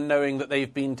anyone knowing that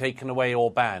they've been taken away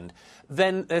or banned,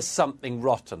 then there's something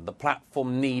rotten. The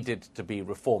platform needed to be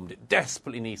reformed. It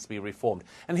desperately needs to be reformed.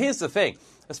 And here's the thing.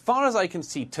 As far as I can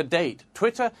see to date,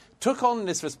 Twitter took on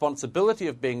this responsibility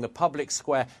of being the public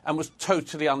square and was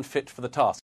totally unfit for the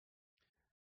task.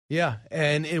 Yeah,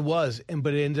 and it was,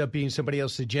 but it ended up being somebody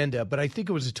else's agenda. But I think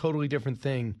it was a totally different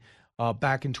thing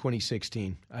back in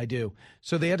 2016. I do.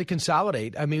 So they had to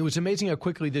consolidate. I mean, it was amazing how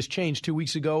quickly this changed. 2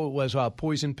 weeks ago, it was a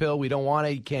poison pill. We don't want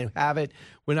it. You can't have it.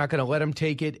 We're not going to let them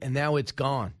take it. And now it's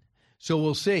gone. So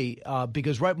we'll see,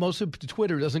 because most of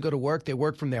Twitter doesn't go to work. They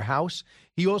work from their house.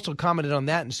 He also commented on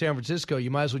that in San Francisco.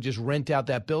 You might as well just rent out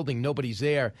that building. Nobody's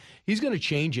there. He's going to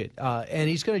change it, and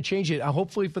he's going to change it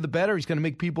hopefully for the better. He's going to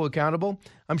make people accountable.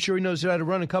 I'm sure he knows how to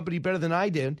run a company better than I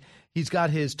did. He's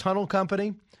got his tunnel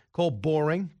company called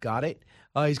Boring. Got it.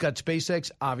 He's got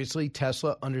SpaceX, obviously,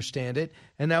 Tesla, understand it.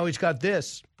 And now he's got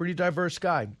this pretty diverse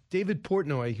guy. David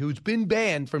Portnoy, who's been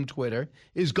banned from Twitter,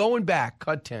 is going back,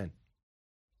 cut 10.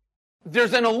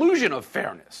 There's an illusion of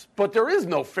fairness, but there is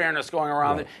no fairness going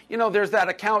around. Right. You know, there's that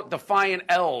account, Defiant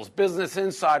L's, Business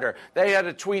Insider. They had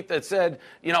a tweet that said,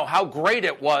 you know, how great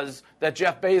it was that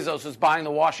Jeff Bezos is buying the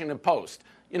Washington Post.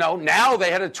 You know, now they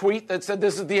had a tweet that said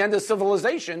this is the end of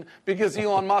civilization because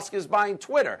Elon Musk is buying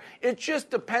Twitter. It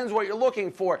just depends what you're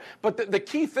looking for. But the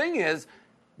key thing is,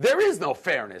 there is no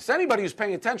fairness. Anybody who's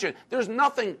paying attention, there's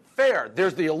nothing fair.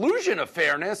 There's the illusion of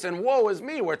fairness, and woe is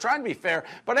me, we're trying to be fair.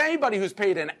 But anybody who's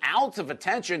paid an ounce of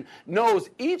attention knows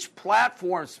each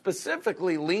platform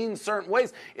specifically leans certain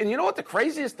ways. And you know what the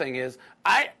craziest thing is?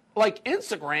 Like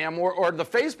Instagram or the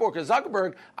Facebook or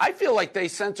Zuckerberg, I feel like they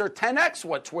censor 10x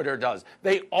what Twitter does.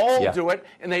 They all do it,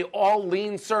 and they all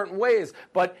lean certain ways.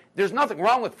 But there's nothing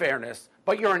wrong with fairness,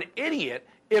 but you're an idiot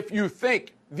if you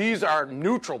think these are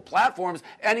neutral platforms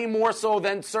any more so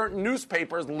than certain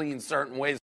newspapers lean certain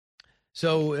ways.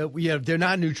 So they're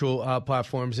not neutral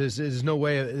platforms. There's no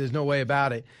way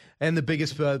about it. And the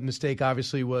biggest mistake,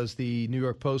 obviously, was the New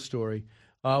York Post story.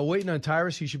 Waiting on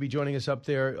Tyrus, he should be joining us up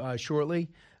there shortly.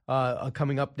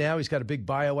 Coming up now, he's got a big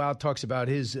bio out. Talks about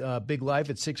his big life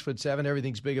at 6'7".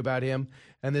 Everything's big about him,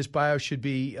 and this bio should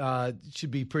be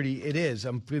pretty. It is.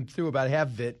 I'm through about half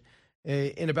of it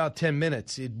in about 10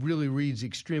 minutes. It really reads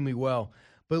extremely well.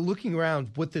 But looking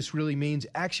around, what this really means,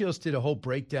 Axios did a whole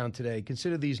breakdown today.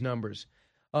 Consider these numbers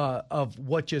of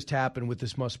what just happened with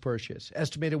this Musk purchase.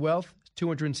 Estimated wealth,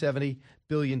 $270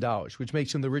 billion, which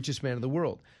makes him the richest man in the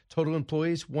world. Total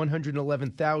employees,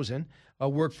 111,000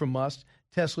 work for Musk.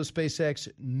 Tesla, SpaceX,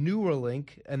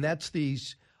 Neuralink, and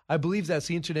I believe that's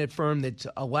the internet firm that's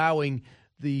allowing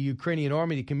the Ukrainian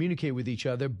army to communicate with each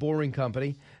other. Boring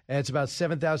company. And it's about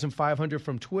 7,500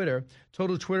 from Twitter.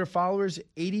 Total Twitter followers,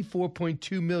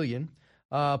 84.2 million,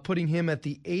 putting him at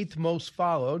the 8th most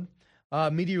followed.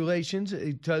 Media relations,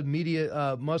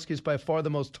 Musk is by far the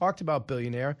most talked about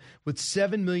billionaire with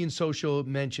 7 million social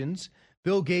mentions.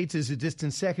 Bill Gates is a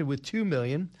distant second with 2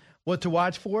 million. What to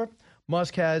watch for?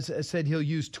 Musk has said he'll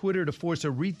use Twitter to force a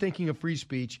rethinking of free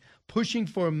speech, pushing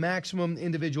for maximum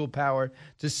individual power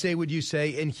to say what you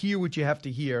say and hear what you have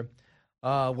to hear.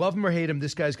 Love him or hate him,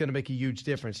 this guy's going to make a huge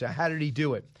difference. Now, how did he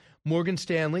do it? Morgan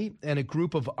Stanley and a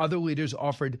group of other leaders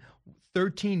offered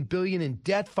 $13 billion in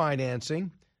debt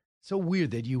financing. So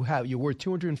weird that you're worth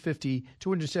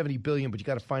 $270 billion, but you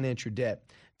got to finance your debt.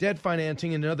 Debt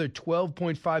financing and another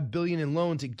 $12.5 billion in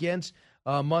loans against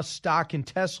Musk's stock in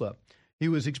Tesla. He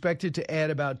was expected to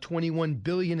add about $21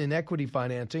 billion in equity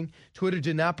financing. Twitter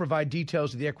did not provide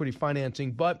details of the equity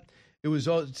financing, but it was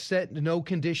set no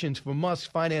conditions for Musk's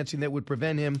financing that would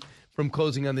prevent him from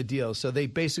closing on the deal. So they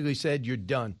basically said, you're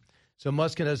done. So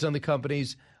Musk has done the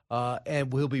companies,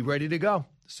 and he'll be ready to go.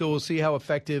 So we'll see how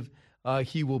effective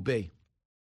he will be.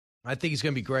 I think he's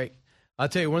going to be great. I'll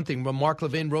tell you one thing. Mark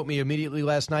Levin wrote me immediately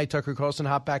last night. Tucker Carlson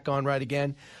hopped back on right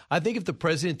again. I think if the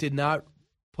president did not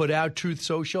put out Truth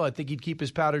Social, I think he'd keep his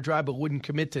powder dry but wouldn't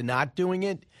commit to not doing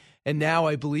it. And now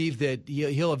I believe that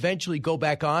he'll eventually go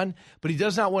back on, but he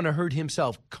does not want to hurt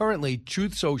himself. Currently,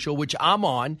 Truth Social, which I'm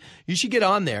on, you should get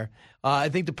on there. I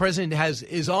think the president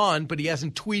is on, but he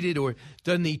hasn't tweeted or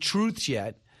done the truths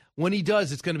yet. When he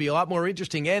does, it's going to be a lot more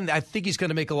interesting, and I think he's going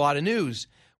to make a lot of news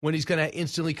when he's going to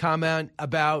instantly comment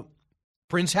about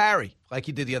Prince Harry, like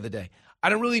he did the other day. I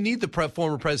don't really need the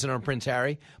former president on Prince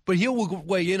Harry, but he'll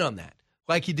weigh in on that,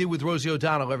 like he did with Rosie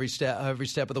O'Donnell every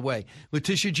step of the way.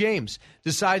 Letitia James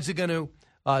decides they're going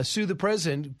to sue the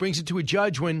president, brings it to a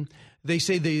judge when they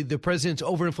say the president's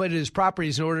overinflated his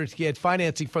properties in order to get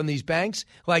financing from these banks,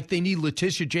 like they need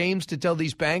Letitia James to tell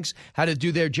these banks how to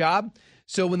do their job.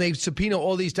 So when they subpoena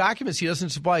all these documents, he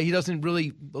doesn't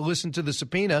really listen to the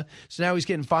subpoena. So now he's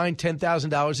getting fined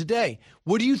 $10,000 a day.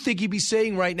 What do you think he'd be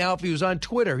saying right now if he was on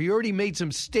Twitter? He already made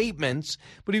some statements,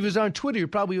 but if he was on Twitter,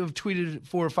 he'd probably have tweeted it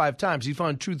 4 or 5 times. If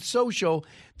on Truth Social,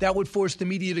 that would force the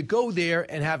media to go there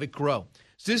and have it grow.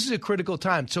 So this is a critical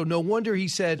time. So no wonder he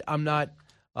said, I'm not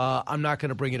going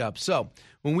to bring it up. So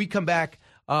when we come back,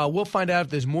 we'll find out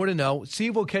if there's more to know. See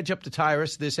if we'll catch up to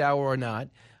Tyrus this hour or not.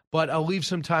 But I'll leave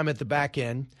some time at the back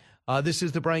end. This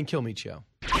is the Brian Kilmeade Show.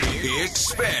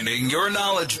 Expanding your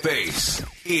knowledge base.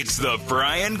 It's the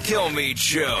Brian Kilmeade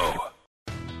Show.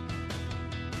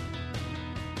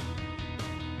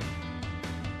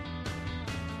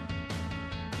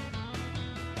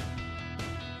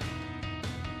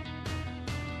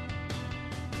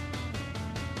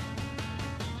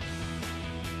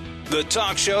 The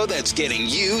talk show that's getting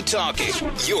you talking.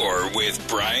 You're with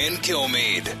Brian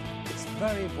Kilmeade.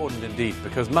 Very important indeed,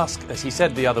 because Musk, as he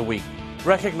said the other week,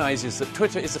 recognizes that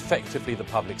Twitter is effectively the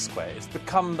public square. It's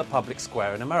become the public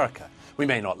square in America. We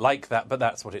may not like that, but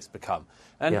that's what it's become.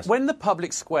 And Yes. when the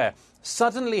public square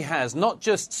suddenly has not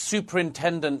just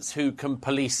superintendents who can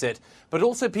police it, but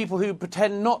also people who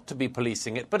pretend not to be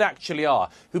policing it, but actually are,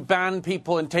 who ban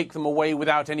people and take them away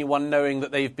without anyone knowing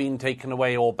that they've been taken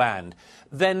away or banned,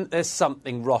 then there's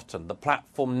something rotten. The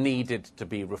platform needed to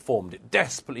be reformed. It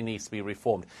desperately needs to be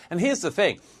reformed. And here's the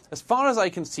thing. As far as I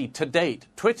can see to date,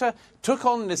 Twitter took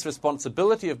on this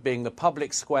responsibility of being the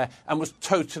public square and was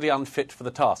totally unfit for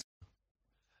the task.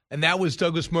 And that was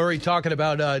Douglas Murray talking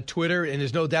about Twitter, and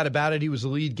there's no doubt about it. He was the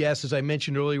lead guest, as I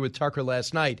mentioned earlier, with Tucker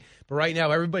last night. But right now,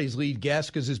 everybody's lead guest,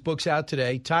 because his book's out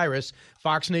today. Tyrus,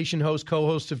 Fox Nation host,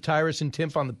 co-host of Tyrus and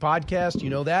Timpf on the podcast, you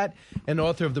know that, and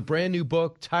author of the brand new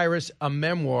book, Tyrus, a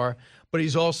Memoir. But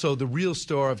he's also the real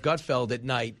star of Gutfeld at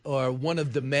night, or one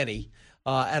of the many,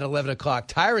 at 11 o'clock.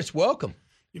 Tyrus, welcome.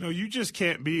 You know, you just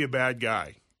can't be a bad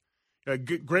guy.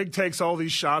 Greg takes all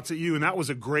these shots at you, and that was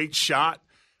a great shot.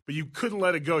 But you couldn't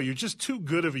let it go. You're just too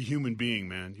good of a human being,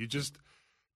 man.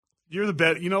 You're the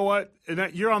best. You know what?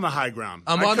 And you're on the high ground.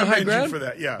 I'm on the high ground? You for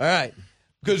that, yeah. All right.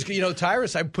 Because, you know,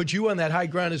 Tyrus, I put you on that high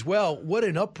ground as well. What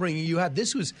an upbringing you had.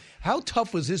 How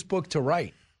tough was this book to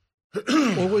write?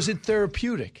 Or was it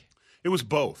therapeutic? It was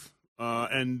both.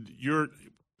 And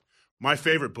my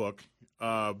favorite book,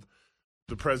 The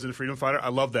President Freedom Fighter, I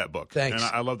love that book. Thanks.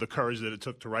 And I love the courage that it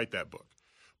took to write that book.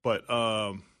 But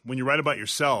when you write about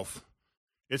yourself,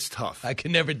 it's tough. I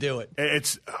can never do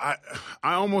it. I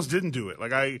almost didn't do it.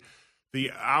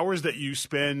 The hours that you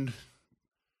spend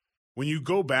when you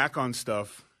go back on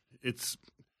stuff,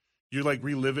 you like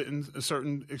relive it in a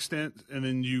certain extent, and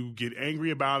then you get angry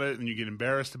about it, and you get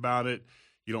embarrassed about it.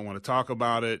 You don't want to talk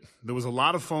about it. There was a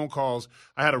lot of phone calls.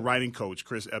 I had a writing coach,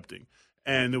 Chris Epting,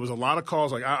 and there was a lot of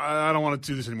calls like, I don't want to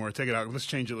do this anymore. Take it out. Let's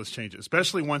change it.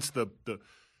 Especially once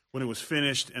when it was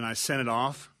finished and I sent it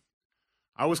off.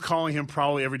 I was calling him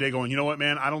probably every day going, you know what,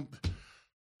 man,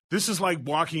 this is like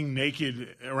walking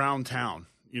naked around town,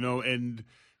 and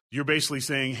you're basically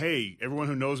saying, hey, everyone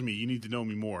who knows me, you need to know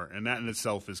me more. And that in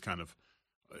itself is kind of,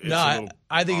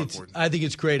 I think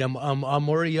it's great. I'm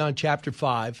already on chapter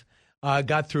 5.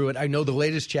 Got through it. I know the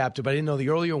latest chapter, but I didn't know the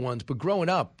earlier ones. But growing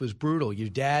up was brutal. Your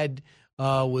dad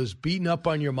was beating up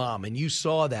on your mom, and you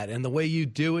saw that. And the way you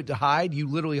do it to hide, you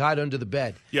literally hide under the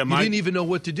bed. Yeah, you didn't even know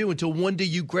what to do until one day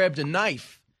you grabbed a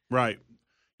knife. Right.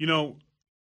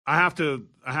 I have to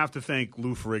thank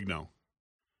Lou Ferrigno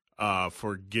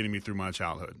for getting me through my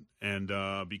childhood,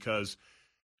 and because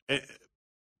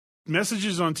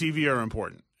messages on TV are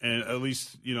important, and at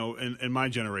least in my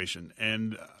generation,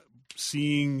 and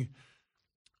seeing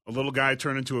a little guy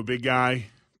turn into a big guy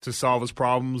to solve his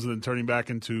problems, and then turning back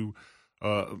into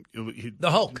the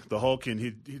Hulk, and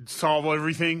he'd solve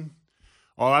everything.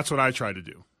 Well, that's what I tried to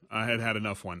do. I had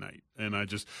enough one night, and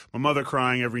my mother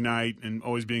crying every night and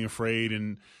always being afraid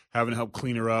and having to help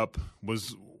clean her up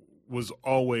was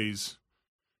always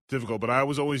difficult. But I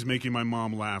was always making my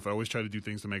mom laugh. I always tried to do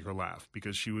things to make her laugh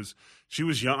because she was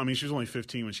young. I mean, she was only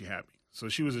 15 when she had me, so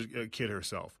she was a kid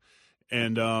herself.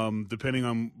 And depending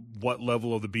on what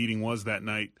level of the beating was that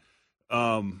night,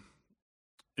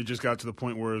 it just got to the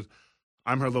point where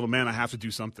I'm her little man. I have to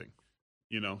do something,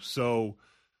 So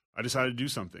I decided to do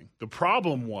something. The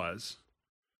problem was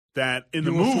that in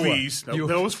the movies,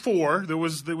 there was 4. There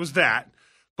was that,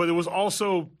 but there was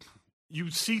also you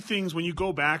see things when you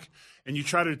go back and you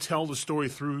try to tell the story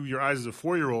through your eyes as a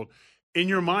 4-year-old. In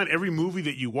your mind, every movie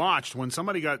that you watched, when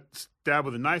somebody got stabbed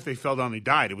with a knife, they fell down, they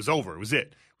died. It was over. It was it.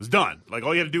 It was done. Like,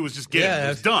 all you had to do was just get him. It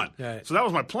was done. Right. So that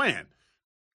was my plan.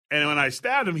 And when I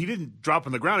stabbed him, he didn't drop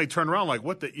on the ground. He turned around like,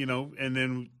 what the, and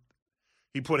then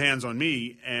he put hands on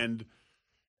me. And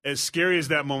as scary as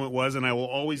that moment was, and I will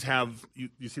always have, you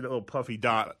see that little puffy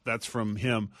dot, that's from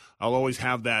him. I'll always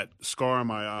have that scar on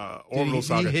my orbital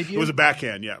socket. It was a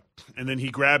backhand, yeah. And then he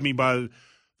grabbed me by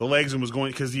the legs and was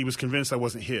going, because he was convinced I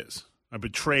wasn't his. I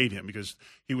betrayed him because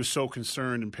he was so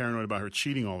concerned and paranoid about her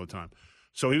cheating all the time.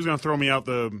 So he was going to throw me out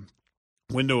the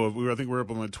window of, I think we were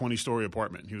up on a 20-story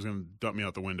apartment. He was going to dump me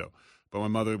out the window. But my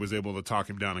mother was able to talk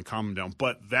him down and calm him down.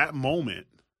 But that moment,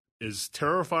 as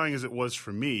terrifying as it was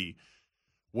for me,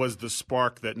 was the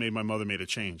spark that made my mother made a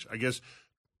change. I guess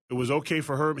it was okay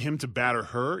for him to batter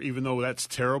her, even though that's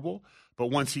terrible. But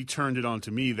once he turned it on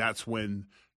to me, that's when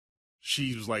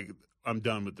she was like, I'm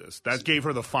done with this. That gave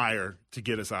her the fire to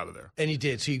get us out of there. And he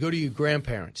did. So you go to your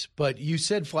grandparents. But you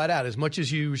said flat out, as much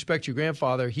as you respect your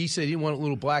grandfather, he said he didn't want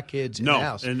little black kids in the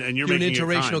house. And you're making an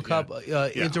interracial couple. Yeah.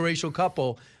 Interracial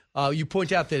couple. You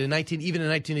point out that even in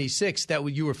 1986, that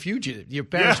you were fugitive. Your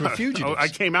parents were fugitives. I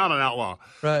came out an outlaw.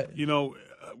 Right.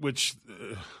 Which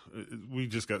we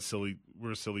just got silly.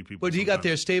 We're silly people. But he got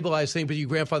there stabilized thing, but your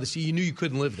grandfather, you knew you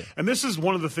couldn't live there. And this is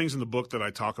one of the things in the book that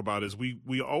I talk about is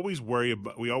we always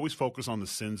we always focus on the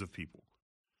sins of people.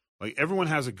 Like, everyone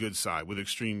has a good side with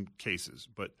extreme cases,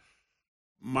 but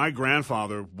my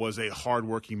grandfather was a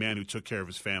hardworking man who took care of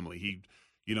his family.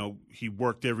 He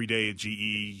worked every day at GE.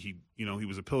 He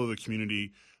was a pillar of the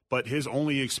community, but his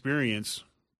only experience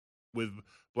with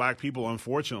black people,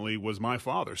 unfortunately, was my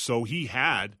father. So he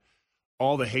had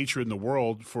all the hatred in the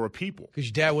world for a people. Because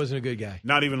your dad wasn't a good guy.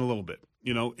 Not even a little bit.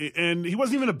 And he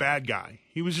wasn't even a bad guy.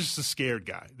 He was just a scared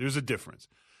guy. There's a difference.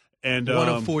 And one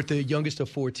of 4, the youngest of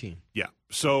 14. Yeah.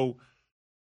 So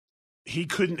he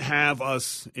couldn't have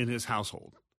us in his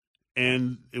household.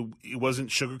 And it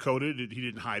wasn't sugar-coated. He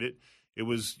didn't hide it. It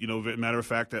was, matter of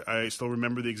fact, that I still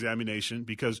remember the examination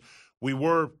because we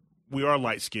are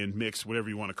light-skinned, mixed, whatever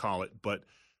you want to call it. But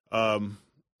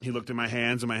he looked at my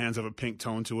hands, and my hands have a pink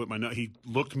tone to it. He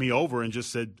looked me over and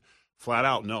just said flat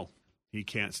out, no, he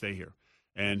can't stay here.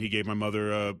 And he gave my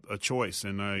mother a choice,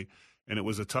 and it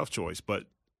was a tough choice. But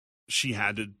she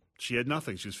had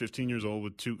nothing. She was 15 years old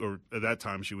with 2, or at that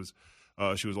time she was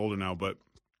older now, but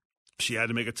she had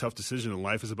to make a tough decision. And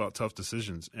life is about tough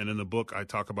decisions. And in the book, I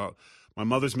talk about my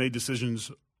mother's made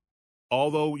decisions.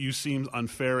 Although you seem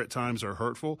unfair at times or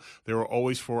hurtful, they were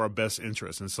always for our best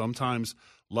interest. And sometimes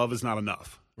love is not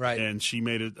enough. Right. And she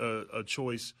made a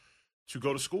choice to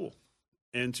go to school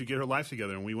and to get her life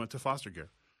together. And we went to foster care.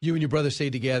 You and your brother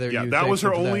stayed together. Yeah, that was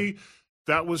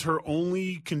her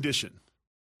only condition.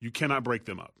 You cannot break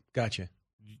them up. Gotcha.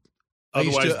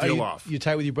 Otherwise, deal off. You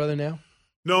tight with your brother now?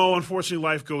 No, unfortunately,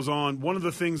 life goes on. One of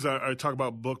the things I talk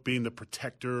about Book being the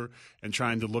protector and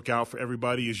trying to look out for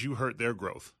everybody is you hurt their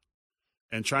growth.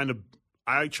 And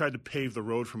I tried to pave the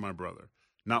road for my brother,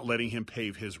 not letting him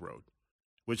pave his road,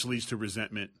 which leads to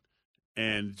resentment.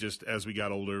 And just as we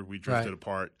got older, we drifted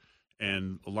apart.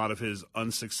 And a lot of his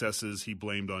unsuccesses he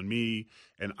blamed on me.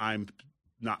 And I'm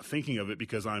not thinking of it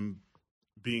because I'm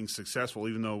being successful,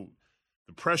 even though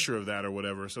the pressure of that or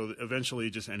whatever. So eventually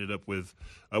it just ended up with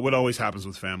what always happens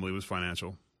with family was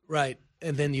financial. Right.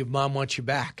 And then your mom wants you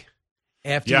back.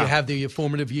 After you have your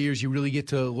formative years, you really get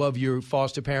to love your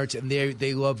foster parents, and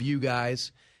they love you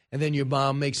guys. And then your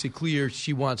mom makes it clear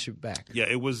she wants you back. Yeah,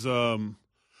 it was my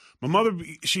mother.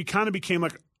 She kind of became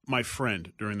like my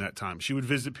friend during that time. She would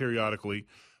visit periodically,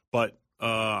 but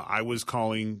I was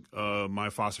calling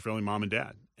my foster family mom and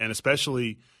dad, and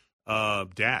especially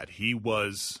dad.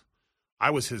 I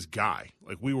was his guy.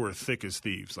 Like, we were thick as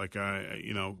thieves. Like,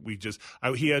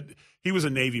 he was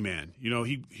a Navy man. You know,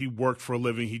 he worked for a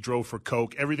living. He drove for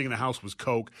Coke. Everything in the house was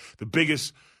Coke. The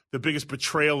biggest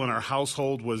betrayal in our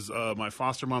household was my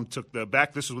foster mom took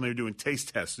this was when they were doing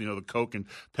taste tests, you know, the Coke and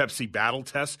Pepsi battle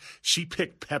tests. She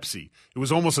picked Pepsi. It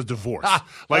was almost a divorce.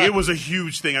 It was a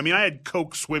huge thing. I mean, I had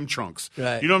Coke swim trunks.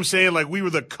 Right. You know what I'm saying? Like, we were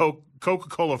the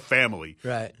Coca-Cola family.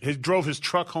 Right. He drove his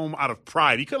truck home out of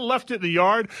pride. He could have left it in the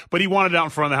yard, but he wanted it out in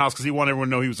front of the house because he wanted everyone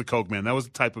to know he was a Coke man. That was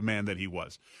the type of man that he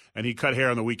was. And he cut hair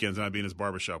on the weekends, and I'd be in his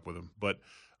barbershop with him. But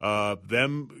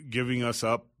them giving us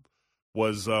up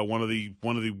was one of the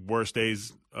worst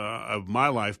days of my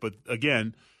life. But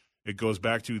again, it goes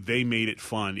back to they made it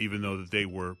fun, even though that they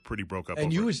were pretty broke up.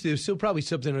 And there's still probably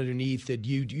something underneath that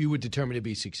you were determined to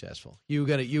be successful. You're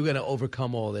gonna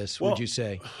overcome all this. Would you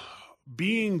say?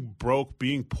 Being broke,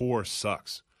 being poor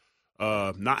sucks.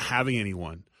 Not having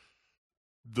anyone.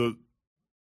 The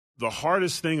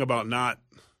hardest thing about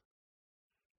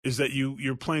is that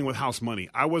you're playing with house money.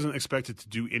 I wasn't expected to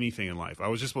do anything in life. I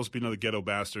was just supposed to be another ghetto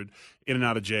bastard, in and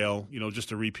out of jail, you know,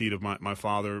 just a repeat of my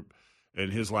father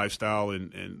and his lifestyle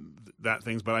and that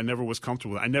things. But I never was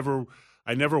comfortable with it.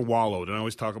 I never wallowed, and I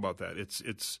always talk about that.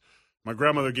 It's my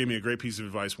grandmother gave me a great piece of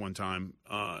advice one time,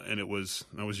 and I was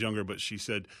younger, but she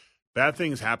said, bad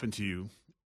things happen to you,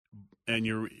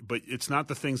 but it's not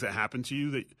the things that happen to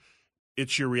you, that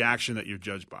it's your reaction that you're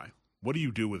judged by. What do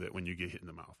you do with it when you get hit in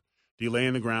the mouth? Do you lay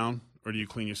on the ground or do you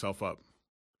clean yourself up?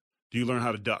 Do you learn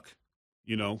how to duck?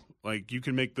 You know, like, you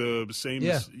can make the same,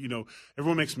 you know,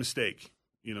 everyone makes a mistake,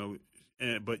 you know,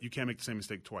 but you can't make the same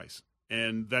mistake twice.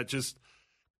 And that just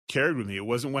carried with me. It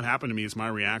wasn't what happened to me. It's my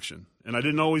reaction. And I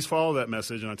didn't always follow that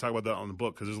message. And I talk about that on the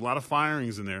book because there's a lot of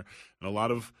firings in there and a lot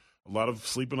of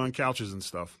sleeping on couches and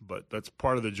stuff. But that's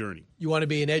part of the journey. You want to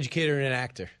be an educator and an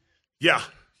actor. Yeah.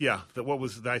 Yeah, what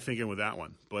was I thinking with that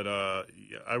one? But I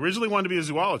originally wanted to be a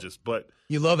zoologist, but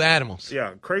you love animals.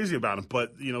 Yeah, crazy about them.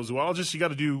 But you know, zoologists, you got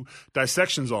to do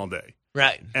dissections all day,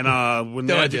 right? And when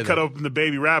they had to cut open the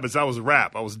baby rabbits, that was a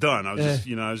wrap. I was done. I was it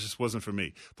just wasn't for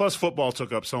me. Plus, football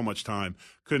took up so much time.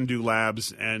 Couldn't do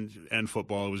labs and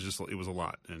football. It was a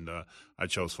lot, and I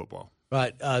chose football.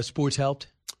 Right. Sports helped.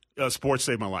 Sports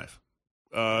saved my life,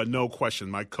 no question.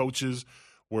 My coaches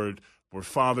were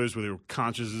fathers, where they were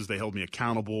consciences. They held me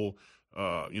accountable.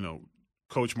 You know,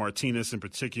 Coach Martinez in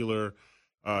particular,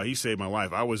 he saved my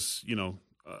life. I was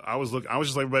just like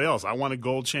everybody else. I wanted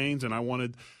gold chains, and I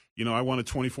wanted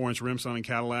 24-inch rims on a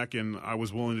Cadillac, and I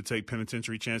was willing to take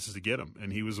penitentiary chances to get them.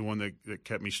 And he was the one that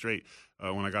kept me straight.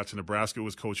 When I got to Nebraska, it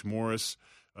was Coach Morris,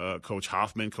 Coach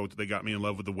Hoffman. They got me in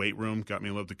love with the weight room, got me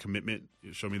in love with the commitment.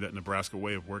 It showed me that Nebraska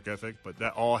way of work ethic. But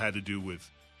that all had to do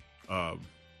with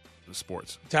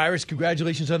sports. Tyrus,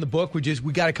 congratulations on the book. We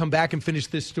got to come back and finish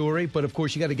this story, but of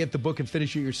course you got to get the book and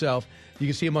finish it yourself. You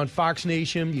can see him on Fox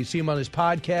Nation, you can see him on his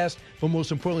podcast, but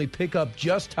most importantly, pick up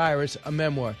Just Tyrus, a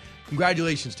memoir.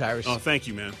 Congratulations, Tyrus. Oh, thank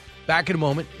you, man. Back in a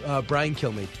moment, Brian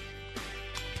Kilmeade.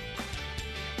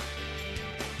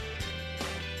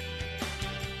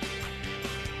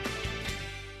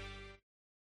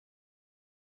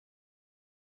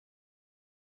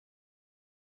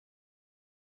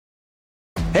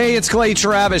 Hey, it's Clay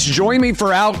Travis. Join me for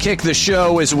Outkick the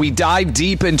Show as we dive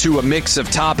deep into a mix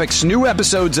of topics. New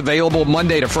episodes available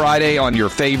Monday to Friday on your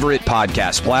favorite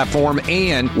podcast platform,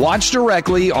 and watch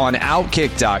directly on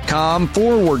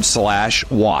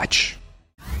Outkick.com/watch.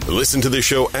 Listen to the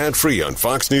show ad-free on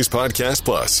Fox News Podcast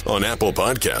Plus, on Apple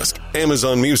Podcast,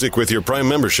 Amazon Music with your Prime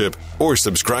membership, or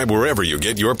subscribe wherever you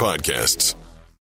get your podcasts.